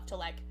and stuff to,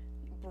 like,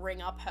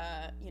 bring up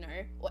her,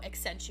 or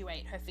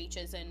accentuate her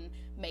features and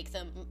make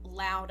them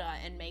louder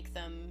and make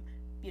them,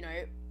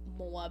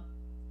 more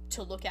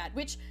to look at.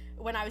 Which,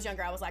 when I was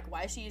younger, I was like,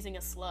 why is she using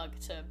a slug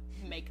to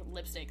make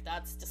lipstick?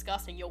 That's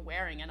disgusting. You're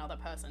wearing another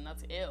person.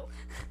 That's ill.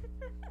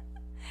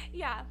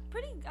 Yeah,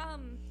 pretty,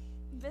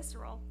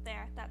 visceral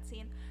there, that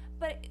scene.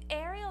 But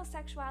Ariel's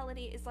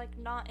sexuality is, like,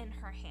 not in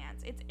her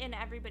hands. It's in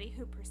everybody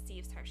who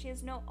perceives her. She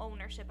has no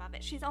ownership of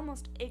it. She's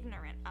almost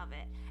ignorant of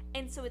it.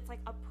 And so it's, like,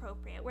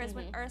 appropriate. Whereas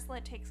when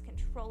Ursula takes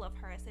control of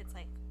hers, it's,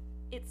 like,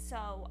 it's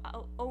so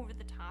over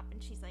the top,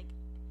 and she's, like,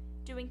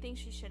 doing things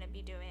she shouldn't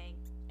be doing,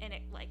 and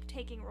it, like,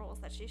 taking roles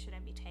that she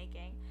shouldn't be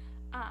taking.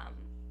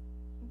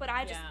 But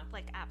I just,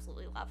 like,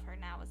 absolutely love her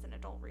now as an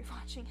adult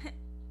rewatching it.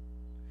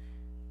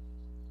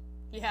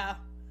 Yeah.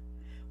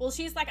 Well,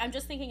 she's, like, I'm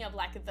just thinking of,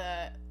 like,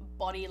 the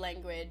body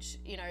language,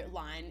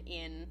 line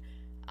in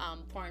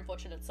Poor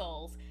Unfortunate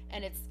Souls,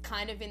 and it's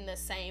kind of in the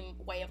same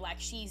way of, like,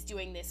 she's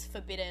doing this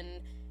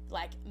forbidden,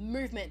 like,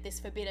 movement, this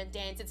forbidden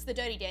dance. It's the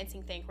Dirty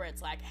Dancing thing where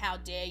it's like, how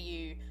dare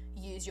you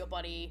use your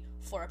body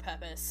for a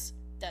purpose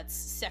that's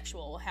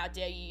sexual? How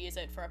dare you use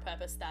it for a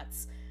purpose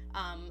that's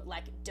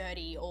like,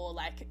 dirty or,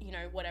 like,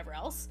 whatever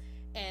else?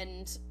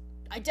 And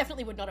I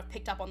definitely would not have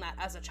picked up on that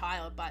as a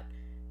child, but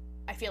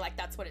I feel like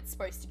that's what it's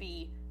supposed to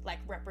be, like,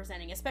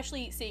 representing,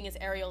 especially seeing as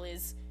Ariel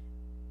is,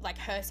 like,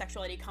 her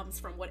sexuality comes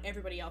from what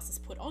everybody else has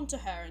put onto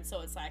her, and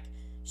so it's like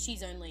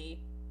she's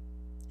only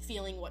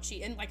feeling what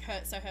she, and, like,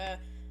 her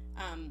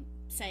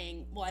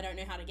saying, well, I don't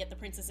know how to get the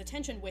prince's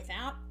attention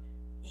without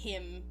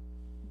him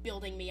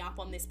building me up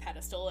on this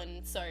pedestal,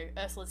 and so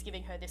Ursula's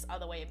giving her this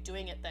other way of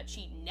doing it that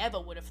she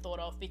never would have thought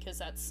of, because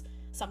that's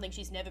something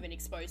she's never been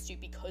exposed to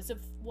because of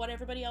what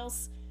everybody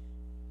else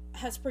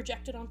has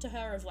projected onto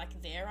her of,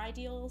 like, their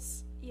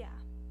ideals. Yeah.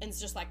 And it's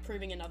just, like,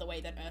 proving another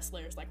way that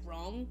Ursula is, like,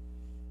 wrong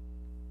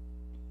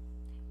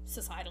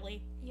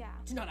societally. Yeah.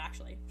 Not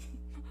actually.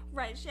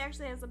 Right, she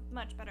actually has a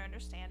much better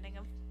understanding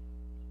of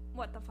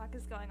what the fuck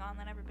is going on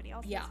than everybody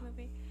else in this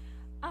movie.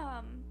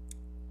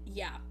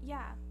 Yeah,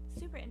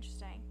 super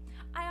interesting.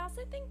 I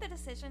also think the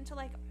decision to,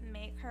 like,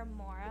 make her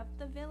more of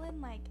the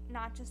villain, like,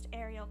 not just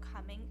Ariel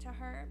coming to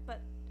her,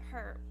 but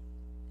her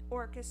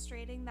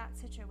orchestrating that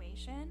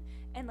situation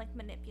and, like,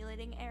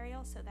 manipulating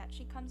Ariel so that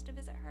she comes to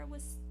visit her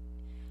was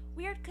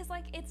weird, because,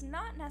 like, it's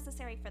not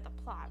necessary for the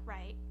plot,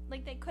 right?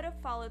 Like, they could have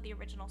followed the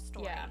original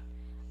story.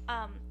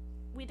 Yeah.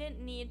 We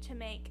didn't need to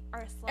make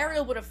Ursula...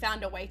 Ariel would have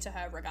found a way to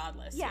her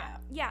regardless.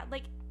 Yeah,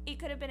 like, it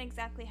could have been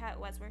exactly how it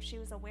was, where she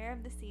was aware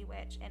of the Sea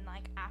Witch, and,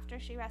 like, after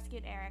she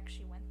rescued Eric,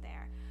 she went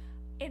there.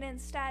 And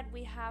instead,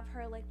 we have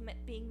her, like,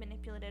 being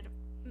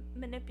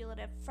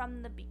manipulative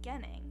from the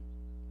beginning.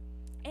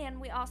 And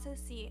we also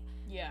see,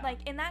 like,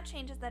 and that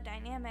changes the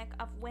dynamic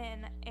of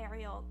when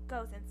Ariel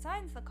goes and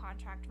signs the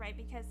contract, right?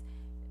 Because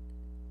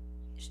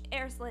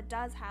Ursula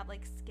does have,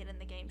 like, skin in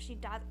the game. She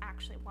does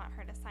actually want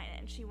her to sign it,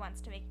 and she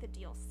wants to make the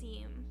deal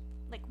seem,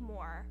 like,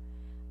 more,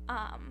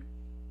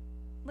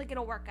 like,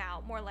 it'll work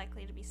out, more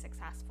likely to be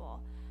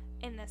successful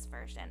in this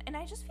version. And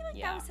I just feel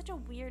like that was such a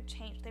weird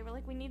change. They were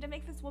like, we need to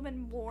make this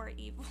woman more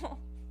evil.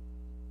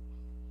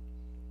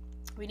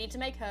 We need to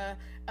make her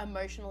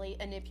emotionally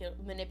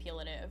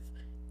manipulative.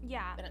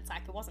 Yeah. And it's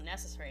like, it wasn't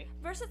necessary.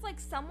 Versus, like,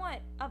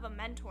 somewhat of a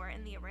mentor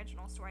in the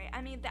original story.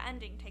 I mean, the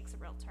ending takes a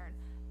real turn.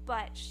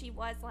 But she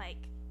was, like,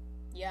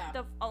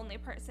 the only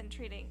person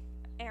treating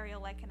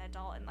Ariel like an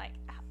adult and, like,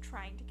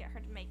 trying to get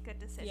her to make good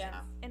decisions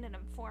in an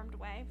informed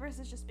way.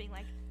 Versus just being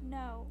like,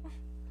 no,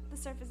 the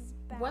surface is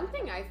bad. One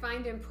thing I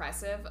find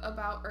impressive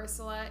about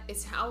Ursula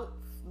is how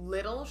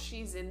little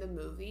she's in the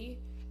movie.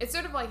 It's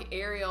sort of like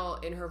Ariel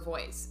in her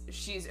voice.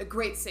 She's a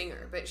great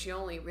singer, but she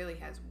only really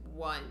has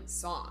one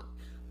song.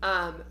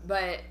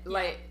 But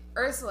like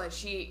Ursula,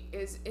 she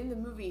is in the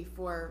movie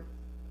for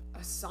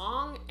a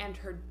song and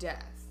her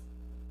death.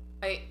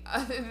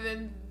 Other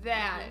than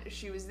that,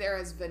 she was there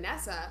as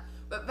Vanessa,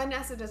 but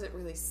Vanessa doesn't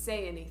really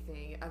say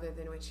anything other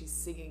than when she's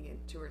singing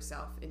it to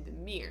herself in the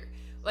mirror.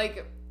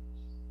 Like,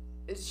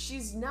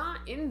 she's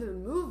not in the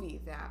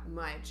movie that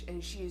much,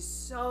 and she's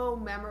so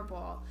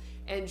memorable,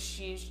 and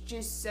she's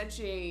just such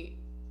a,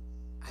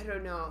 I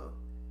don't know,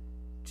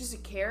 just a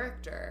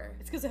character.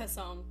 It's because of her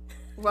song.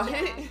 What?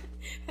 Yeah.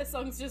 Her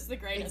song's just the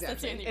greatest.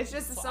 Exactly. It's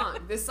just the song.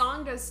 The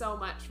song does so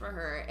much for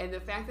her, and the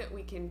fact that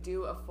we can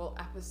do a full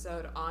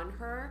episode on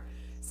her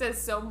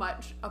says so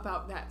much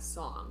about that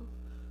song.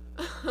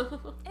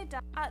 It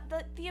does.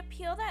 The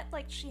appeal that,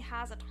 like, she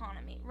has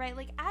autonomy, right?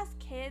 Like, as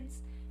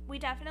kids, we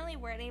definitely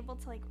weren't able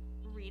to, like,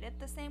 read it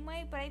the same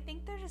way, but I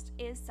think there just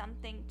is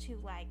something to,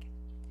 like,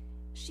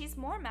 she's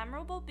more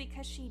memorable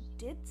because she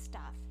did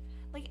stuff.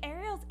 Like,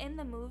 Ariel's in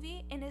the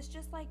movie and is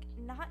just, like,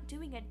 not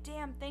doing a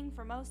damn thing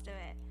for most of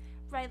it,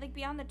 right? Like,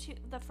 beyond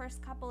the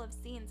first couple of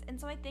scenes.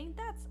 And so I think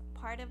that's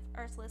part of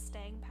Ursula's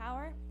staying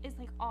power is,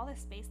 like, all the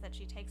space that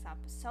she takes up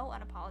so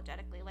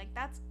unapologetically. Like,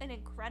 that's an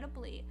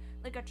incredibly,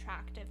 like,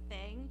 attractive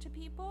thing to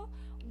people,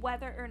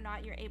 whether or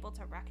not you're able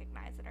to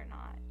recognize it or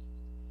not.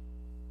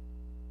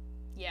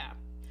 Yeah.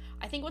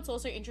 I think what's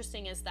also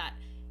interesting is that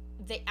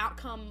the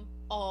outcome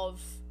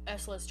of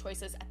Ursula's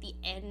choices at the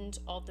end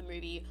of the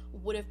movie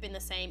would have been the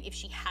same if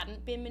she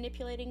hadn't been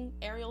manipulating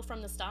Ariel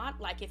from the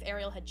start. Like, if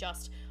Ariel had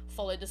just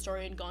followed the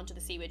story and gone to the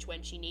Sea Witch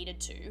when she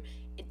needed to,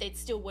 it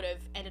still would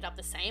have ended up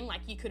the same.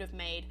 Like, you could have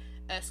made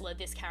Ursula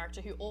this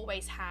character who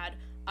always had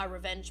a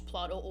revenge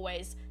plot or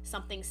always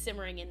something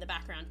simmering in the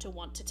background to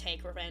want to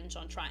take revenge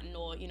on Triton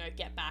or, you know,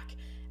 get back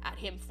at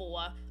him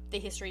for the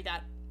history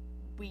that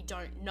we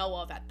don't know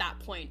of at that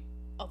point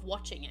of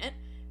watching it,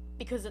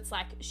 because it's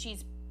like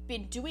she's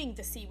been doing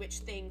the Sea Witch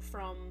thing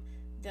from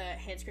the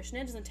Hans Christian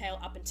Andersen tale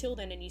up until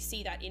then, and you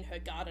see that in her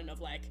garden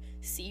of, like,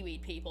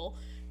 seaweed people,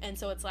 and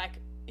so it's like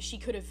she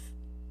could have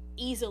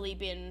easily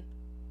been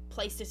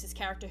placed as this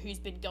character who's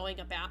been going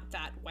about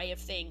that way of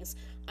things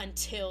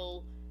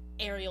until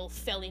Ariel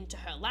fell into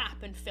her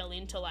lap and fell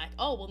into, like,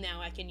 oh, well, now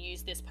I can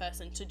use this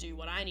person to do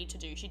what I need to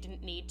do. She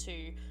didn't need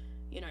to,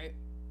 you know,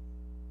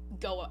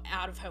 go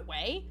out of her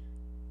way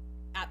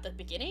at the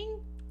beginning.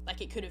 Like,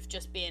 it could have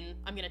just been,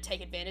 I'm going to take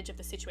advantage of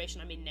the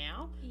situation I'm in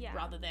now,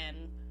 rather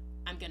than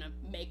I'm going to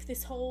make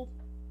this whole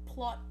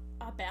plot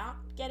about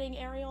getting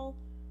Ariel.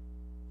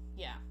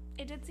 Yeah.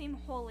 It did seem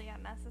wholly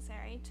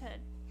unnecessary to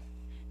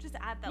just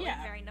add that,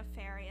 like, very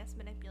nefarious,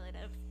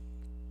 manipulative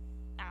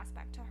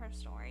aspect to her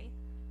story.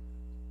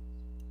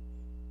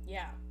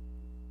 Yeah.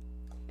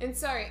 And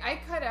sorry, I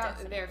cut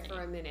out there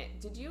for a minute.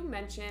 Did you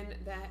mention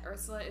that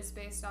Ursula is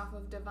based off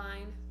of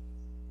Divine?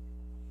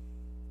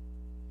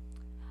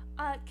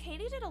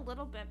 Katie did a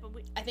little bit, but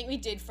I think we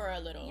did for a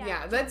little.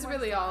 Yeah, that's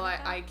really all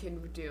I can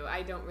do.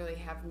 I don't really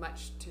have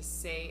much to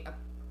say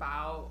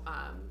about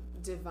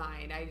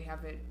Divine. I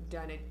haven't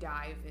done a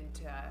dive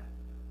into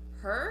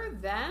her,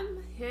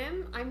 them,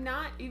 him. I'm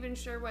not even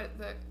sure what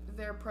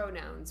their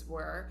pronouns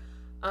were.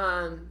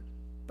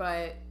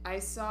 But I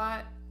saw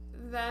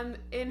them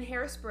in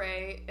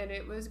Hairspray, and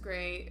it was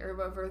great. Or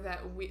whatever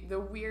the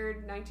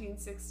weird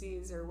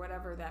 1960s or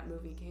whatever that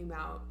movie came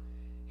out,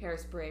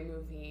 Hairspray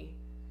movie.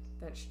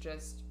 That's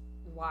just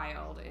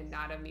wild and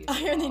not a musical.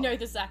 I only know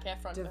the Zac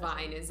Efron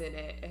Divine is in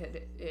it.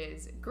 It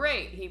is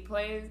great. They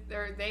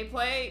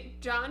play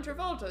John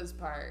Travolta's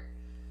part.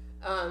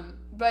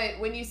 But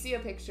when you see a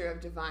picture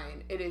of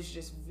Divine, it is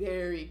just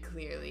very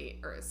clearly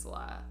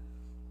Ursula.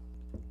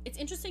 It's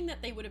interesting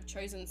that they would have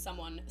chosen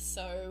someone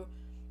so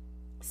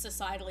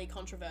societally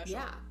controversial.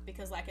 Yeah.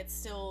 Because, like, it's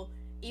still,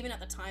 even at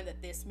the time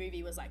that this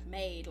movie was, like,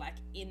 made, like,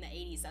 in the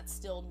 80s, that's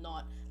still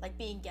not, like,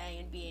 being gay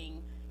and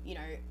being, you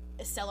know,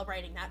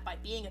 celebrating that by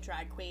being a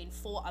drag queen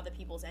for other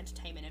people's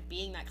entertainment and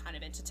being that kind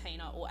of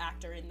entertainer or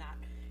actor in that,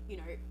 you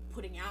know,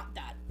 putting out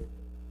that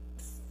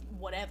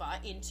whatever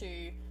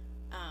into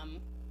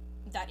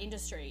that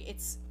industry.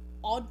 It's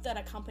odd that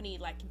a company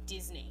like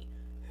Disney,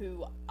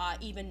 who are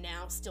even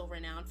now still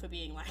renowned for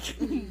being, like,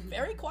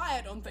 very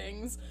quiet on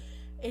things,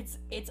 it's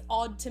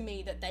odd to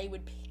me that they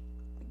would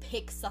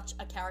pick such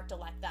a character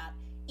like that.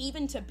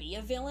 Even to be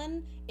a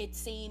villain, it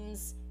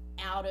seems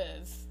out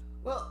of...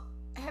 Well,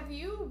 have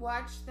you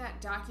watched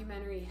that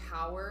documentary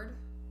Howard?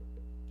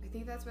 I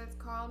think that's what it's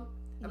called.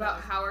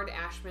 About Howard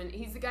Ashman.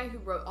 He's the guy who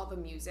wrote all the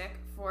music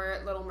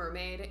for Little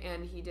Mermaid,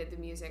 and he did the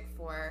music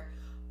for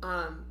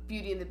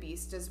Beauty and the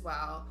Beast as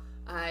well.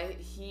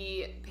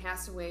 He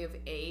passed away of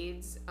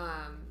AIDS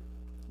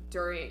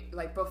during,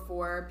 like,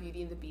 before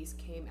Beauty and the Beast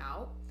came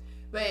out.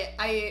 But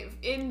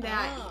in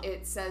that,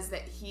 it says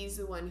that he's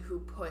the one who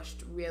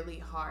pushed really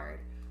hard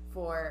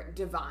for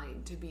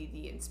Divine to be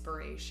the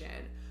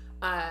inspiration.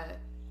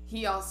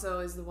 He also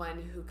is the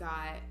one who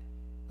got,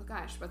 oh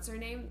gosh, what's her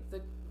name?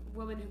 The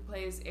woman who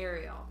plays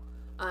Ariel.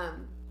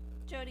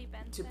 Jodie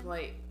Benson.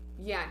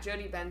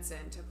 Jodie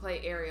Benson to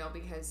play Ariel,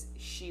 because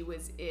she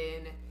was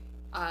in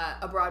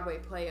a Broadway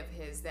play of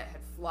his that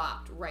had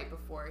flopped right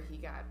before he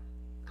got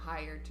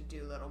hired to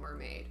do Little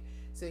Mermaid.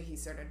 So he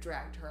sort of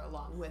dragged her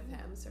along with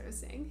him, sort of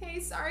saying, hey,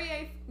 sorry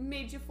I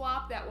made you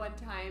flop that one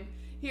time.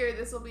 Here,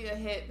 this will be a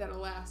hit that'll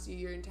last you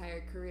your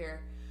entire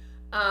career.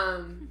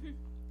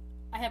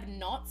 I have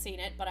not seen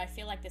it, but I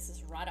feel like this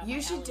is right up my alley.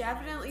 You should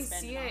definitely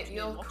see it.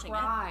 You'll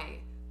cry.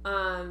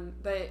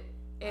 But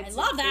I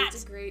love that.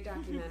 It's a great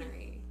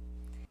documentary.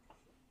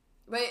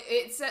 But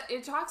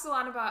it talks a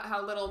lot about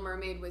how Little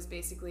Mermaid was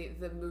basically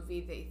the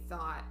movie they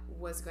thought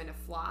was going to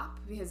flop,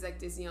 because like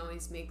Disney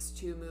always makes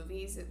two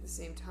movies at the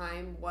same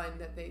time. One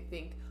that they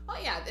think, oh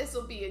yeah, this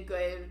will be a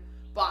good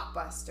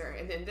blockbuster,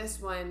 and then this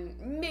one,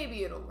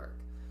 maybe it'll work.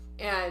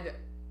 And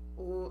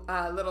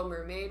Little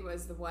Mermaid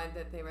was the one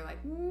that they were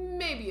like,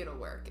 maybe it'll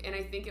work. And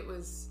I think it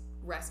was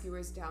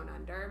Rescuers Down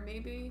Under,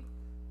 maybe.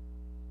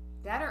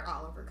 That or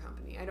Oliver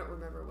Company. I don't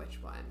remember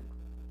which one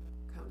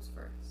comes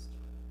first.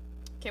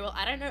 Okay, well,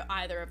 I don't know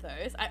either of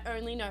those. I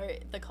only know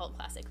the cult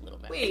classic Little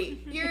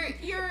Mermaid. Wait,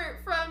 you're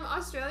from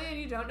Australia and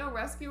you don't know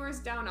Rescuers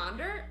Down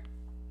Under?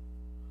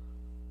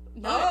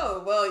 No.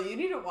 Oh, well, you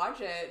need to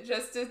watch it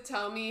just to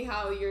tell me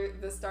how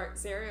the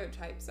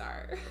stereotypes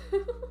are.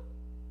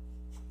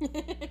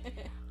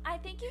 I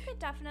think you could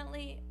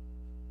definitely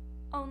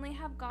only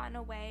have gotten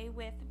away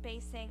with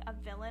basing a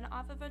villain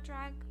off of a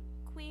drag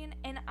queen,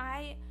 and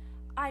I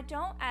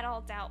don't at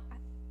all doubt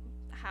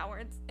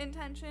Howard's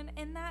intention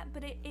in that,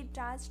 but it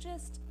does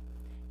just,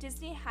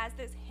 Disney has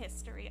this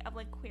history of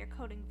like queer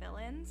coding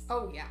villains.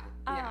 Oh yeah.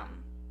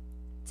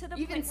 To the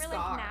Even point where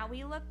Scar. like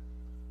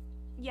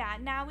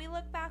now we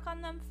look back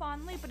on them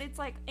fondly, but it's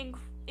like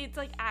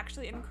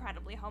actually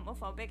incredibly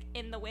homophobic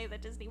in the way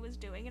that Disney was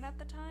doing it at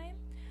the time,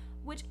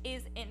 which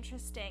is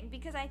interesting,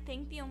 because I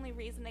think the only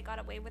reason they got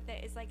away with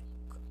it is like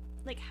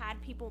had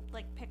people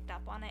like picked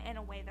up on it in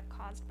a way that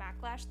caused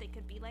backlash, they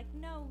could be like,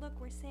 no, look,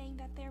 we're saying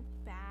that they're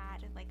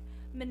bad, and like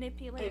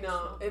manipulate. I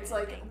know, it's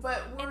like, things.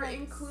 but we're like,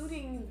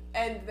 including,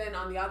 and then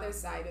on the other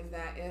side of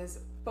that is,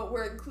 but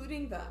we're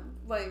including them.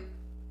 Like,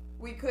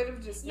 we could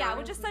have just not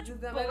which is such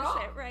included them bullshit, at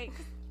all. right?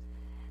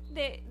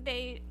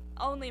 They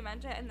only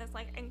meant it in this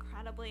like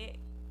incredibly,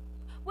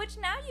 which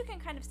now you can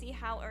kind of see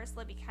how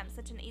Ursula becomes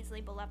such an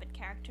easily beloved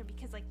character,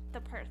 because like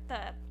the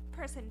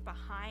person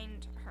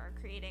behind her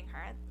creating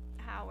her,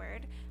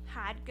 Howard,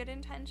 had good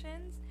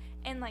intentions,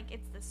 and like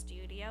it's the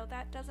studio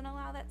that doesn't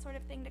allow that sort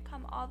of thing to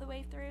come all the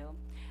way through.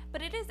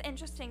 But it is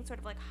interesting sort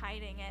of like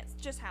hiding it,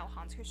 just how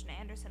Hans Christian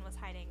Andersen was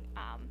hiding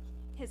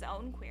his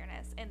own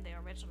queerness in the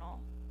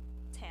original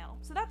tale.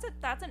 So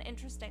that's an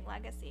interesting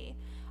legacy.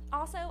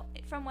 Also,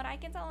 from what I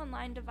can tell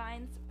online,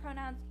 Divine's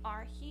pronouns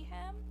are he,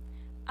 him.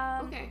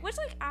 Okay. Which,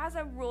 like, as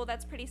a rule,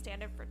 that's pretty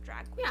standard for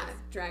drag queens. Yeah,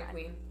 drag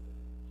queen.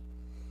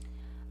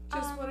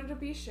 Just wanted to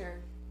be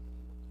sure.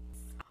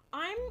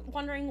 I'm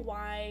wondering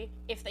why,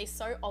 if they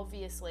so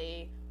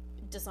obviously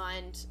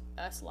designed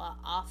Ursula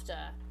after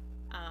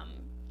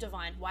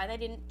Divine, why they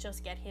didn't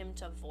just get him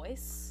to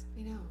voice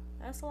I know.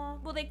 Ursula.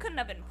 Well, they couldn't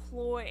have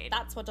employed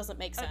That's what doesn't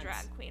make sense. a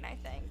drag queen, I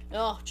think.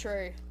 Oh,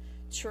 true.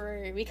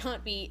 We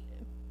can't be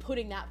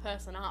putting that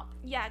person up.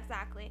 Yeah,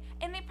 exactly.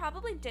 And they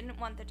probably didn't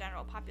want the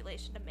general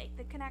population to make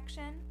the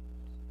connection.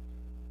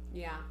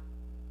 Yeah.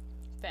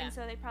 Fair. And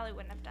so they probably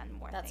wouldn't have done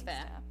more That's things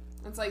fair.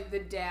 It's like the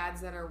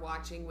dads that are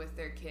watching with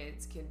their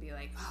kids can be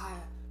like,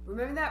 oh,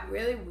 remember that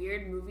really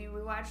weird movie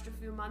we watched a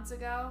few months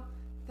ago?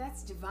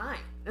 That's Divine.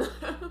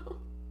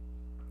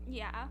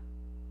 Yeah.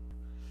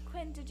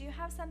 Quinn, did you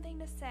have something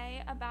to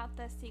say about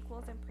the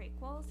sequels and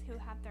prequels who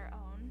have their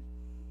own?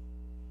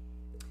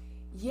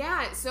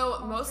 Yeah, so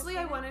Oh, mostly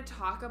I interesting. want to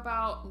talk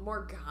about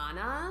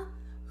Morgana,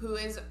 who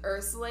is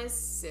Ursula's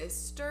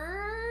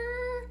sister.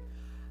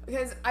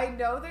 Because I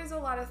know there's a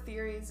lot of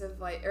theories of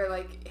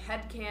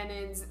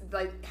headcanons.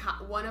 Like,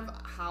 one of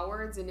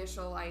Howard's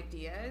initial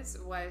ideas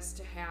was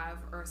to have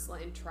Ursula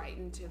and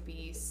Triton to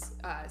be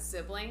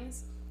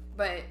siblings.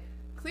 But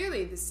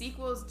clearly the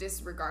sequels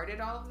disregarded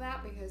all of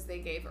that because they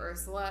gave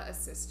Ursula a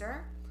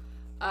sister.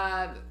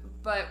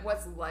 But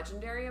what's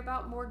legendary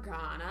about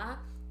Morgana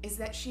is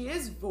that she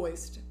is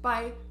voiced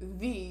by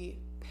the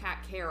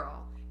Pat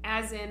Carroll.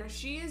 As in,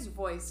 she is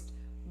voiced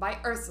by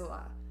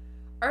Ursula.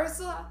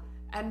 Ursula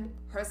and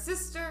her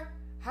sister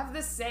have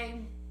the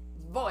same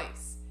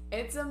voice.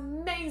 It's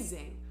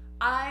amazing.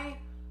 I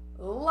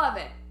love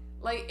it.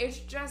 Like, it's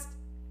just,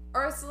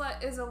 Ursula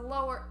is a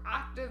lower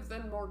octave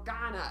than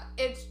Morgana.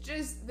 It's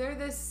just, they're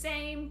the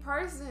same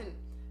person.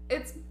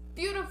 It's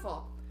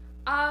beautiful.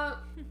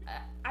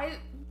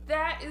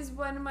 That is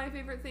one of my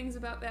favorite things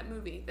about that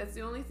movie. That's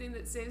the only thing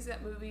that saves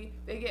that movie.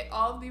 They get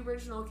all the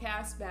original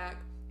cast back,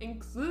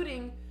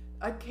 including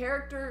a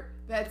character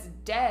that's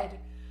dead,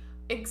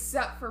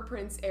 except for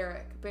Prince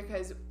Eric,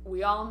 because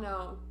we all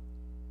know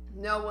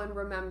no one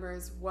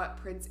remembers what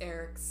Prince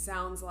Eric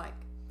sounds like,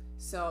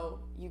 so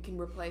you can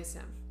replace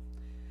him.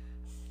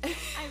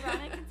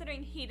 Ironic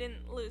considering he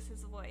didn't lose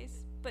his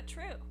voice, but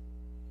true.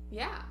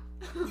 Yeah.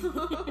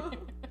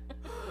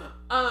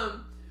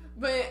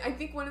 But I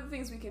think one of the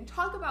things we can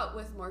talk about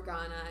with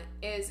Morgana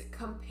is,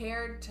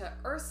 compared to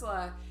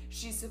Ursula,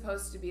 she's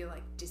supposed to be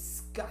like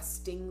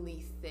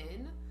disgustingly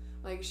thin.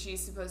 Like,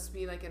 she's supposed to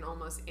be like an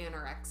almost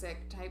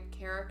anorexic type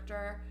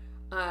character.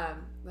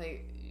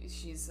 Like,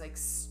 she's like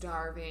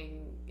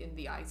starving in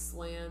the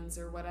Icelands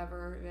or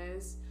whatever it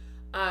is.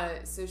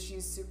 So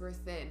she's super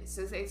thin.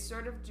 So they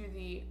sort of do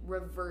the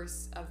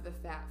reverse of the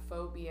fat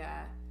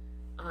phobia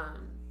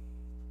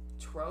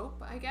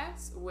trope, I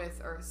guess,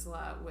 with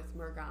Ursula, with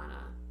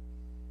Morgana.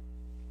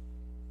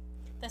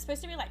 They're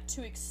supposed to be like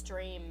two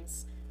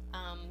extremes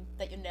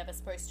that you're never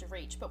supposed to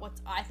reach. But what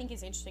I think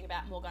is interesting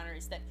about Morgana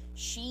is that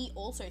she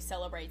also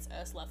celebrates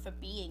Ursula for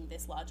being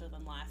this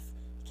larger-than-life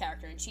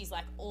character, and she's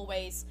like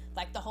always,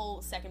 like, the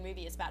whole second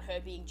movie is about her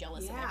being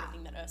jealous of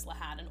everything that Ursula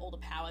had and all the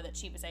power that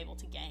she was able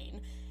to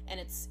gain. And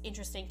it's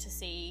interesting to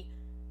see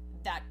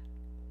that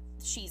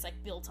she's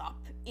like built up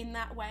in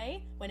that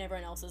way when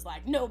everyone else is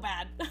like, no,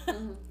 bad.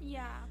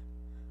 Yeah,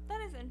 that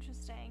is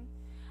interesting.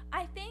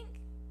 I think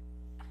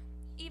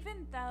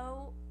even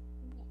though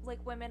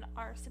like women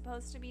are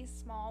supposed to be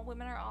small,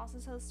 women are also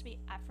supposed to be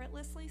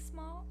effortlessly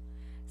small.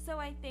 So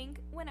I think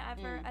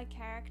whenever a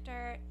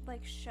character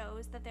like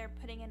shows that they're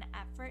putting an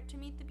effort to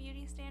meet the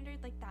beauty standard,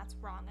 like, that's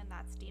wrong and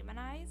that's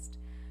demonized.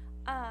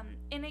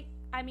 And it,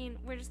 I mean,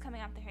 we're just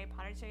coming off the Harry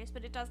Potter series,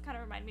 but it does kind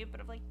of remind me a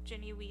bit of like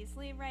Ginny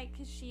Weasley, right?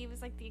 Because she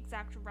was like the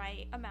exact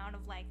right amount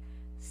of like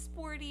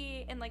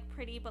sporty and like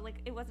pretty, but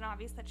like it wasn't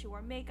obvious that she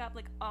wore makeup,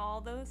 like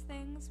all those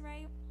things,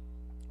 right?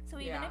 So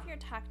even if you're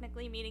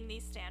technically meeting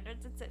these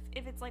standards, it's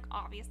if it's like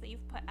obvious that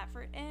you've put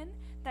effort in,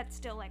 that's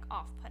still like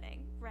off-putting,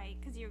 right?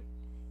 Because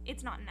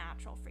it's not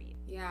natural for you.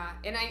 Yeah,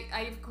 and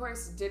I of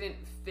course didn't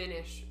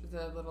finish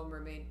The Little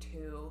Mermaid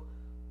 2,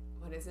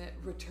 what is it?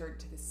 Return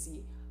to the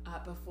Sea,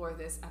 before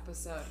this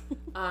episode.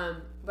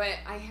 But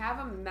I have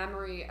a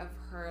memory of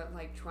her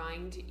like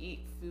trying to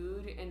eat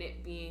food and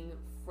it being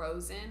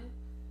frozen.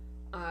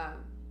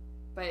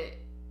 But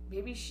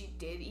maybe she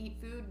did eat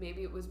food.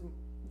 Maybe it was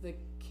the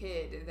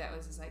kid that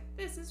was just like,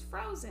 this is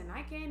frozen,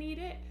 I can't eat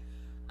it.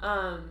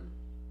 But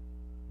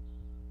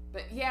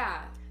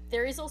yeah.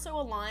 There is also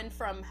a line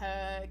from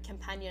her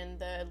companion,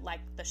 the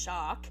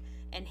shark,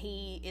 and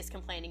he is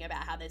complaining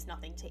about how there's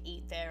nothing to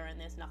eat there and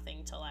there's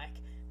nothing to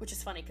like, which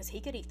is funny because he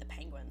could eat the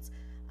penguins.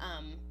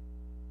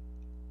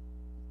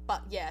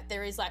 But yeah,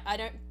 there is like, I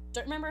don't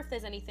remember if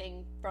there's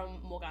anything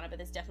from Morgana, but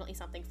there's definitely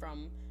something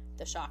from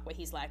the shark where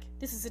he's like,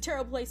 this is a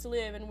terrible place to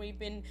live and we've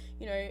been,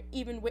 you know,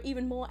 we're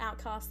even more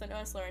outcast than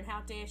Ursula, and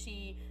how dare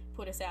she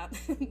put us out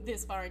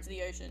this far into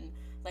the ocean.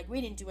 Like,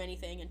 we didn't do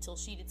anything until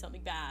she did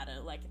something bad.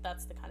 And like,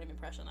 that's the kind of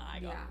impression that I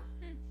got.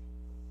 Yeah.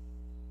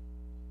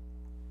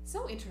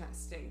 So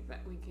interesting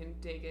that we can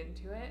dig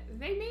into it.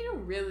 They made a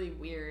really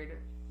weird,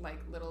 like,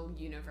 little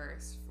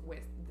universe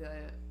with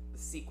the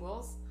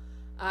sequels.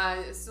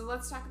 So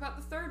let's talk about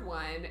the third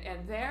one.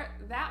 And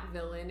that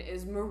villain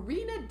is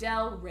Marina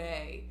Del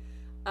Rey.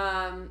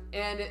 And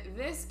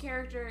this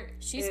character,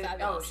 she's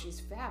fabulous. Oh,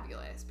 she's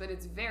fabulous. But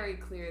it's very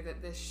clear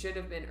that this should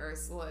have been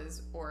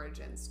Ursula's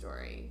origin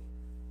story.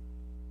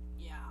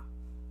 Yeah.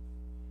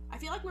 I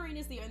feel like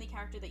Marina's the only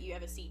character that you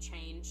ever see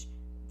change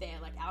their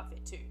like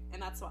outfit too,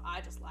 and that's why I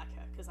just like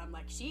her, because I'm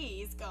like,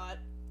 she's got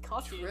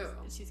costumes. True.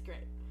 And she's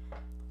great.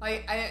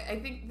 Like, I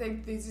think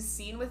there's a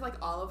scene with like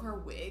all of her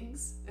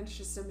wigs, and it's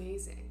just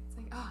amazing. It's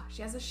like, oh,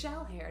 she has a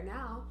shell hair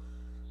now.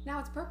 Now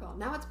it's purple.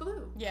 Now it's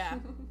blue. Yeah.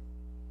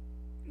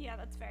 Yeah,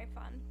 that's very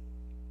fun.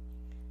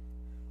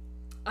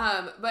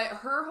 But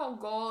her whole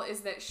goal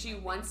is that she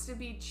wants to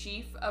be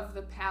chief of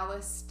the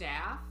palace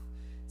staff.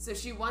 So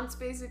she wants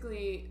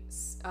basically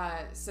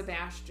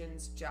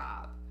Sebastian's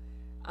job.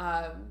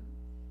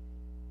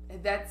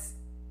 That's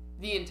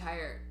the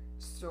entire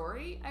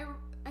story,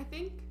 I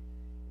think.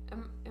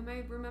 Am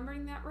I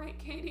remembering that right,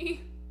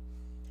 Katie?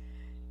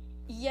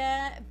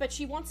 Yeah, but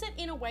she wants it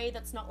in a way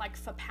that's not like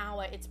for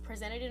power. It's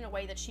presented in a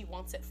way that she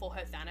wants it for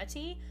her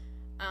vanity.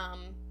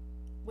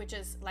 Which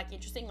is like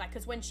interesting, like,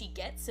 because when she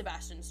gets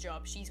Sebastian's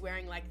job, she's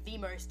wearing like the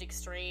most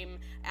extreme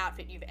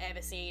outfit you've ever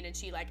seen, and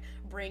she like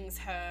brings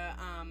her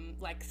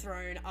like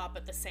throne up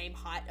at the same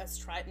height as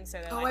Triton, so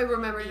they're like, I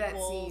remember that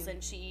equals,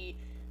 scene.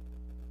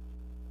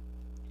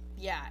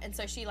 and and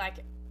so she like,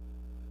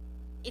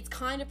 it's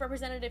kind of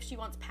representative. She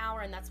wants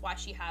power, and that's why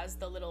she has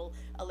the little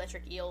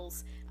electric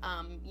eels,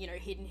 you know,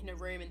 hidden in a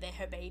room, and they're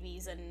her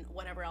babies and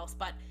whatever else.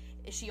 But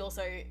she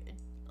also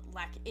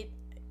like it.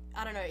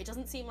 I don't know. It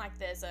doesn't seem like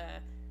there's a.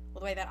 Well,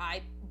 the way that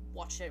I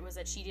watched it was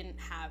that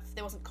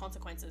there wasn't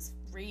consequences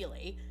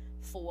really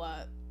for,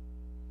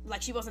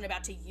 like, she wasn't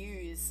about to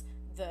use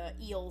the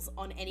eels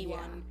on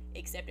anyone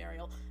except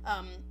Ariel.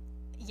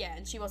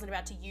 and she wasn't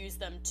about to use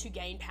them to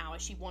gain power.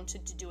 She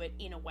wanted to do it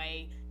in a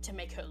way to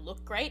make her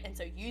look great, and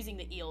so using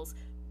the eels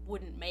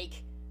wouldn't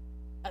make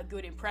a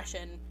good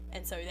impression,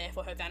 and so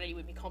therefore her vanity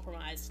would be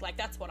compromised. Like,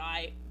 that's what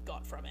I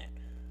got from it.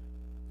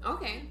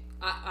 Okay,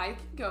 I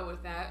can go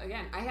with that.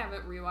 Again, I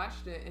haven't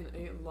rewatched it in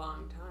a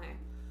long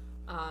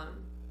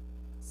time,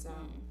 so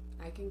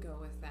I can go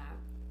with that.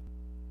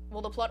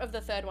 Well, the plot of the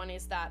third one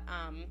is that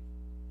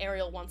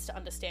Ariel wants to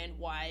understand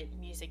why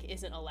music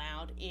isn't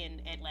allowed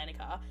in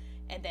Atlantica,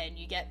 and then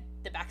you get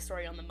the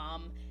backstory on the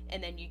mum,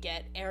 and then you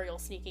get Ariel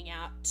sneaking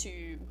out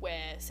to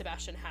where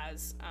Sebastian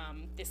has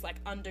this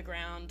like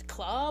underground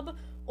club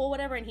or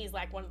whatever, and he's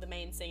like one of the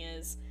main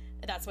singers.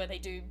 That's where they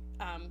do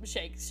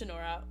Shake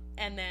Shinora,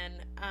 and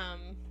then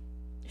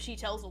she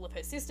tells all of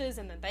her sisters,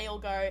 and then they all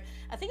go.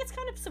 I think it's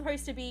kind of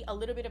supposed to be a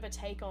little bit of a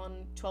take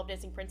on 12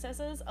 Dancing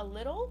Princesses, a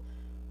little.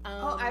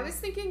 I was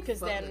thinking because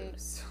then.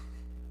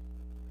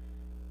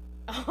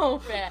 Oh,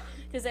 fair.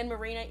 Because then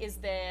Marina is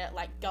their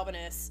like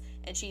governess,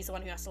 and she's the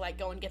one who has to like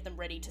go and get them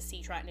ready to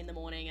see Triton in the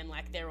morning, and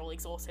like they're all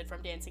exhausted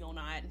from dancing all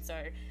night, and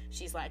so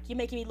she's like, "You're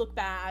making me look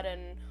bad,"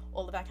 and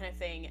all of that kind of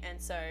thing.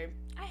 And so,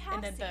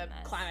 and then the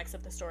climax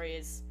of the story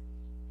is.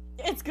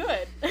 It's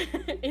good.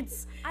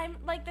 I'm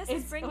like, this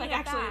is bringing like, it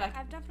actually, back. like,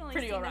 I've definitely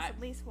pretty seen alright. this at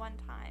least one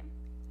time.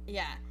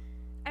 Yeah.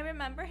 I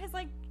remember his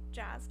like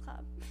jazz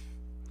club.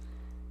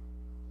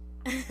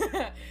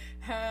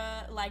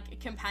 Her like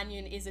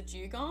companion is a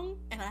dugong,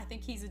 and I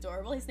think he's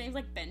adorable. His name's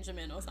like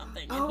Benjamin or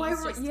something. Oh, and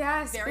he's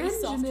yes, very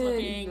Benjamin. soft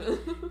looking,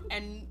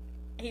 and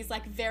he's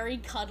like very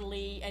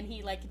cuddly, and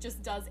he like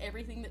just does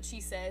everything that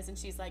she says, and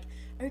she's like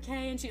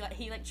okay, and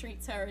he like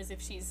treats her as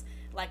if she's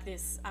like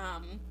this.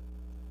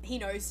 He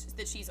knows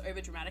that she's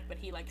over dramatic, but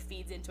he like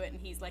feeds into it,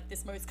 and he's like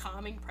this most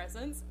calming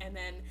presence. And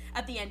then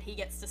at the end, he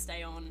gets to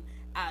stay on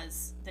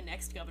as the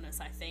next governess,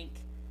 I think.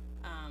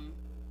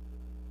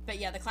 But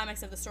yeah, the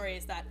climax of the story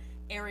is that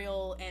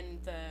Ariel and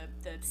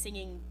the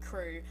singing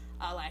crew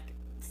are like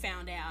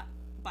found out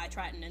by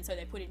Triton, and so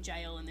they're put in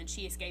jail, and then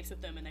she escapes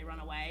with them, and they run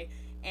away,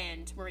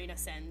 and Marina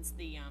sends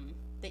the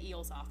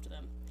eels after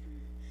them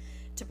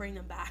to bring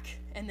them back,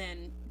 and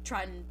then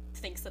Triton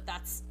thinks that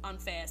that's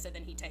unfair, so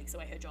then he takes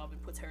away her job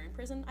and puts her in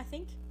prison, I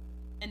think.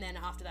 And then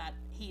after that,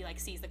 he like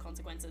sees the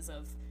consequences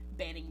of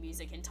banning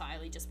music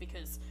entirely just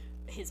because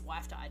his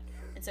wife died.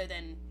 And so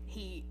then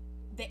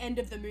the end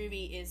of the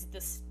movie is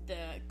the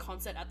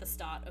concert at the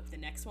start of the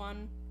next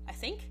one, I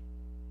think.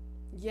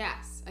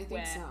 Yes, I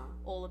think so.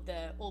 All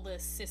the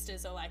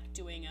sisters are like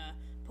doing a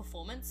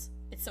performance.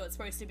 It's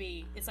supposed to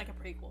be, it's like a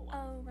prequel one.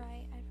 Oh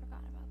right, I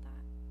forgot about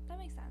that. That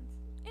makes sense.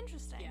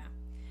 Interesting. Yeah.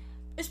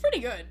 It's pretty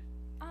good.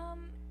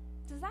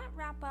 Does that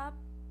wrap up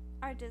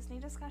our Disney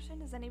discussion?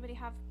 Does anybody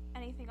have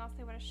anything else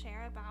they want to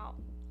share about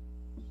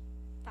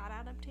that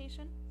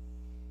adaptation?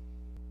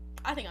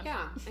 I think I'm good.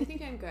 I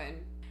think I'm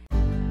good.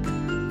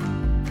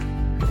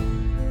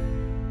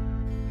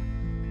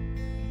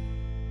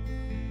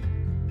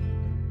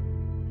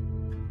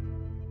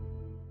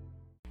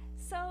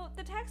 So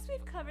the texts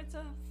we've covered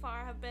so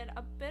far have been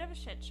a bit of a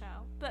shit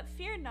show, but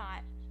fear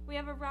not, we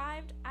have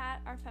arrived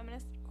at our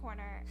feminist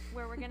corner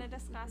where we're going to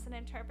discuss an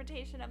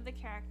interpretation of the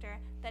character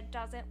that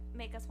doesn't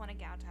make us want to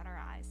gouge out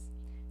our eyes.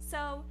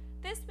 So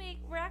this week,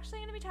 we're actually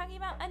going to be talking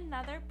about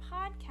another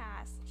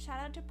podcast. Shout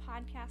out to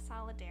Podcast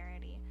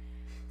Solidarity.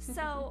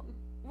 So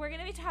we're going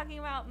to be talking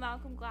about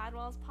Malcolm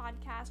Gladwell's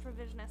podcast,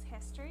 Revisionist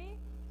History.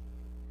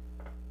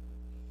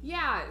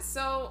 Yeah,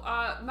 so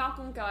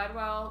Malcolm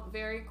Gladwell,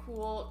 very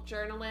cool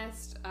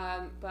journalist,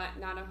 but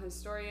not a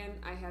historian.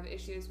 I have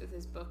issues with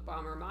his book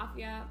Bomber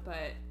Mafia,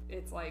 but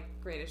it's like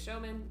Greatest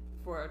Showman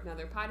for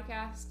another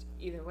podcast.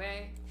 Either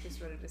way,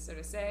 just wanted to sort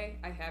of say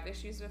I have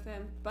issues with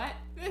him, but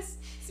this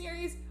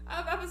series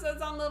of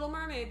episodes on Little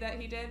Mermaid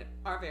that he did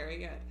are very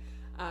good.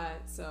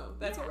 So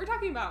that's what we're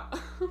talking about.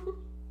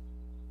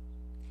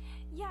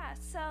 Yeah,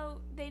 so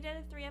they did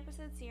a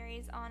 3-episode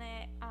series on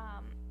it,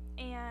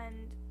 and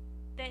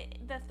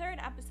the third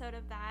episode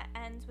of that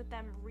ends with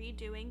them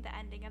redoing the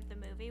ending of the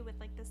movie with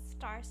like the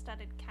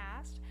star-studded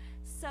cast.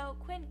 So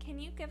Quinn, can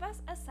you give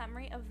us a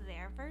summary of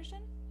their version?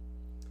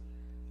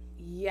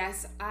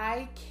 Yes,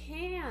 I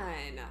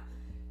can.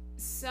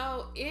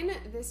 So in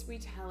this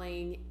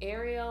retelling,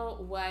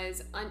 Ariel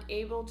was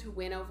unable to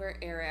win over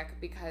Eric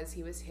because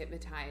he was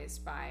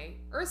hypnotized by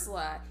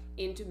Ursula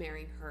into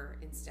marrying her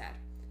instead.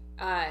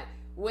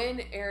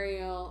 When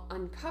Ariel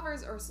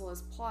uncovers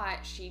Ursula's plot,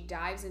 she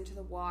dives into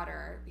the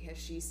water because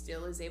she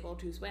still is able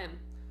to swim.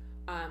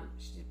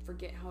 She did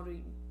forget how to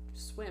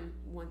swim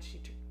once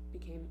she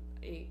became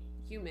a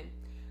human.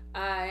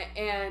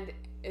 And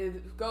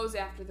goes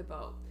after the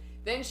boat.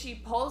 Then she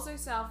pulls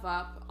herself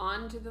up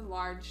onto the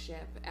large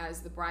ship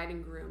as the bride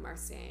and groom are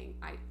saying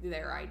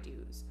their I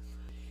do's.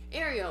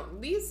 Ariel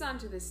leaps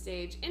onto the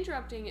stage,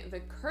 interrupting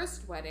the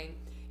cursed wedding,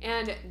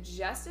 and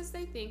just as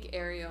they think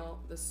Ariel,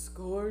 the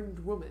scorned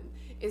woman,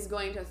 is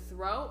going to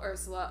throw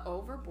Ursula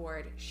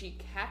overboard, she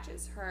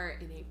catches her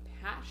in a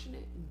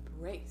passionate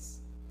embrace.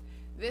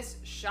 This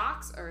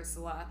shocks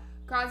Ursula,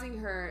 causing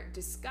her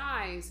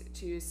disguise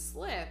to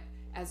slip,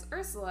 as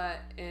Ursula,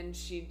 and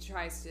she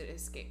tries to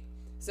escape.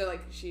 So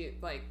like she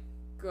like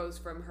goes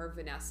from her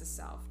Vanessa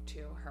self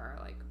to her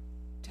like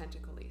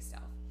tentacly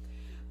self.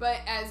 But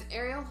as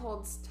Ariel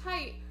holds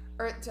tight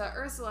to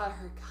Ursula,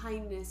 her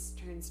kindness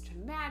turns to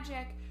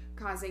magic,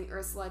 causing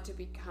Ursula to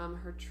become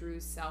her true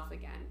self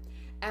again.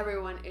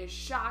 Everyone is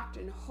shocked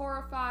and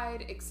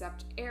horrified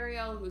except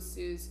Ariel, who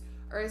sees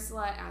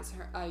Ursula as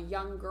a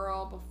young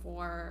girl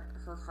before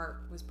her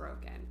heart was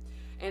broken.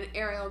 And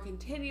Ariel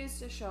continues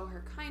to show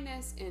her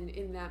kindness, and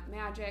in that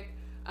magic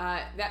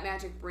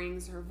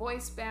brings her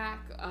voice back,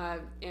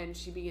 and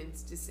she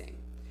begins to sing.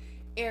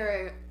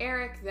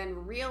 Eric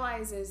then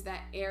realizes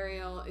that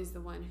Ariel is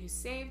the one who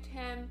saved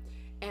him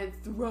and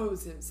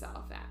throws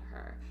himself at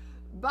her.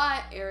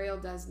 But Ariel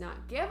does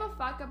not give a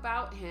fuck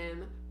about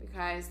him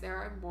because there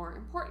are more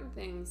important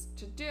things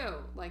to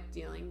do, like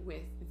dealing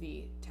with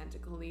the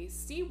tentacly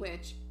sea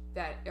witch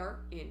that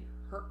are in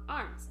her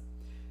arms.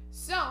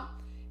 So,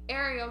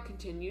 Ariel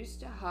continues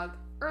to hug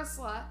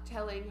Ursula,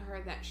 telling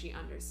her that she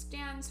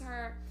understands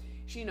her.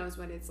 She knows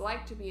what it's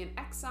like to be in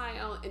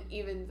exile, and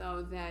even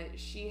though that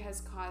she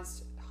has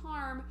caused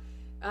harm,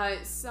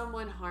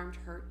 someone harmed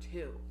her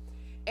too.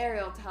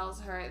 Ariel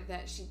tells her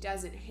that she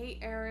doesn't hate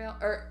Ariel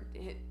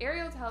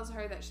tells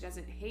her that she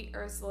doesn't hate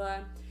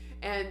Ursula,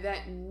 and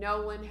that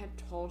no one had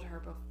told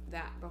her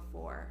that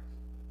before.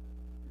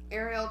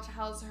 Ariel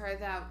tells her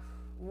that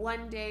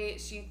one day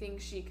she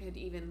thinks she could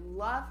even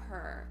love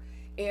her.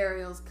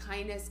 Ariel's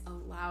kindness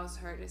allows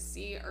her to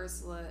see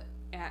Ursula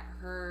at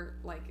her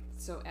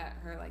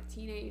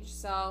teenage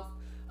self,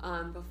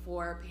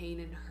 before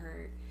pain and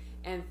hurt,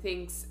 and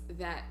thinks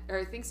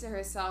to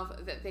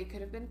herself that they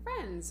could have been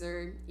friends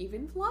or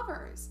even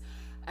lovers.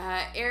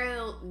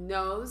 Ariel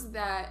knows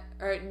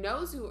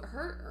who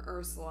hurt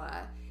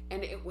Ursula,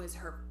 and it was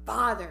her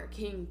father,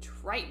 King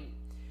Triton.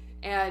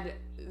 And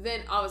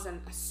then all of a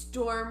sudden a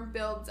storm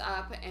builds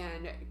up,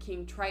 and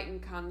King Triton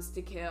comes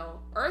to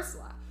kill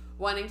Ursula,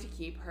 wanting to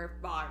keep her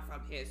far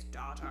from his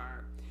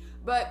daughter.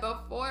 But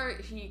before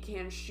he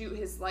can shoot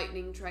his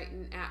lightning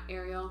Triton at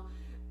Ariel,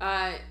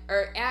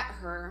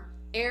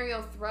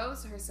 Ariel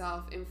throws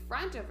herself in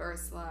front of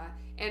Ursula,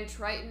 and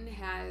Triton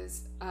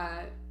has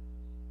to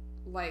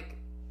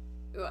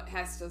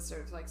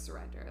sort of like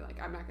surrender, like,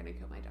 I'm not going to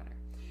kill my daughter.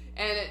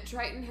 And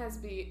Triton has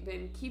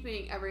been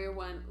keeping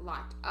everyone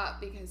locked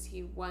up because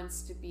he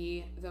wants to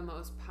be the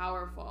most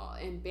powerful,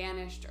 and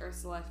banished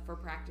Ursula for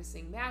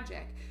practicing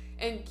magic,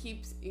 and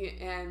keeps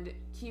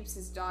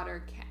his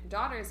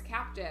daughters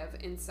captive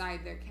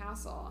inside their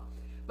castle.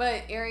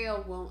 But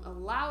Ariel won't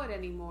allow it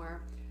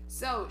anymore,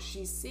 so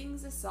she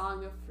sings a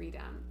song of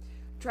freedom.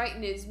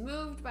 Triton is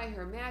moved by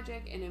her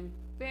magic and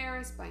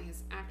embarrassed by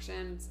his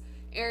actions.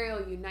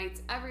 Ariel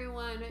unites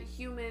everyone,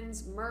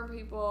 humans,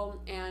 merpeople,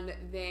 and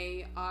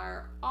they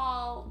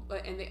all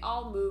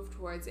move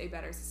towards a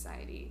better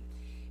society.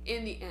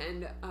 In the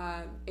end,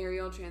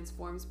 Ariel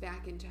transforms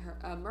back into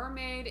a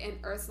mermaid, and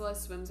Ursula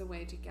swims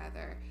away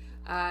together.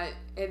 And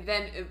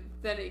then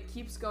it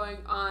keeps going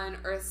on.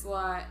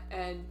 Ursula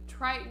and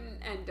Triton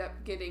end up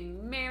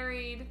getting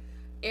married.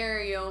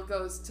 Ariel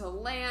goes to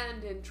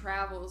land and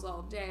travels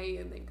all day,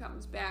 and then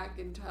comes back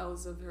and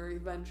tells of her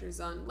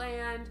adventures on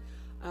land.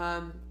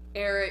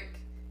 Eric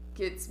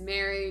gets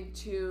married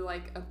to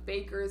like a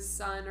baker's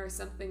son or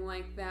something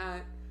like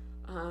that,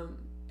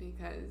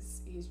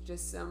 because he's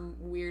just some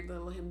weird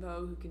little himbo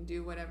who can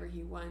do whatever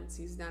he wants.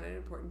 He's not an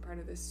important part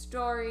of this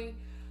story.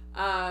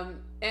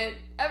 And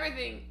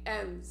everything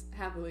ends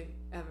happily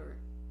ever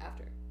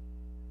after.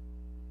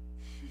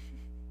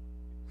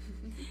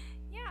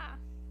 Yeah,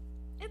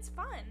 it's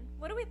fun.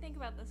 What do we think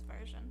about this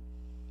version?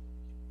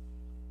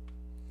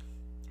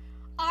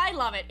 I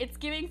love it. It's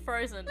giving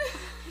Frozen.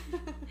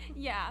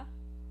 Yeah.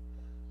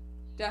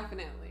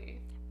 Definitely.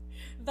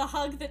 The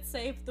hug that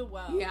saved the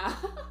world. Yeah.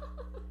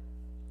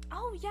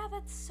 Oh, yeah,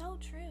 that's so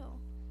true.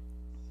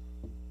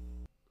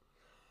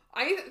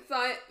 I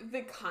thought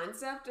the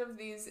concept of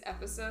these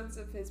episodes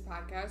of his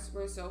podcast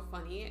were so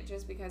funny,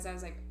 just because I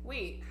was like,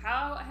 wait,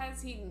 how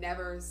has he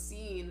never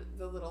seen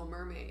The Little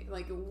Mermaid?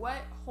 Like,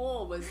 what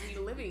hole was he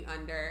living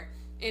under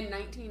in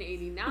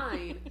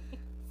 1989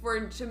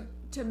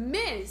 to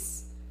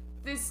miss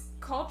this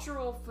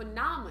cultural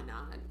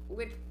phenomenon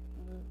which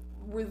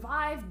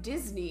revived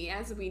Disney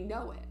as we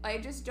know it? I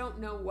just don't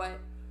know what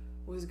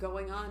was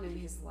going on in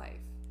his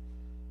life.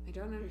 I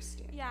don't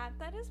understand. Yeah,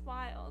 that is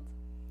wild.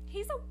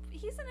 He's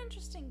an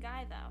interesting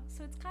guy though,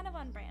 so it's kind of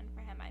on brand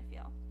for him, I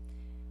feel.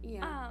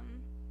 Yeah.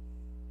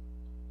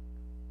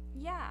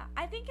 Yeah,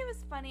 I think it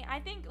was funny. I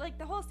think like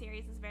the whole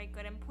series is very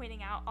good in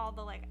pointing out all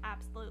the like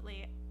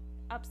absolutely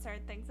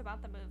absurd things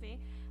about the movie,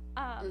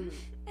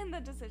 and the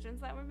decisions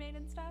that were made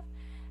and stuff.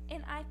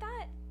 And I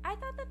thought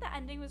that the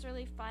ending was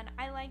really fun.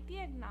 I like the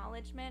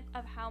acknowledgement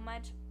of how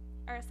much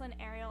Ursula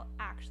and Ariel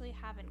actually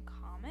have in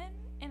common,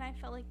 and I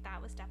felt like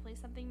that was definitely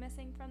something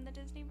missing from the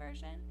Disney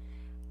version.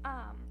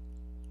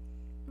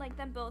 Like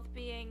them both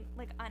being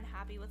like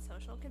unhappy with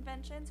social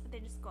conventions, but they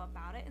just go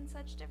about it in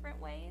such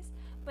different ways.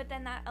 But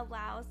then that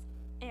allows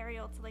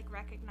Ariel to like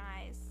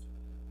recognize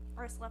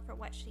Ursula for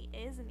what she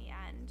is in the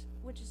end,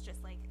 which is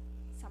just like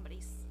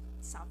somebody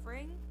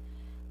suffering,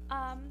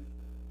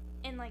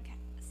 and like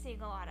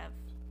seeing a lot of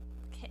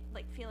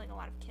feeling a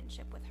lot of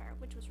kinship with her,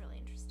 which was really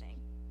interesting.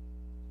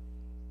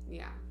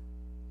 Yeah.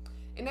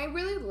 And I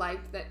really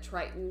liked that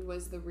Triton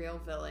was the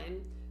real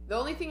villain. The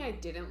only thing I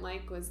didn't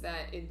like was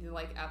that in the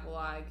like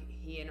epilogue,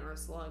 he and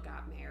Ursula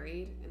got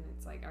married, and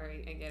it's like, all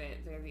right, I get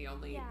it. They're the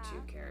only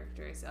two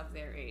characters of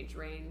their age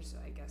range, so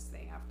I guess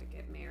they have to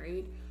get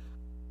married.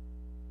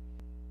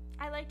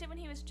 I liked it when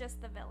he was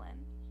just the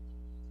villain.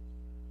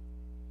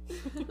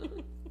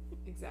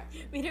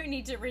 Exactly. We don't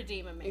need to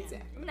redeem a man.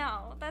 Exactly.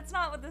 No, that's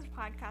not what this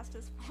podcast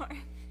is for.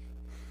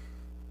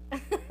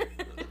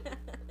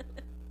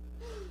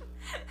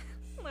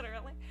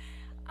 Literally.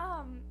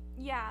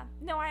 Yeah.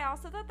 No, I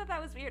also thought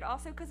that was weird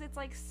also because it's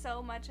like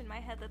so much in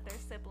my head that they're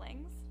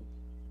siblings.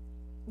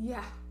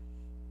 Yeah.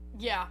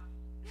 Yeah.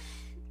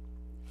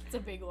 It's a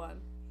big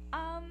one.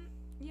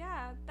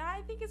 Yeah, that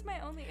I think is my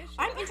only issue.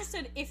 I'm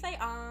interested if they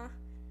are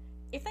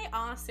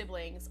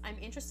siblings. I'm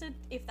interested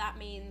if that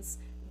means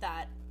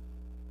that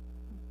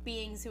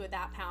beings who are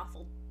that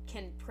powerful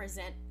can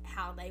present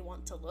how they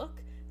want to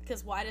look.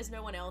 Because why does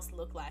no one else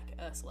look like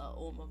Ursula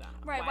or Morgana?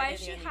 Right, why is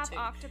she half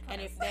octopus?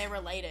 And if they're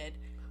related...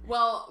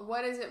 Well,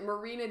 what is it?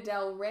 Marina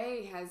Del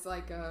Rey has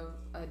like a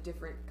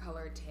different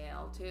colored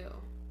tail too.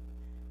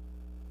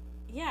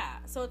 Yeah,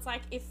 so it's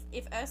like if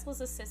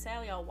Ursula's a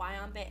Cecilia, why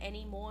aren't there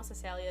any more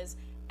Cecilias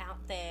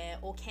out there?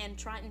 Or can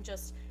Triton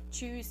just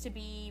choose to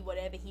be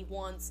whatever he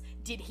wants?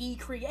 Did he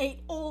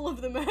create all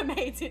of the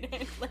mermaids in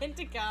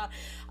Atlantica?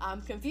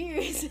 I'm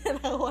confused and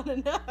I want to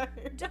know.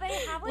 Do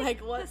they have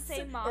the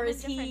same mom and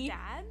different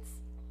dads?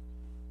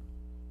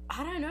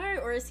 I don't know.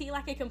 Or is he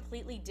like a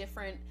completely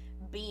different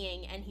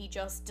being and he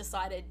just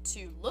decided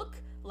to look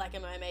like a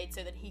mermaid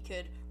so that he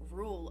could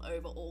rule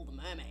over all the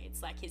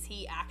mermaids? Like, is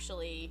he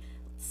actually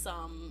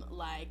some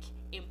like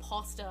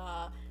imposter?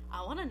 I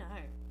want to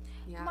know.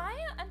 Yeah. My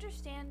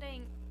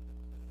understanding,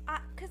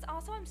 because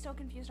also I'm still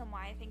confused on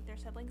why I think they're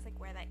siblings, like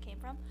where that came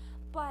from,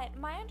 but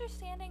my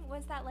understanding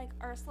was that like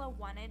Ursula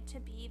wanted to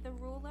be the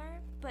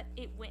ruler, but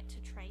it went to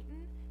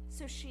Triton,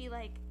 so she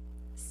like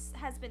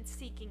has been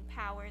seeking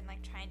power and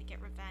like trying to get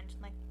revenge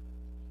and like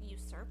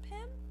usurp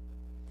him.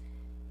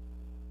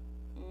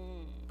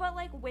 But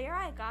like where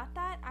I got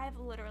that, I have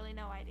literally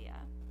no idea.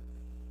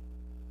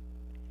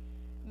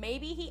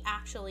 Maybe he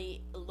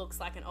actually looks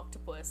like an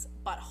octopus,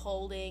 but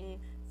holding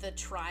the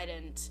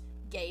trident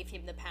gave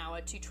him the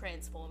power to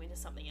transform into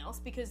something else,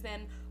 because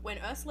then when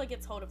Ursula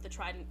gets hold of the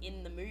trident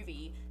in the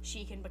movie,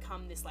 she can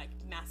become this like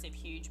massive,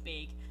 huge,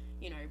 big,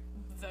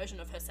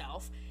 version of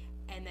herself,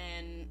 and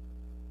then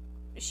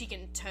she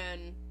can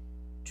turn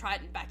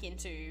Trident back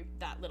into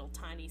that little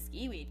tiny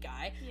ski-weed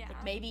guy. Yeah.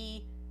 Like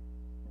maybe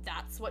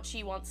that's what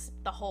she wants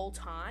the whole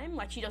time.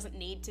 Like, she doesn't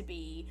need to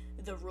be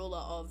the ruler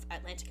of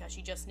Atlantica.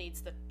 She just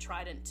needs the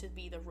trident to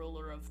be the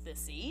ruler of the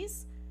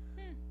seas.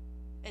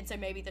 And so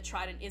maybe the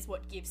trident is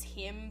what gives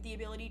him the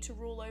ability to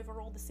rule over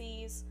all the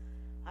seas.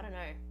 I don't know.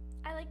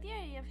 I like the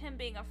idea of him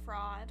being a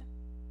fraud.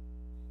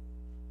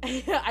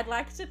 I'd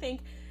like to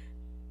think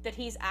that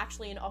he's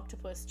actually an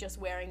octopus just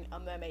wearing a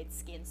mermaid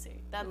skin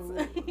suit. That's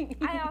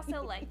I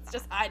also like that. It's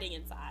just hiding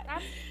inside.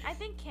 I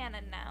think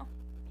canon now.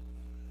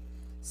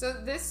 So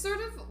this sort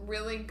of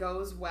really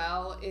goes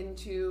well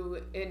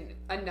into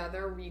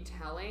another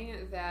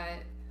retelling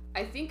that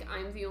I think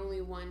I'm the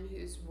only one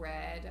who's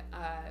read,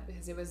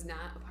 because it was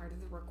not a part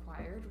of the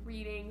required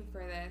reading for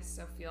this,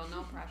 so feel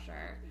no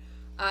pressure.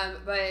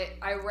 But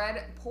I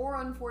read Poor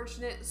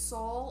Unfortunate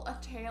Soul, A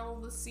Tale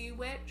of the Sea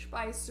Witch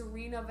by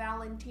Serena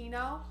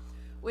Valentino,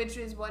 which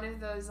is one of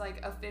those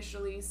like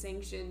officially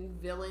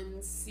sanctioned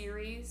villains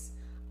series.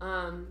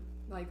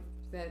 Like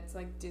that's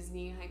like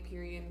Disney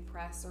Hyperion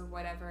Press or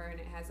whatever, and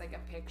it has like a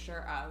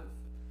picture of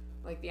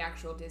like the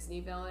actual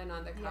Disney villain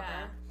on the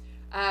cover.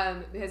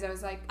 Because I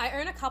was like, I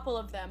own a couple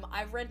of them.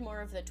 I've read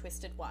more of the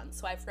twisted ones,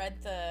 so I've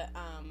read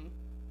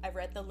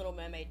the Little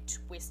Mermaid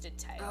Twisted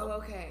Tale. oh,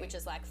 okay. Which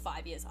is like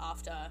 5 years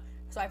after.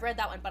 So I've read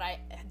that one, but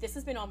this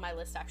has been on my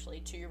list actually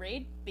to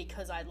read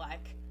because I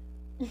like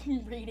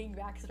reading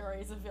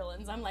backstories of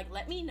villains. I'm like,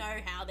 let me know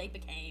how they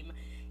became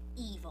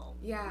evil.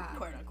 Yeah.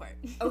 Quote unquote.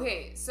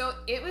 Okay, so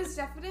it was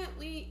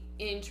definitely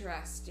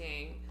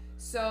interesting.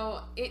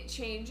 So it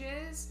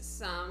changes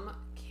some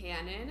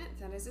canon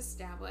that is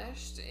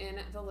established in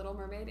The Little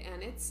Mermaid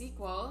and its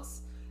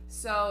sequels.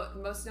 So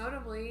most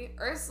notably,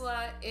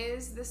 Ursula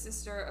is the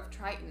sister of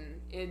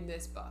Triton in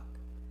this book.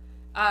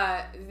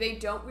 They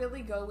don't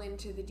really go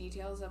into the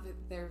details of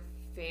their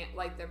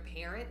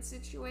parent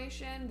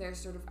situation. They're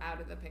sort of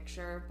out of the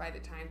picture by the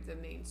time the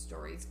main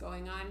story's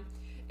going on.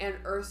 And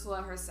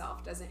Ursula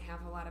herself doesn't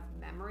have a lot of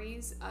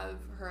memories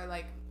of her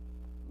like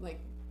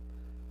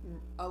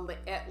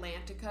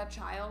Atlantica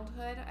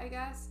childhood, I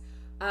guess,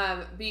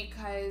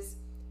 because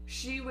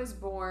she was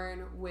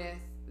born with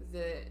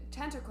her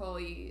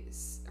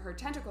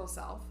tentacle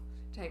self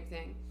type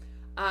thing,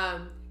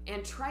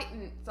 and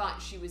Triton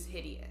thought she was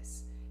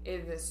hideous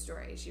in this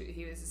story.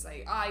 He was just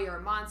like, you're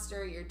a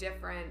monster, you're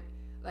different,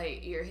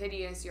 like, you're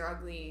hideous, you're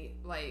ugly,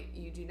 like,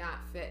 you do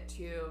not fit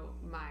to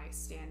my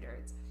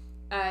standards.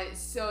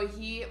 So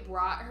he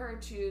brought her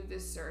to the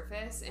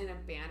surface and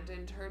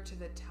abandoned her to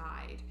the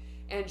tide,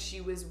 and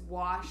she was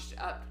washed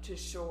up to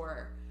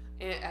shore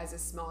as a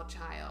small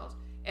child.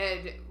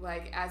 And,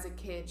 like, as a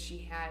kid,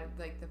 she had,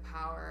 like, the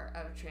power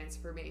of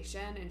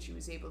transformation, and she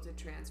was able to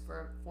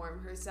transform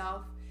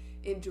herself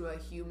into a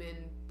human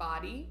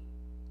body.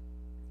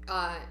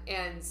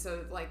 And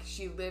so, like,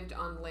 she lived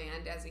on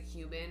land as a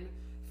human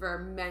for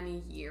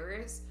many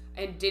years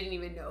and didn't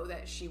even know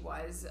that she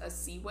was a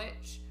sea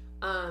witch.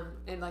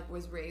 And, like,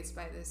 was raised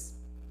by this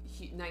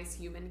nice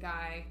human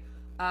guy.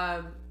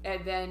 And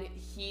then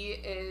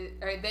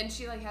then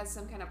she, like, has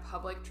some kind of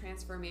public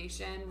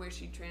transformation where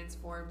she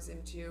transforms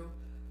into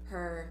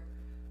her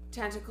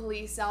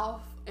tentacly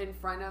self in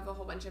front of a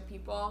whole bunch of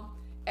people.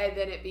 And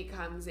then it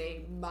becomes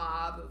a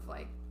mob of,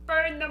 like,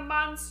 burn the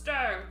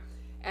monster!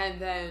 And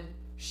then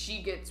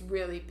she gets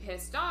really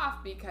pissed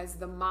off because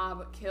the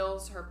mob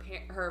kills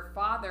her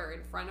father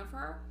in front of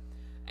her.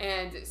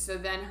 And so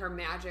then her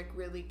magic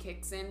really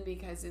kicks in,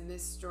 because in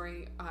this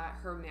story,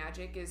 her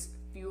magic is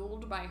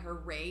fueled by her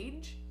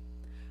rage.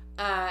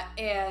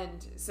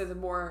 And so the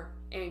more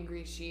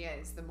angry she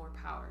is, the more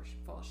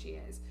powerful she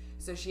is.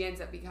 So she ends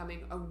up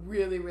becoming a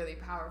really, really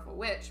powerful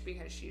witch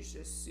because she's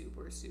just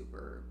super,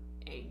 super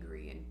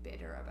angry and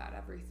bitter about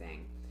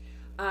everything.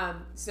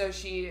 So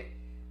she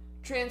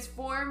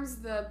transforms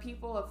the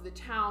people of the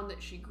town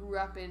that she grew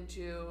up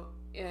into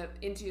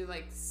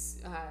like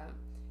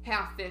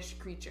half fish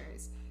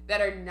creatures that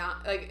are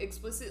not, like,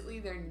 explicitly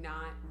they're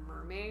not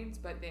mermaids,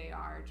 but they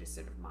are just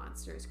sort of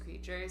monstrous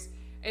creatures.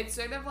 It's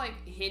sort of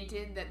like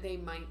hinted that they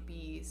might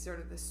be sort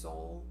of the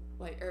soul,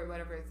 like, or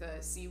whatever, the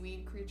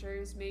seaweed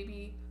creatures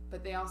maybe,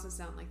 but they also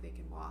sound like they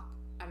can walk.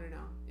 I don't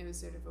know. It was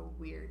sort of a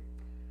weird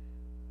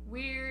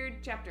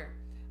chapter.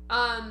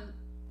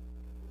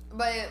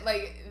 But,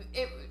 like,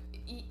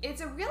 it's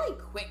a really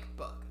quick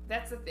book.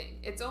 That's the thing.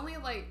 It's only,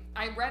 like,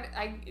 I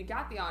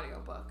got the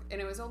audiobook,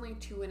 and it was only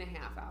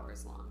 2.5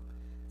 hours long.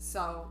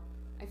 So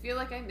I feel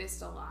like I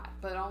missed a lot,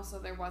 but also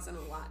there wasn't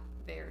a lot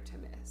there to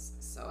miss.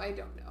 So I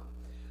don't know.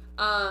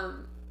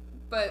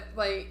 But,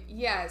 like,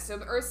 yeah,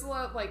 so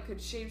Ursula, like, could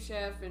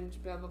shapeshift and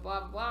blah, blah,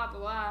 blah, blah,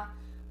 blah,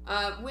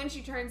 blah. When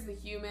she turns the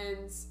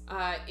humans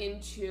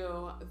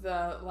into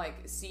the,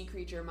 like, sea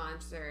creature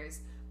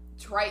monsters,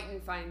 Triton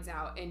finds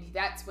out, and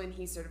that's when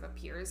he sort of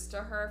appears to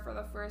her for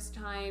the first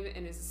time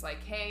and is just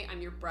like, hey,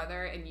 I'm your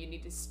brother and you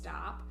need to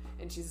stop.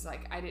 And she's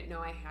like, I didn't know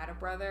I had a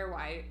brother.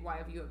 Why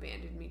have you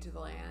abandoned me to the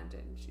land?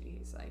 And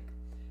he's like,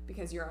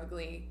 because you're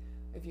ugly.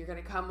 If you're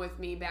going to come with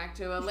me back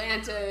to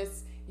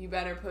Atlantis, you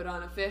better put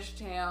on a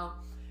fishtail.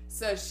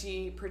 So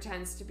she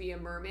pretends to be a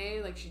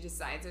mermaid. Like, she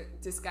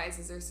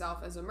disguises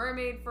herself as a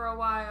mermaid for a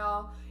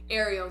while.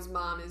 Ariel's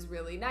mom is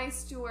really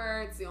nice to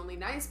her. It's the only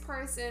nice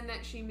person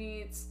that she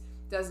meets.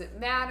 Doesn't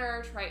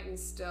matter. Triton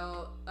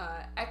still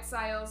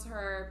exiles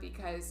her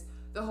because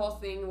the whole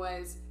thing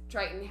was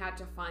Triton had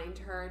to find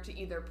her to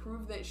either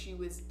prove that she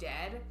was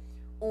dead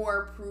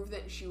or prove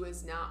that she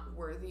was not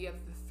worthy of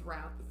the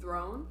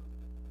throne,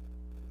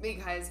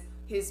 because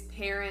his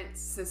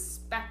parents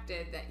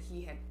suspected that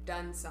he had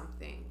done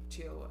something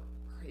to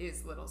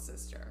his little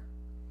sister.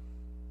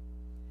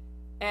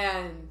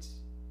 And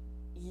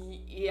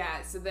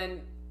so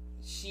then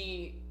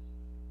she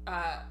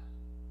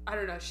I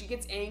don't know, she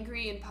gets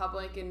angry in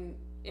public in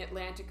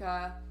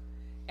Atlantica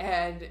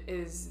and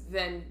is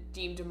then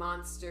deemed a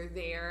monster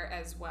there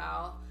as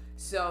well.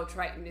 So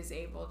Triton is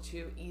able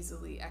to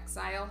easily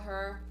exile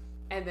her,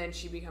 and then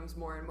she becomes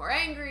more and more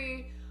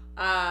angry.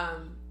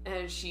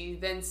 And she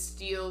then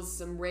steals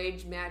some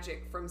rage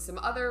magic from some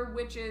other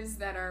witches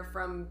that are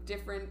from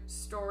different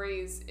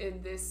stories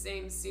in this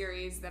same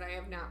series that I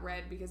have not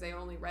read because I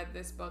only read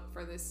this book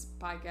for this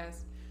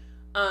podcast.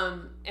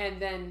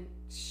 And then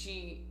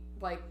she,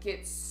 like,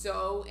 gets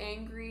so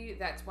angry.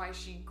 That's why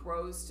she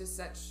grows to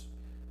such,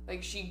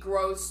 like, she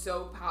grows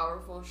so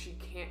powerful she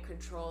can't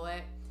control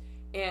it.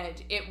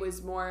 And it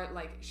was more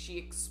like she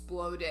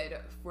exploded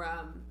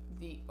from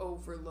the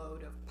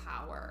overload of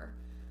power,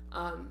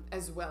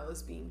 as well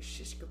as being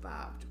shish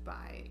kebabbed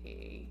by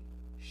a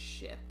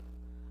ship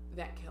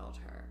that killed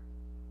her.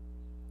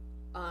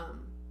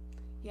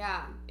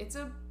 Yeah, it's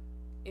a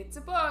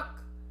book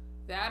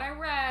that I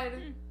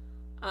read.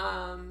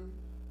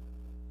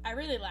 I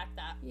really like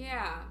that.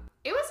 Yeah.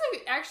 It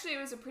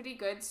was a pretty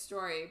good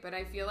story, but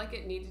I feel like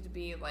it needed to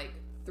be, like,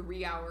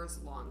 3 hours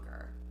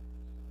longer.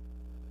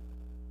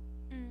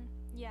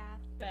 Yeah,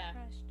 Fair.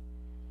 crushed.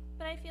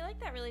 But I feel like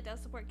that really does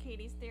support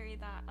Katie's theory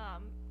that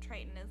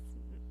Triton is,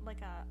 like,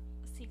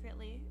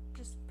 secretly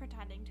just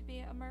pretending to be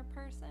a mer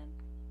person.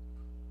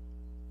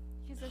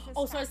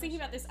 Also, I was thinking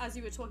about this as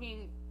you were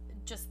talking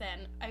just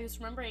then. I was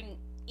remembering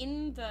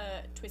in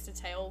the Twisted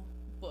Tale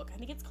book, I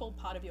think it's called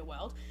Part of Your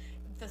World,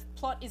 the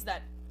plot is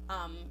that,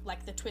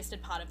 like, the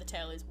twisted part of the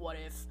tale is what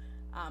if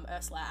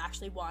Ursula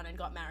actually won and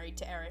got married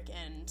to Eric,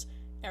 and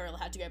Ariel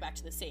had to go back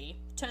to the sea.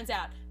 Turns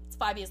out it's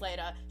 5 years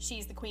later,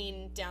 she's the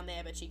queen down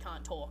there, but she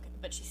can't talk,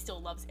 but she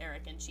still loves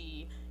Eric, and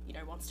she, you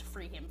know, wants to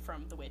free him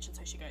from the witch, and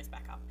so she goes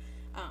back up,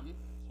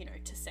 you know,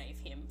 to save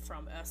him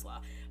from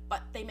Ursula.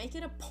 But they make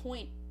it a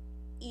point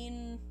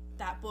in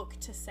that book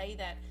to say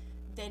that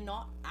they're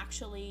not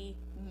actually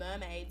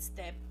mermaids,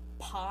 they're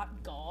part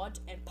god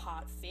and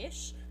part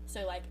fish.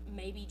 So, like,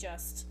 maybe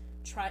just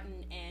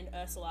Triton and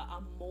Ursula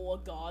are more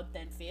god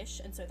than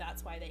fish, and so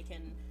that's why they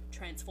can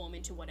transform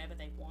into whatever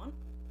they want.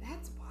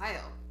 That's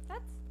wild.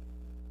 That's...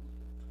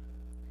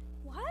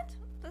 What?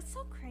 That's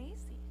so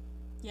crazy.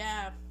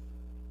 Yeah.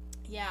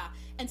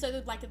 And so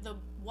the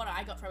what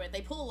I got from it,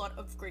 they pull a lot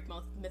of Greek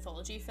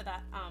mythology for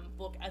that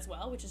book as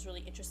well, which is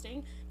really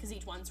interesting because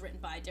each one's written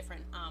by a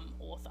different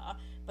author.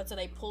 But so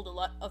they pulled a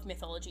lot of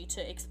mythology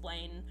to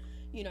explain,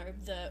 you know,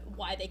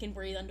 why they can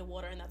breathe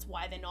underwater, and that's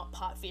why they're not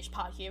part fish,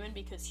 part human,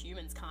 because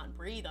humans can't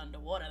breathe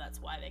underwater.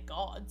 That's why they're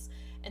gods.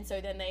 And so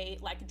then they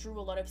like drew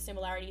a lot of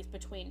similarities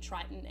between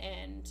Triton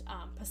and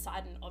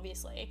Poseidon,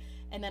 obviously.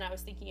 And then I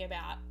was thinking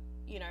about,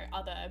 you know,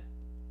 other,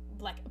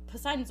 like,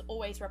 Poseidon's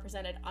always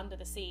represented under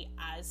the sea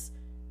as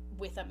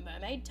with a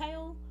mermaid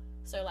tail.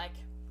 So like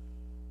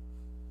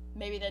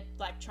maybe they're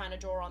like trying to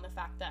draw on the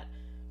fact that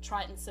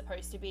Triton's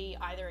supposed to be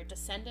either a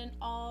descendant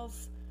of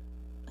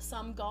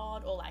some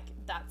god, or like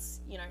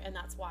that's, you know, and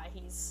that's why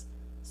he's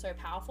so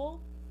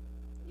powerful.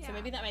 Yeah. So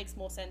maybe that makes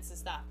more sense,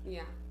 is that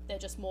they're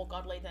just more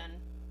godly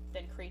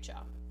than creature.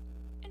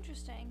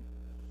 Interesting.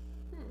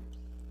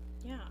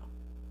 Yeah.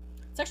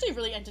 It's actually a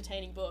really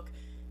entertaining book.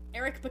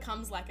 Eric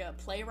becomes like a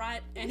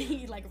playwright, and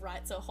he like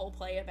writes a whole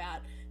play about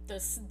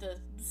the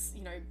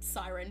you know,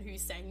 siren who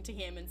sang to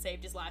him and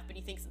saved his life, but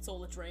he thinks it's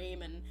all a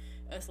dream, and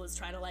Ursula's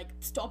trying to like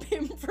stop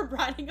him from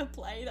writing a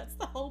play. That's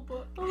the whole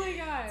book. Oh my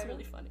god. It's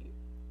really funny.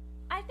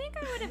 I think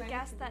I would have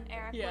guessed that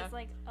Eric was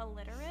like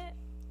illiterate.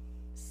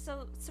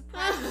 So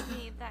surprises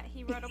me that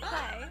he wrote a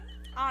play.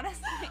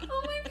 Honestly.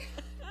 Oh my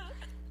god.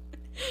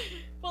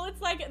 Well,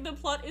 it's like the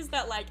plot is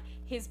that like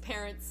his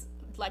parents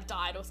like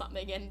died or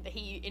something, and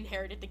he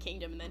inherited the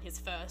kingdom, and then his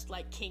first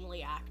like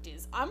kingly act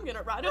is, I'm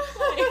gonna write a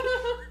play.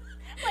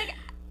 Like,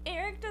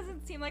 Eric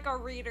doesn't seem like a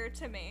reader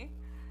to me.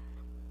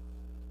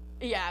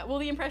 Yeah, well,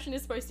 the impression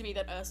is supposed to be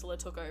that Ursula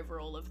took over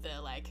all of the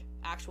like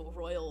actual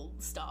royal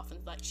stuff,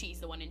 and like she's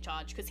the one in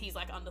charge, because he's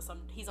like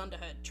he's under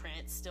her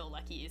trance still,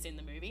 like he is in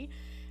the movie,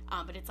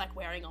 but it's like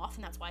wearing off,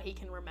 and that's why he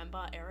can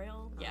remember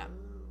Ariel. Yeah,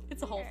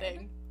 it's a whole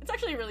thing. It's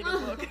actually a really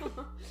good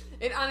book.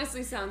 It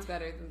honestly sounds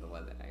better than the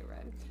one that I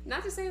read.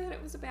 Not to say that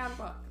it was a bad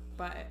book,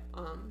 but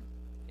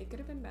it could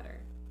have been better.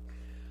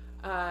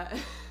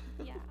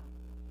 Yeah.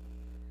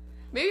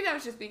 Maybe that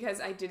was just because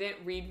I didn't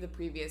read the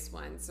previous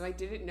one, so I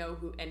didn't know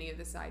who any of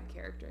the side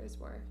characters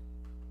were.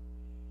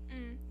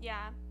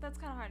 Yeah, that's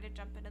kind of hard to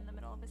jump in the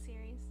middle of a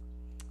series.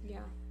 Yeah.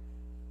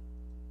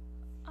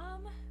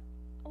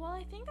 Well,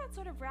 I think that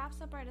sort of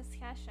wraps up our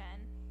discussion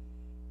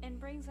and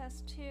brings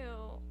us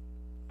to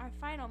our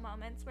final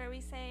moments where we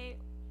say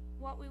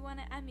what we want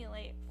to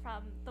emulate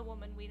from the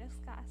woman we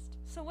discussed.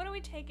 So what are we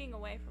taking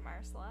away from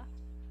Ursula?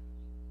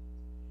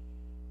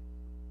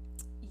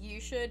 You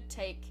should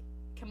take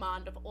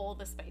command of all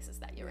the spaces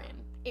that you're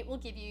in. It will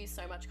give you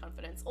so much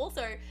confidence.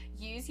 Also,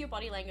 use your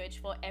body language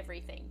for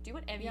everything. Do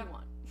whatever you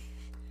want.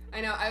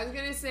 I know, I was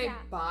gonna say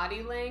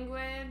body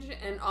language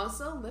and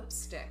also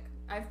lipstick.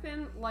 I've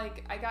been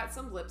like, I got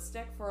some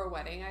lipstick for a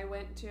wedding I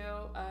went to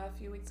a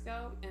few weeks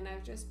ago, and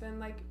I've just been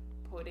like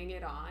putting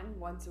it on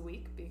once a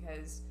week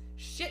because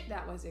shit,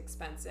 that was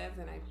expensive,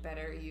 and I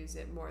better use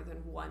it more than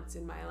once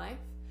in my life.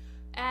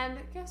 And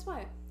guess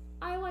what?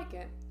 I like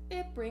it.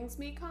 It brings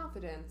me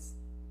confidence.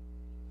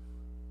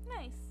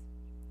 Nice.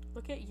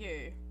 Look at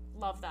you.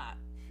 Love that.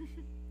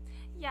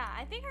 Yeah,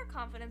 I think her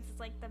confidence is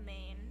like the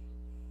main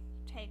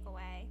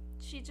takeaway.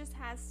 She just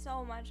has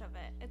so much of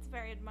it. It's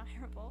very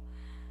admirable.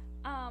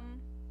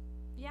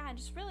 Yeah,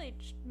 just really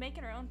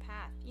making her own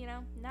path, you know?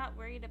 Not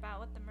worried about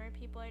what the mer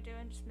people are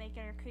doing, just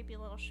making her creepy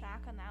little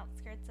shack on the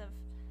outskirts of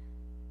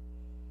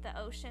the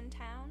ocean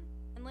town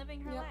and living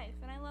her life,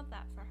 and I love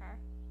that for her.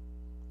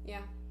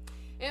 Yeah.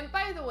 And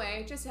by the way,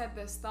 I just had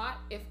this thought.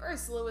 If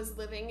Ursula was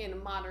living in a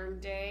modern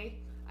day,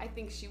 I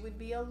think she would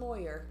be a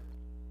lawyer.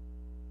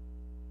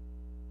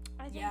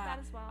 I think that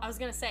as well. I was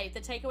going to say,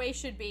 the takeaway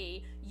should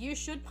be, you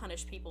should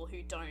punish people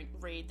who don't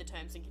read the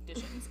terms and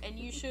conditions, and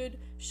you should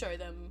show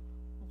them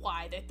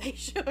why that they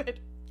should.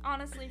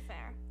 Honestly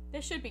fair.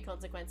 There should be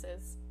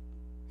consequences.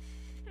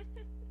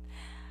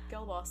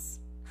 Girl boss.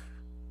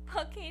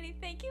 Well, Katie,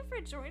 thank you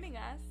for joining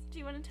us. Do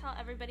you want to tell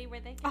everybody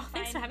where they can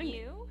thanks for find having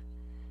you?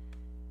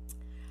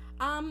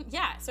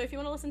 Yeah, so if you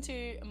want to listen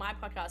to my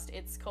podcast,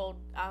 it's called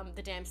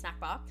The Damn Snack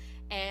Bar,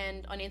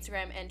 and on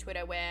Instagram and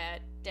Twitter we're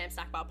Damn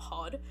Snack Bar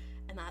Pod,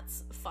 and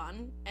that's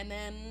fun. And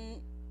then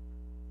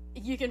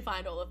you can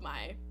find all of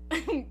my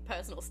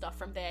personal stuff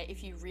from there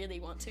if you really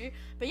want to.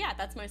 But yeah,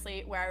 that's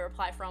mostly where I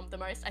reply from the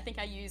most. I think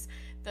I use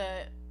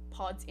the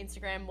pod's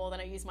Instagram more than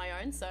I use my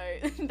own, so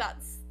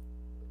that's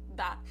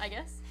that, I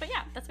guess. But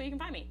yeah, that's where you can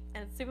find me,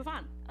 and it's super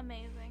fun.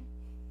 Amazing.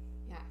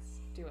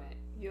 do it.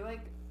 You,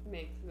 like,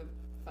 make the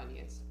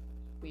funniest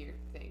weird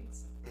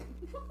things.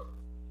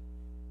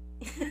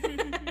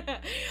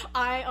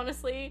 I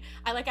honestly,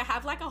 I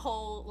have like a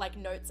whole like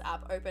notes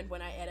app open when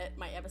I edit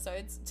my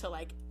episodes to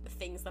like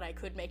things that I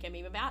could make a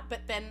meme about,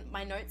 but then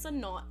my notes are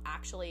not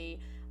actually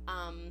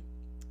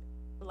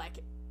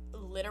like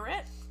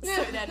literate.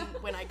 So then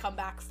when I come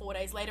back 4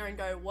 days later and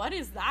go, what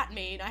does that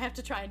mean? I have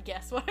to try and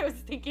guess what I was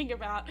thinking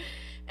about,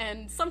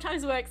 and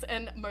sometimes works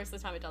and most of the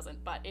time it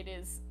doesn't, but it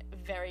is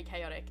very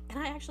chaotic, and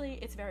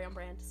it's very on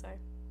brand, so.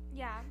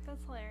 Yeah,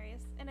 that's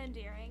hilarious and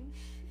endearing.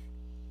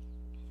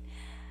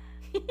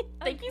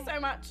 Thank you so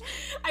much.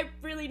 I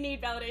really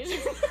need validation.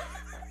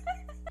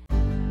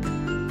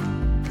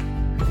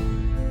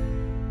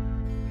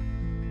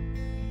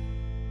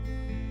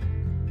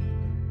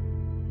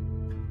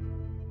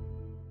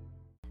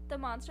 The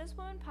Monstrous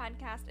Woman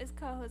podcast is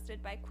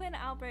co-hosted by Quinn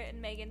Albert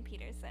and Megan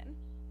Peterson.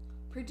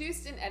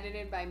 Produced and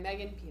edited by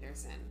Megan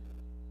Peterson.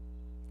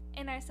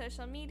 And our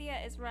social media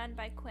is run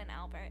by Quinn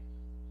Albert.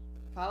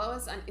 Follow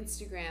us on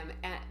Instagram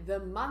at The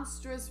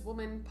Monstrous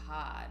Woman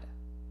Pod.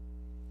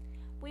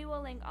 We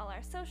will link all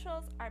our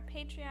socials, our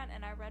Patreon,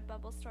 and our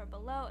Redbubble store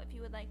below if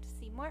you would like to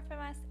see more from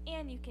us,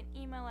 and you can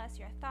email us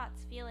your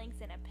thoughts, feelings,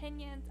 and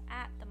opinions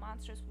at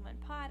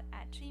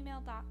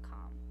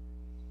themonstроuswomanpod@gmail.com.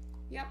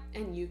 Yep,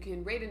 and you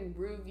can rate and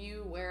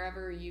review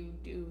wherever you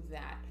do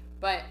that.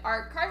 But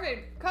our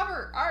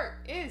cover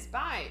art is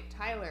by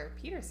Tyler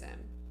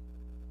Peterson.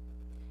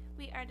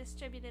 We are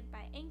distributed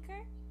by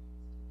Anchor.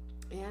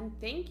 And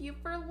thank you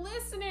for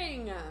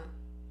listening!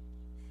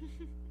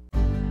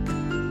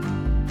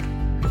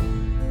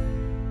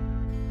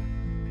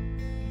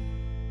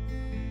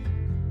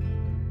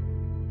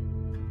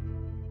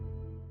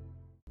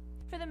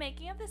 For the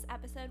making of this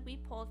episode, we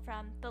pulled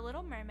from The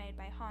Little Mermaid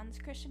by Hans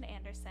Christian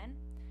Andersen,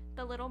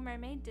 The Little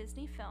Mermaid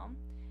Disney film,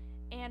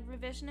 and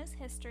Revisionist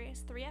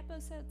History's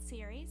 3-episode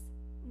series,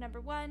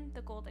 number 1,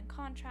 The Golden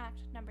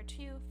Contract, number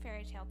 2,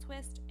 Fairy Tale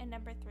Twist, and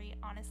number 3,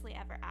 Honestly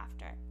Ever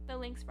After. The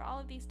links for all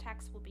of these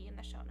texts will be in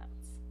the show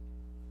notes.